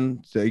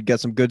been? So you got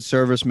some good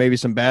service, maybe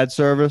some bad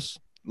service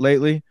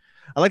lately?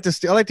 I like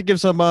to give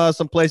some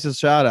places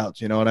shout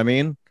outs. You know what I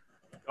mean?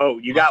 Oh,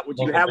 you have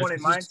one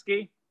in mind,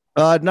 Ski?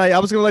 No, I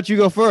was going to let you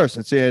go first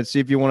and see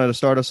if you wanted to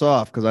start us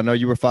off because I know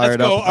you were fired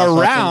Let's up. go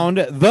around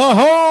the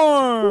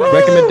horn.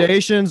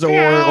 Recommendations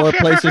or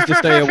places to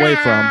stay away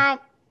from.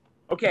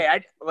 Okay,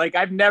 I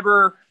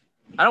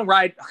don't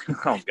ride.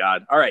 Oh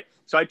God! All right,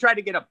 so I tried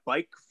to get a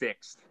bike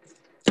fixed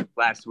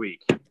last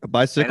week. A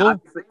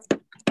bicycle?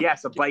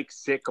 Yes, a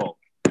bicycle.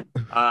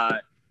 So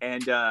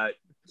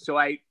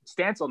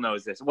Stancil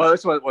knows this. Well,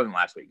 this wasn't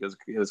last week.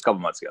 It was a couple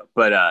months ago.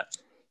 But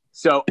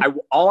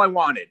all I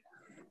wanted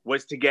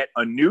was to get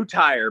a new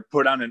tire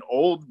put on an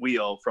old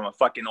wheel from a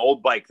fucking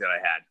old bike that I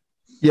had.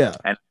 Yeah.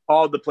 And I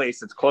called the place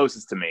that's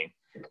closest to me.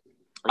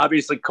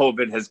 Obviously,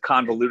 COVID has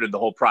convoluted the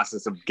whole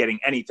process of getting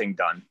anything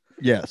done.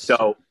 Yes.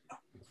 So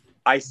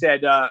I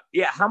said,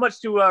 how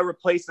much to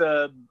replace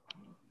a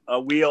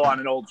wheel on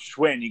an old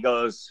Schwinn? He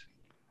goes,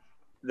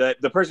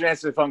 the person who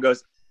answered the phone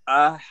goes,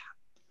 I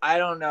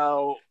don't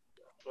know.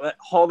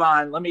 Hold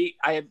on. Let me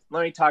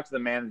talk to the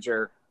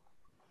manager.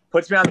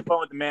 Puts me on the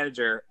phone with the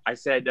manager. I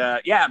said,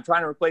 I'm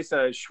trying to replace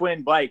a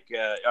Schwinn bike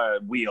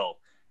wheel.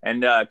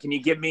 And can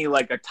you give me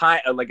like a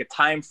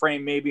time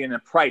frame maybe and a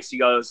price? He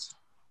goes,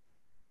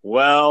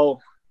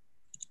 well,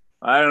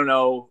 I don't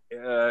know.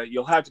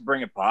 You'll have to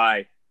bring it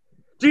by.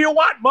 Do you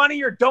want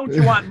money or don't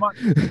you want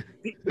money?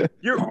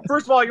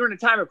 First of all, you're in a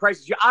time of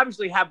crisis. You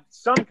obviously have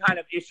some kind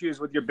of issues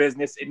with your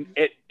business,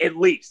 at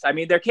least. I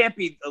mean, there can't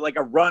be like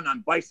a run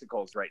on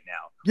bicycles right now.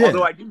 Yeah.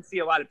 Although I do see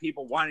a lot of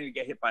people wanting to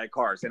get hit by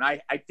cars, and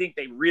I think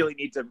they really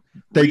need to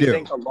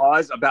rethink the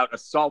laws about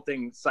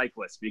assaulting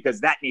cyclists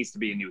because that needs to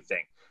be a new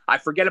thing. I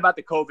forget about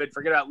the COVID,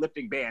 forget about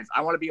lifting bans.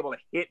 I want to be able to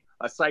hit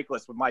a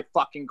cyclist with my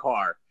fucking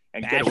car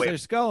and get away. They're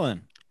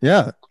sculling.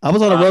 Yeah, I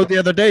was on a road the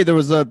other day. There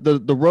was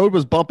the road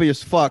was bumpy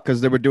as fuck because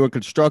they were doing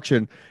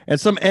construction,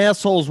 and some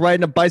assholes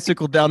riding a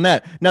bicycle down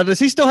that. Now, does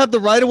he still have the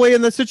right of way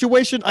in that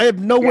situation? I have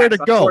nowhere to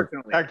go.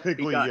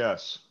 Technically,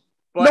 yes.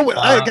 But, no,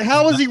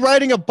 how is he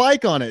riding a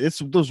bike on it? It's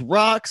those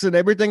rocks and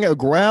everything,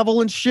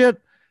 gravel and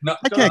shit. No,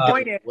 I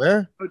can't get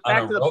where. But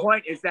back to the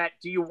point is that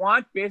do you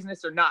want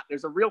business or not?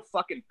 There's a real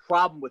fucking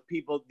problem with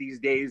people these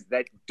days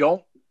that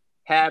don't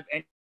have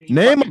any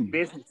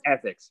business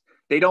ethics.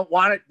 They don't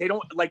want it. They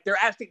don't like. They're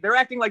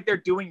acting like they're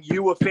doing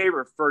you a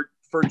favor for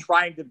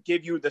trying to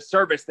give you the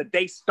service that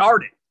they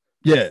started.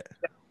 Yeah,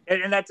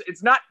 and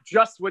it's not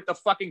just with the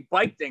fucking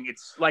bike thing.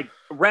 It's like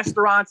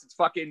restaurants. It's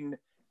fucking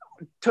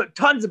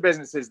tons of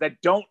businesses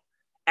that don't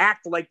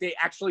act like they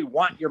actually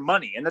want your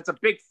money, and that's a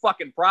big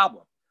fucking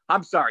problem.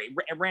 I'm sorry,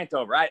 rant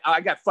over.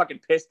 I got fucking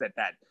pissed at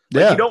that.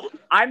 Like,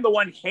 I'm the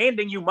one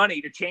handing you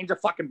money to change a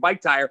fucking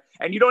bike tire,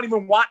 and you don't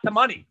even want the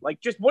money. Like,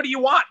 just what do you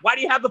want? Why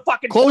do you have the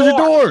fucking close your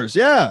doors?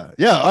 Yeah.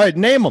 All right,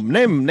 name them.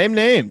 Name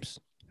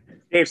names.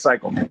 Dave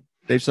Cycle.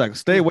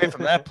 Stay away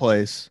from that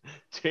place.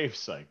 Dave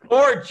Cycle.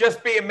 Or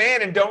just be a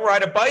man and don't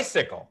ride a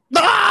bicycle.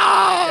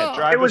 Yeah,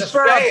 drive it was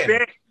for a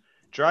bit.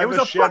 Drive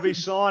a Chevy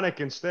Sonic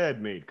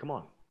instead, mate. Come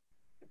on.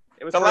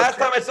 The last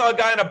time I saw a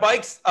guy on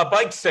a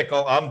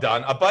bicycle, I'm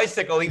done. A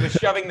bicycle, he was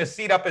shoving the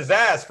seat up his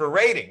ass for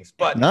ratings.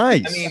 But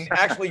nice. I mean,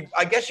 actually,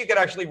 I guess you could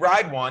actually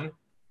ride one,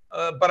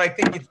 but I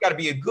think it's got to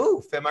be a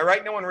goof. Am I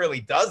right? No one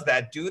really does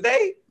that, do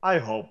they? I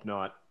hope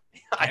not.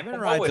 Evan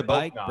rides a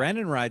bike.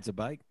 Brandon rides a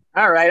bike.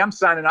 All right, I'm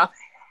signing off.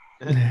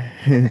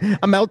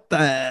 I'm out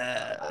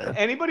there.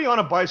 Anybody on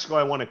a bicycle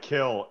I want to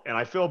kill, and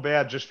I feel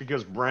bad just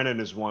because Brennan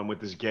is one with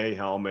his gay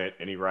helmet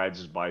and he rides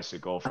his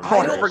bicycle.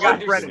 I don't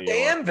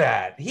understand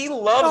that. He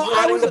loves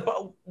riding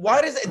the.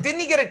 Why didn't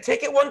he get a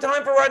ticket one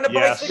time for riding a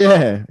bicycle?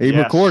 Yeah, he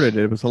recorded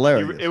it. It was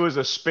hilarious. It was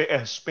a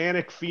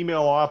Hispanic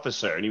female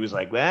officer, and he was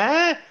like,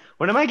 "What?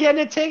 What am I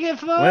getting a ticket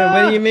for?"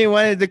 What do you mean?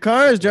 Why the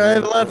cars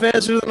drive a lot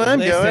faster than I'm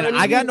going?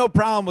 I got no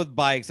problem with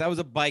bikes. I was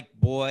a bike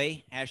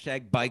boy.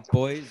 # bike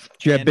boys.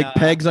 Did you have big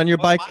pegs on your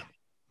bike?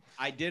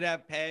 I did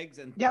have pegs,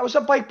 and I was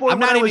a bike boy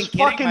when I was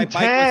fucking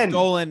 10.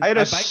 I had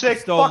a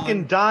sick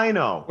fucking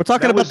dyno. We're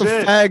talking about the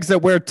fags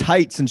that wear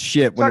tights and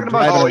shit when you're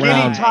driving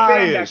around.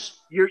 Tires.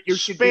 You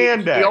should be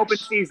the open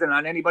season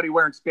on anybody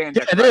wearing spandex.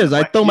 Yeah, it is.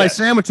 I throw my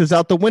sandwiches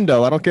out the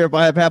window. I don't care if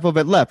I have half of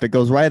it left. It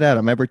goes right at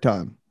them every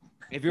time.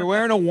 If you're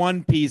wearing a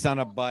one piece on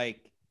a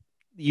bike,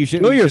 you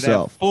should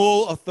yourself have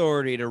full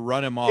authority to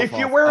run him off. If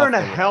you're wearing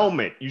a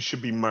helmet, you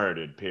should be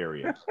murdered.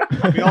 Period.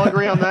 We all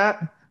agree on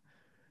that.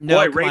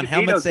 No, come on,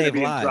 helmets save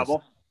lives.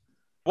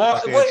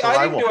 Well, wait,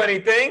 I didn't do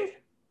anything.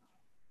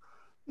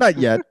 Not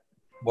yet.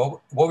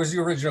 What was the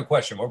original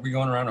question? What were we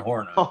going around the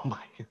horn on? Oh my!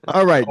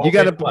 All right, you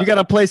got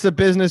a place of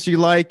business you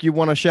like, you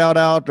want to shout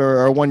out,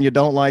 or one you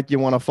don't like, you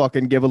want to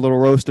fucking give a little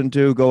roasting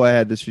to. Go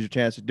ahead, this is your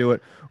chance to do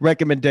it.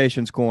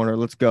 Recommendations corner,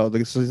 let's go.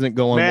 This isn't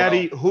going.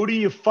 Maddie, who do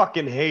you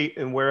fucking hate,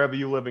 and wherever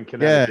you live in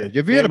Connecticut? Yeah,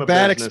 have you had a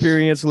bad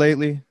experience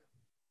lately?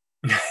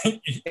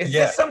 Is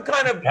this some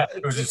kind of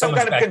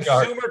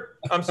consumer?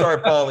 I'm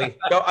sorry, Paulie.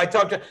 No,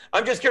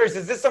 I'm just curious.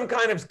 Is this some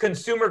kind of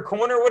consumer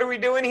corner? What are we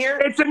doing here?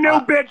 It's a new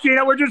bit,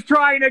 Geno. We're just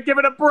trying to give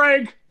it a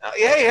break.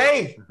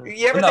 Hey!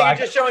 You ever think you're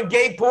just showing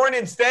gay porn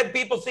instead?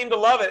 People seem to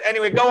love it.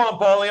 Anyway, go on,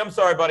 Paulie. I'm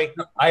sorry, buddy.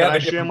 I have a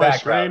different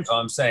background, so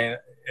I'm saying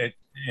it.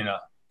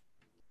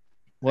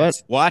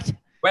 What? Well,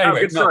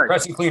 anyway,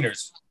 Crescent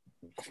Cleaners.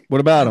 What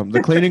about them?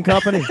 The cleaning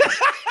company?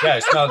 Yeah,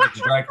 it's not like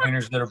the dry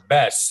cleaners that are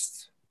best.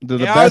 They're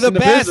the They are best the in the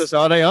best. business,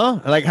 are they? Huh?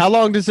 Like, how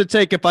long does it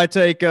take if I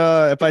take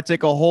a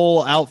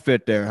whole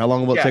outfit there? How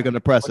long will it take them to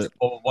press it?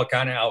 What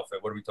kind of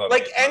outfit? What are we talking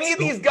Like about? any of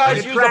these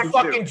guys use a tracksuit.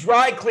 fucking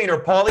dry cleaner,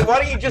 Paulie.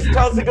 Why don't you just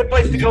tell us a good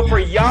place to go for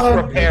yacht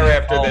repair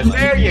after this?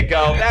 There you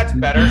go. That's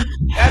better.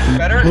 That's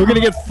better. We're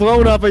gonna get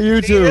thrown off of See,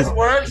 this YouTube.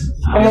 works.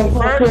 This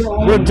works.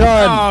 We're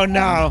done. Oh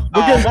no.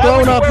 We're getting why thrown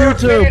would you off wear a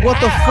YouTube. fitted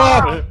What the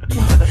hat?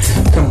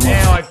 fuck?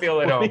 Now I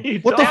feel at home.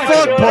 What the Yeah,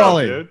 fuck, I do.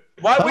 Paulie?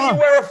 Why would Huh? you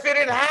wear a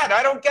fitted hat?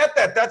 I don't get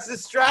that. That's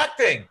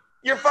distracting.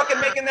 You're fucking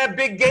making that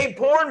big gay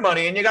porn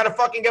money, and you got to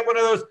fucking get one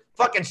of those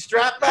fucking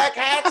strap back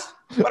hats.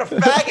 What a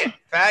faggot,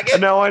 faggot.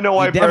 Now I know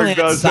why definitely Berg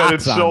had does that.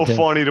 It's socks so on, too.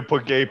 funny to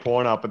put gay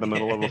porn up in the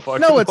middle of a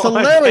fucking. No, it's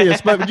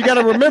hilarious, but you got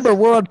to remember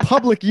we're on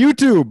public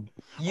YouTube.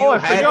 You I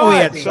had forgot. Oh, he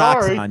had me.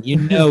 socks Sorry. on. You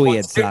know he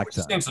had socks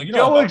on. So you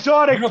Joe about-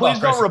 Exotic, you know about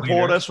please don't Crescent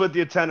report Cleaners. us with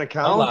your 10 Don't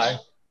accounts. lie.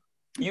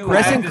 You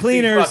Crescent had to see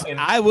Cleaners. fucking-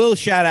 I will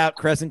shout out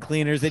Crescent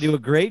Cleaners. They do a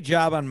great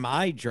job on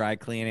my dry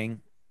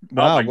cleaning.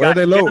 Wow, oh my where God,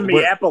 are they giving me low?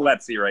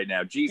 epilepsy right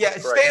now. Jesus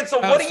Yeah, Christ.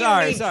 Stancil, what do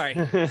you need? Sorry.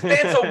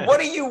 Stancil, what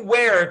do you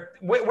wear?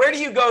 Where do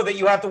you go that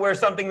you have to wear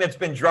something that's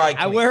been dry I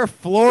cleaned? wear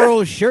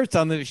floral shirts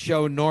on the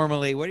show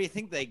normally. Where do you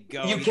think they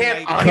go? You think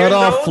can't I- iron Cut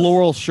off those?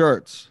 floral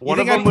shirts. You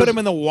think I put them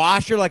in the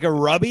washer like a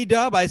rubby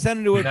dub? I send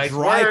them to a Nice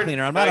dry word.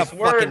 cleaner. I'm not Nice a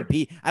fucking word.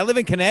 piece. I live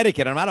in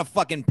Connecticut. I'm not a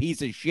fucking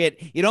piece of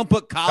shit. You don't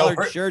put collared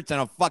first- shirts in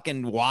a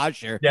fucking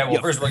washer. Yeah, well,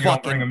 you first of all, you don't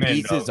fucking bring 'em in,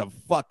 pieces though. of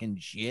fucking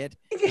shit.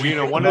 Well, you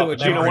know, one No, of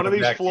never one of bring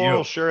these them back to floral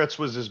you. shirts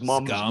was his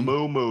mom's Scum.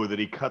 moo that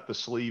he cut the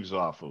sleeves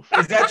off of.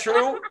 Is that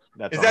true?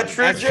 That's Is that 100%.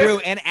 true, That's Jim? true.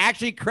 And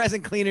actually,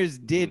 Crescent Cleaners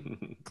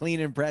did clean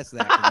and press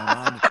that. for my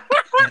mom.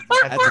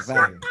 That's a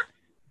fact.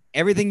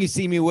 Everything you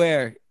see me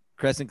wear,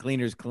 Crescent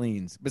Cleaners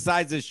cleans.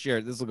 Besides this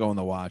shirt, this will go in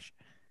the wash.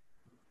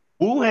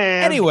 Wuhan.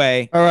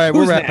 Anyway, All right,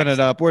 we're who's wrapping next? it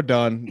up. We're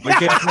done.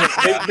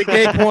 The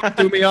gay porn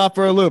threw me off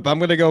for a loop. I'm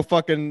gonna go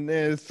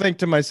fucking think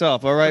to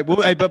myself. All right,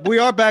 hey, but we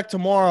are back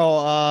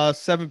tomorrow,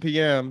 7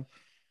 p.m.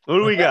 Who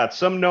do we got?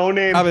 Some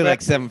no-name. Probably thing?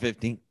 like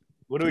 7:15.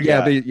 What do we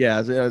Yeah,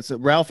 got? it's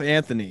Ralph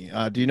Anthony.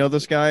 Do you know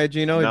this guy,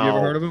 Gino? Have you ever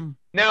No. heard of him?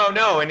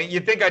 No, and you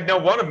think I'd know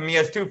one of them? He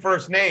has two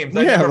first names.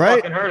 I Yeah, never right?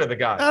 fucking heard of the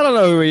guy. I don't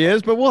know who he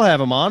is, but we'll have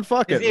him on.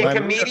 Fuck Is it. he a Why-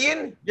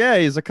 comedian? Yeah,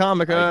 he's a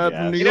comic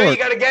from New You know, York.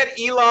 you got to get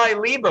Eli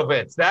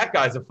Leibovitz. That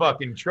guy's a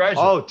fucking treasure.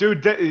 Oh,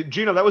 dude,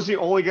 Gino, that was the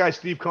only guy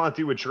Steve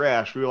Conte would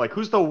trash. We were like,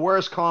 who's the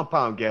worst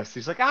compound guest?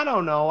 He's like, I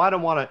don't know. I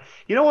don't want to.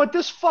 You know what?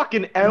 This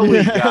fucking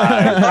Ellie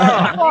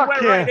guy. You Fuck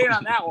went right him. in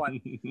on that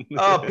one.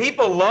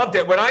 People loved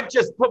it. When I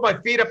just put my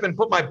feet up and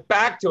put my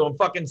back to him,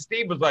 fucking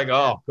Steve was like,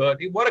 oh, good.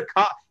 What a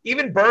cop.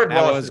 Even Berg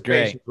That lost was his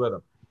great. patience with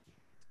him.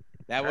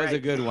 That was a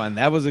good one.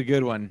 That was a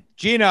good one.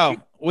 Gino,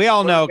 we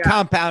all know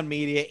Compound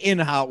Media in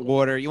hot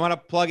water. You want to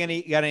plug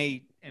any? Got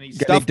any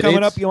stuff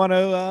coming dates? up? You want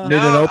to? Need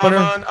an opener?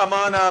 I'm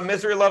on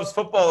Misery Loves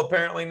Football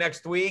apparently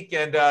next week,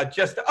 and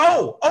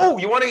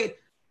you want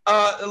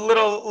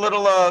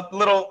a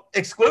little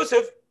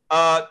exclusive?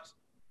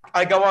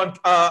 I go on.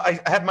 I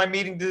have my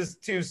meeting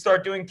to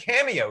start doing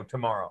Cameo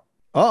tomorrow.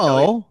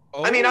 Uh-oh.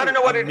 I mean, I don't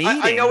know what it.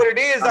 I know what it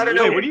is. I don't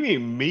know. Wait, what do you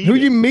mean me? Who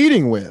you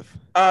meeting with?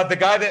 The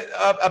guy that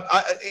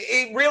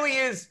it really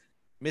is.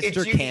 Mr.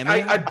 it's- Cameo?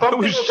 I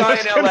bumped into a guy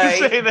in gonna LA.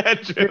 say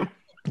that, Jim.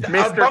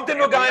 I bumped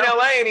into a guy in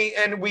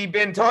LA and we've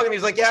been talking.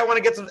 He's like, yeah, I want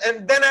to get some.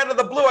 And then out of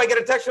the blue, I get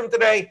a text from him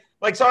today.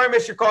 Like, sorry, I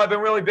missed your call. I've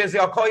been really busy.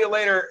 I'll call you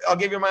later. I'll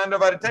give you my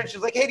undivided attention.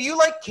 He's like, hey, do you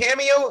like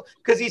Cameo?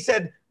 Because he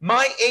said,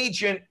 my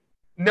agent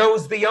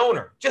knows the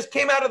owner. Just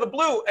came out of the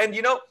blue. And,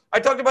 you know, I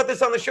talked about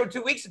this on the show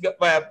 2 weeks ago,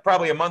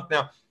 probably a month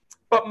now.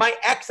 But my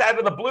ex out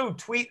of the blue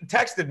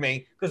texted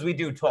me, because we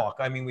do talk.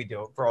 I mean, we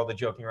do for all the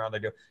joking around I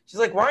do. She's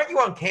like, why aren't you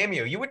on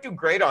Cameo? You would do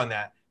great on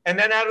that. And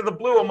then out of the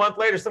blue, a month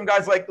later, some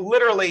guy's like,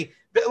 literally,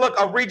 look,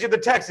 I'll read you the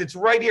text. It's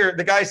right here.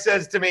 The guy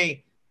says to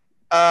me,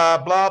 blah,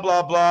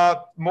 blah,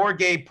 blah, more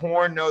gay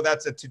porn. No,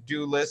 that's a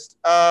to-do list.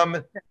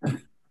 Here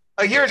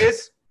it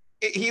is.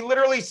 He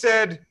literally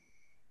said,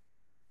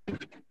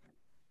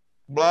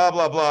 blah,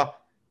 blah, blah.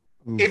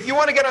 If you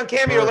want to get on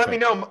Cameo, let me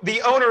know.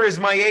 The owner is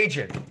my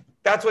agent.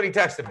 That's what he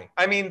texted me.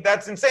 I mean,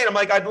 that's insane. I'm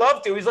like, I'd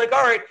love to. He's like,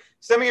 all right,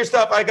 send me your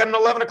stuff. I got an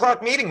 11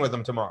 o'clock meeting with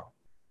him tomorrow.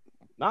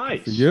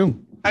 Nice. For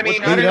you. I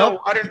mean, I don't know.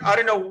 I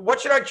don't know.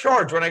 What should I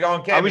charge when I go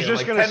on Cameo? I was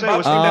just Like gonna say, $10?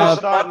 what's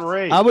the $10?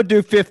 rate? I would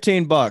do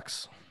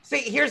 $15. See,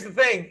 here's the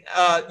thing.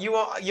 You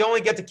only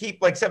get to keep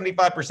like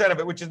 75% of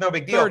it, which is no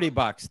big deal. $30.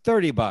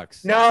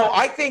 $30. No,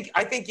 I think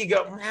you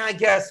go. I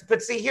guess,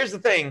 but see, here's the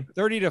thing.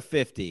 30 to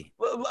 50.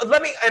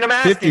 Let me, and I'm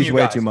asking 50 is you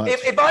way guys. too much.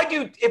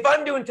 If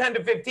I'm doing 10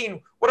 to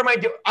 15, what am I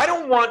doing? I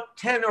don't want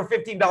 $10 or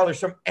 $15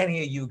 from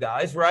any of you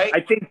guys, right? I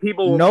think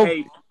people will Nope.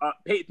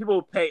 people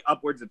will pay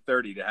upwards of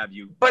 30 to have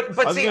you. But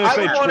I was see, gonna I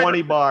say would want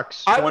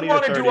 $20. I would 20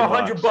 want to $30 do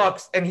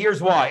 $100, and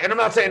here's why. And I'm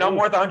not saying I'm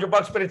worth $100,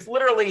 but it's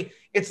literally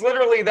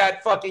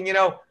that fucking, you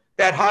know,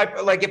 that high.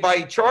 Like if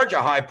I charge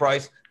a high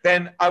price,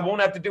 then I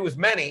won't have to do as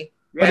many.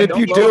 But And if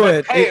you don't do let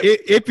it, pay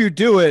if you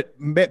do it,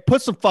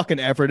 put some fucking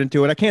effort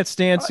into it. I can't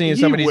stand seeing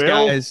some of these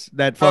guys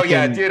that Oh fucking.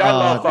 yeah, dude, I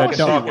love that fucking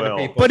don't. talking to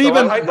people. But So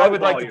even I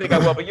would like to think I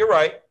will, but you're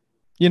right.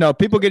 you know,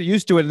 people get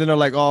used to it, and then they're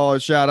like, "Oh,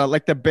 shout out!"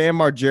 Like the Bam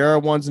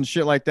Margera ones and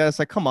shit like that. It's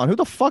like, come on, who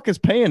the fuck is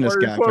paying this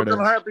guy for this?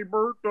 Happy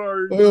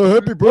birthday! Oh,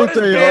 happy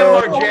birthday!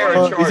 Bam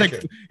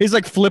Margera he's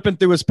like flipping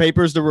through his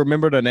papers to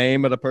remember the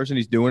name of the person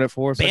he's doing it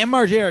for. It's Bam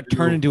Margera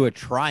turned into a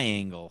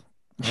triangle.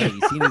 Hey,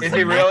 you seen his Is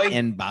he really?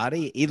 and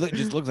body? He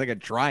just looks like a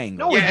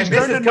triangle. No, and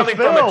this is coming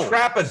from a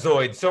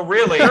trapezoid. So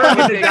really,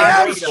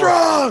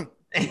 strong.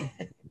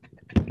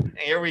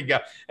 Here we go.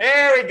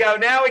 There we go.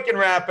 Now we can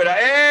wrap it up.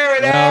 We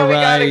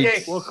got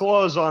it. We'll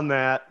close on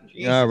that.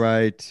 Jesus. All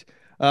right.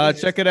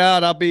 Check it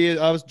out.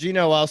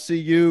 Geno. I'll see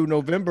you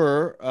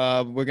November.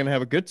 We're gonna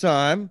have a good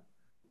time.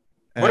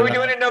 What are we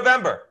doing in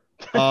November?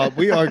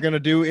 We are gonna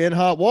do In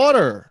Hot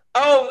Water.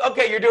 Oh,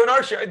 okay. You're doing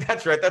our show.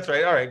 That's right.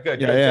 All right.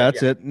 Good. Yeah,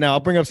 that's it. Now I'll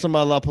bring up some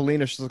La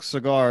Polina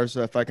cigars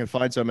if I can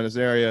find some in this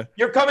area.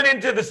 You're coming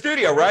into the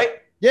studio, right?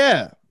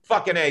 Yeah.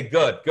 Fucking A.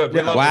 Good.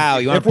 Yeah. Wow.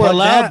 You want if we're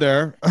allowed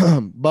there,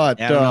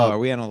 but I don't know. Are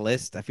we on a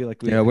list? I feel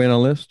like we're on a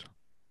list.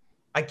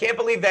 I can't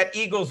believe that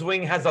Eagles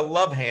wing has a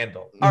love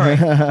handle. All right.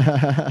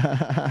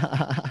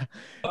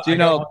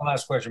 Geno, one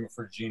last question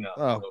for Geno.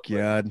 Oh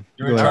God.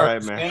 You're in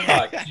charge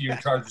you're in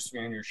charge of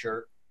scanning your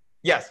shirt.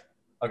 Yes.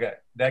 Okay.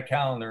 That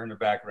calendar in the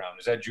background,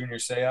 is that Junior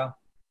Seau?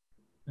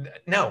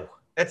 No.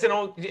 That's an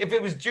old. If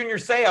it was Junior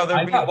Seau,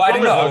 there'd be. I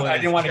didn't know. I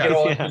didn't want to get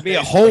all. There'd be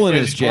a hole in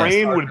his chest.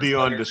 Brain would be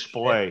on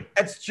display.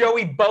 That's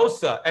Joey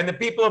Bosa, and the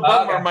people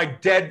above him are my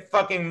dead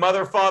fucking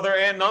mother, father,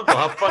 aunt, and uncle.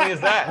 How funny is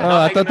that?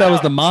 Oh, I thought that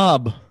was the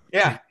mob.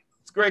 Yeah,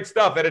 it's great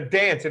stuff at a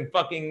dance in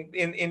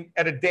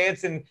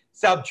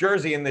South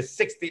Jersey in the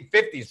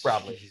 50s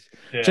probably.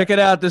 Yeah. Check it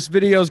out. This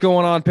video is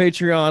going on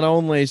Patreon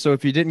only, so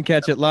if you didn't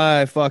catch it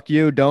live, fuck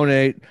you.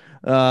 Donate.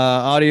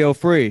 Audio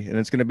free, and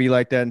it's going to be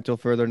like that until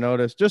further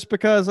notice, just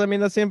because I mean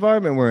that's the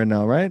environment we're in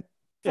now, right?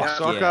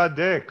 Suck our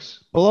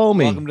dicks. Below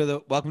me.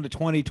 Welcome to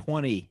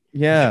 2020.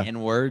 Yeah.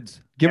 In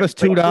words. Give us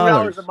 $2.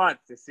 $2 a month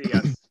to see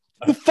us.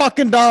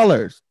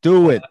 $2.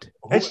 Do it.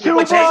 It's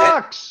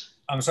 $2.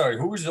 I'm sorry.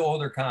 Who was the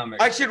older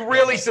comic? I should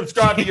really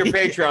subscribe to your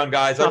Patreon,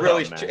 guys. I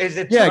really. Is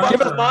it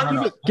 $2 a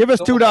month? Give us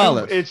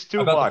 $2. It's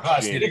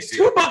 $2. It's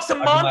 $2 a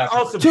month.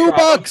 I'll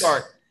subscribe.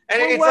 $2.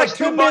 And it's like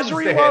 2 months to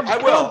hit. I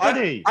will.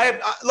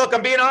 Look,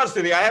 I'm being honest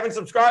with you. I haven't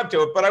subscribed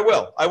to it, but I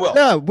will.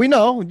 Yeah, we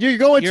know you're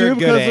going to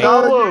because you're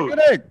a good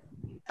egg.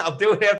 I'll do it after.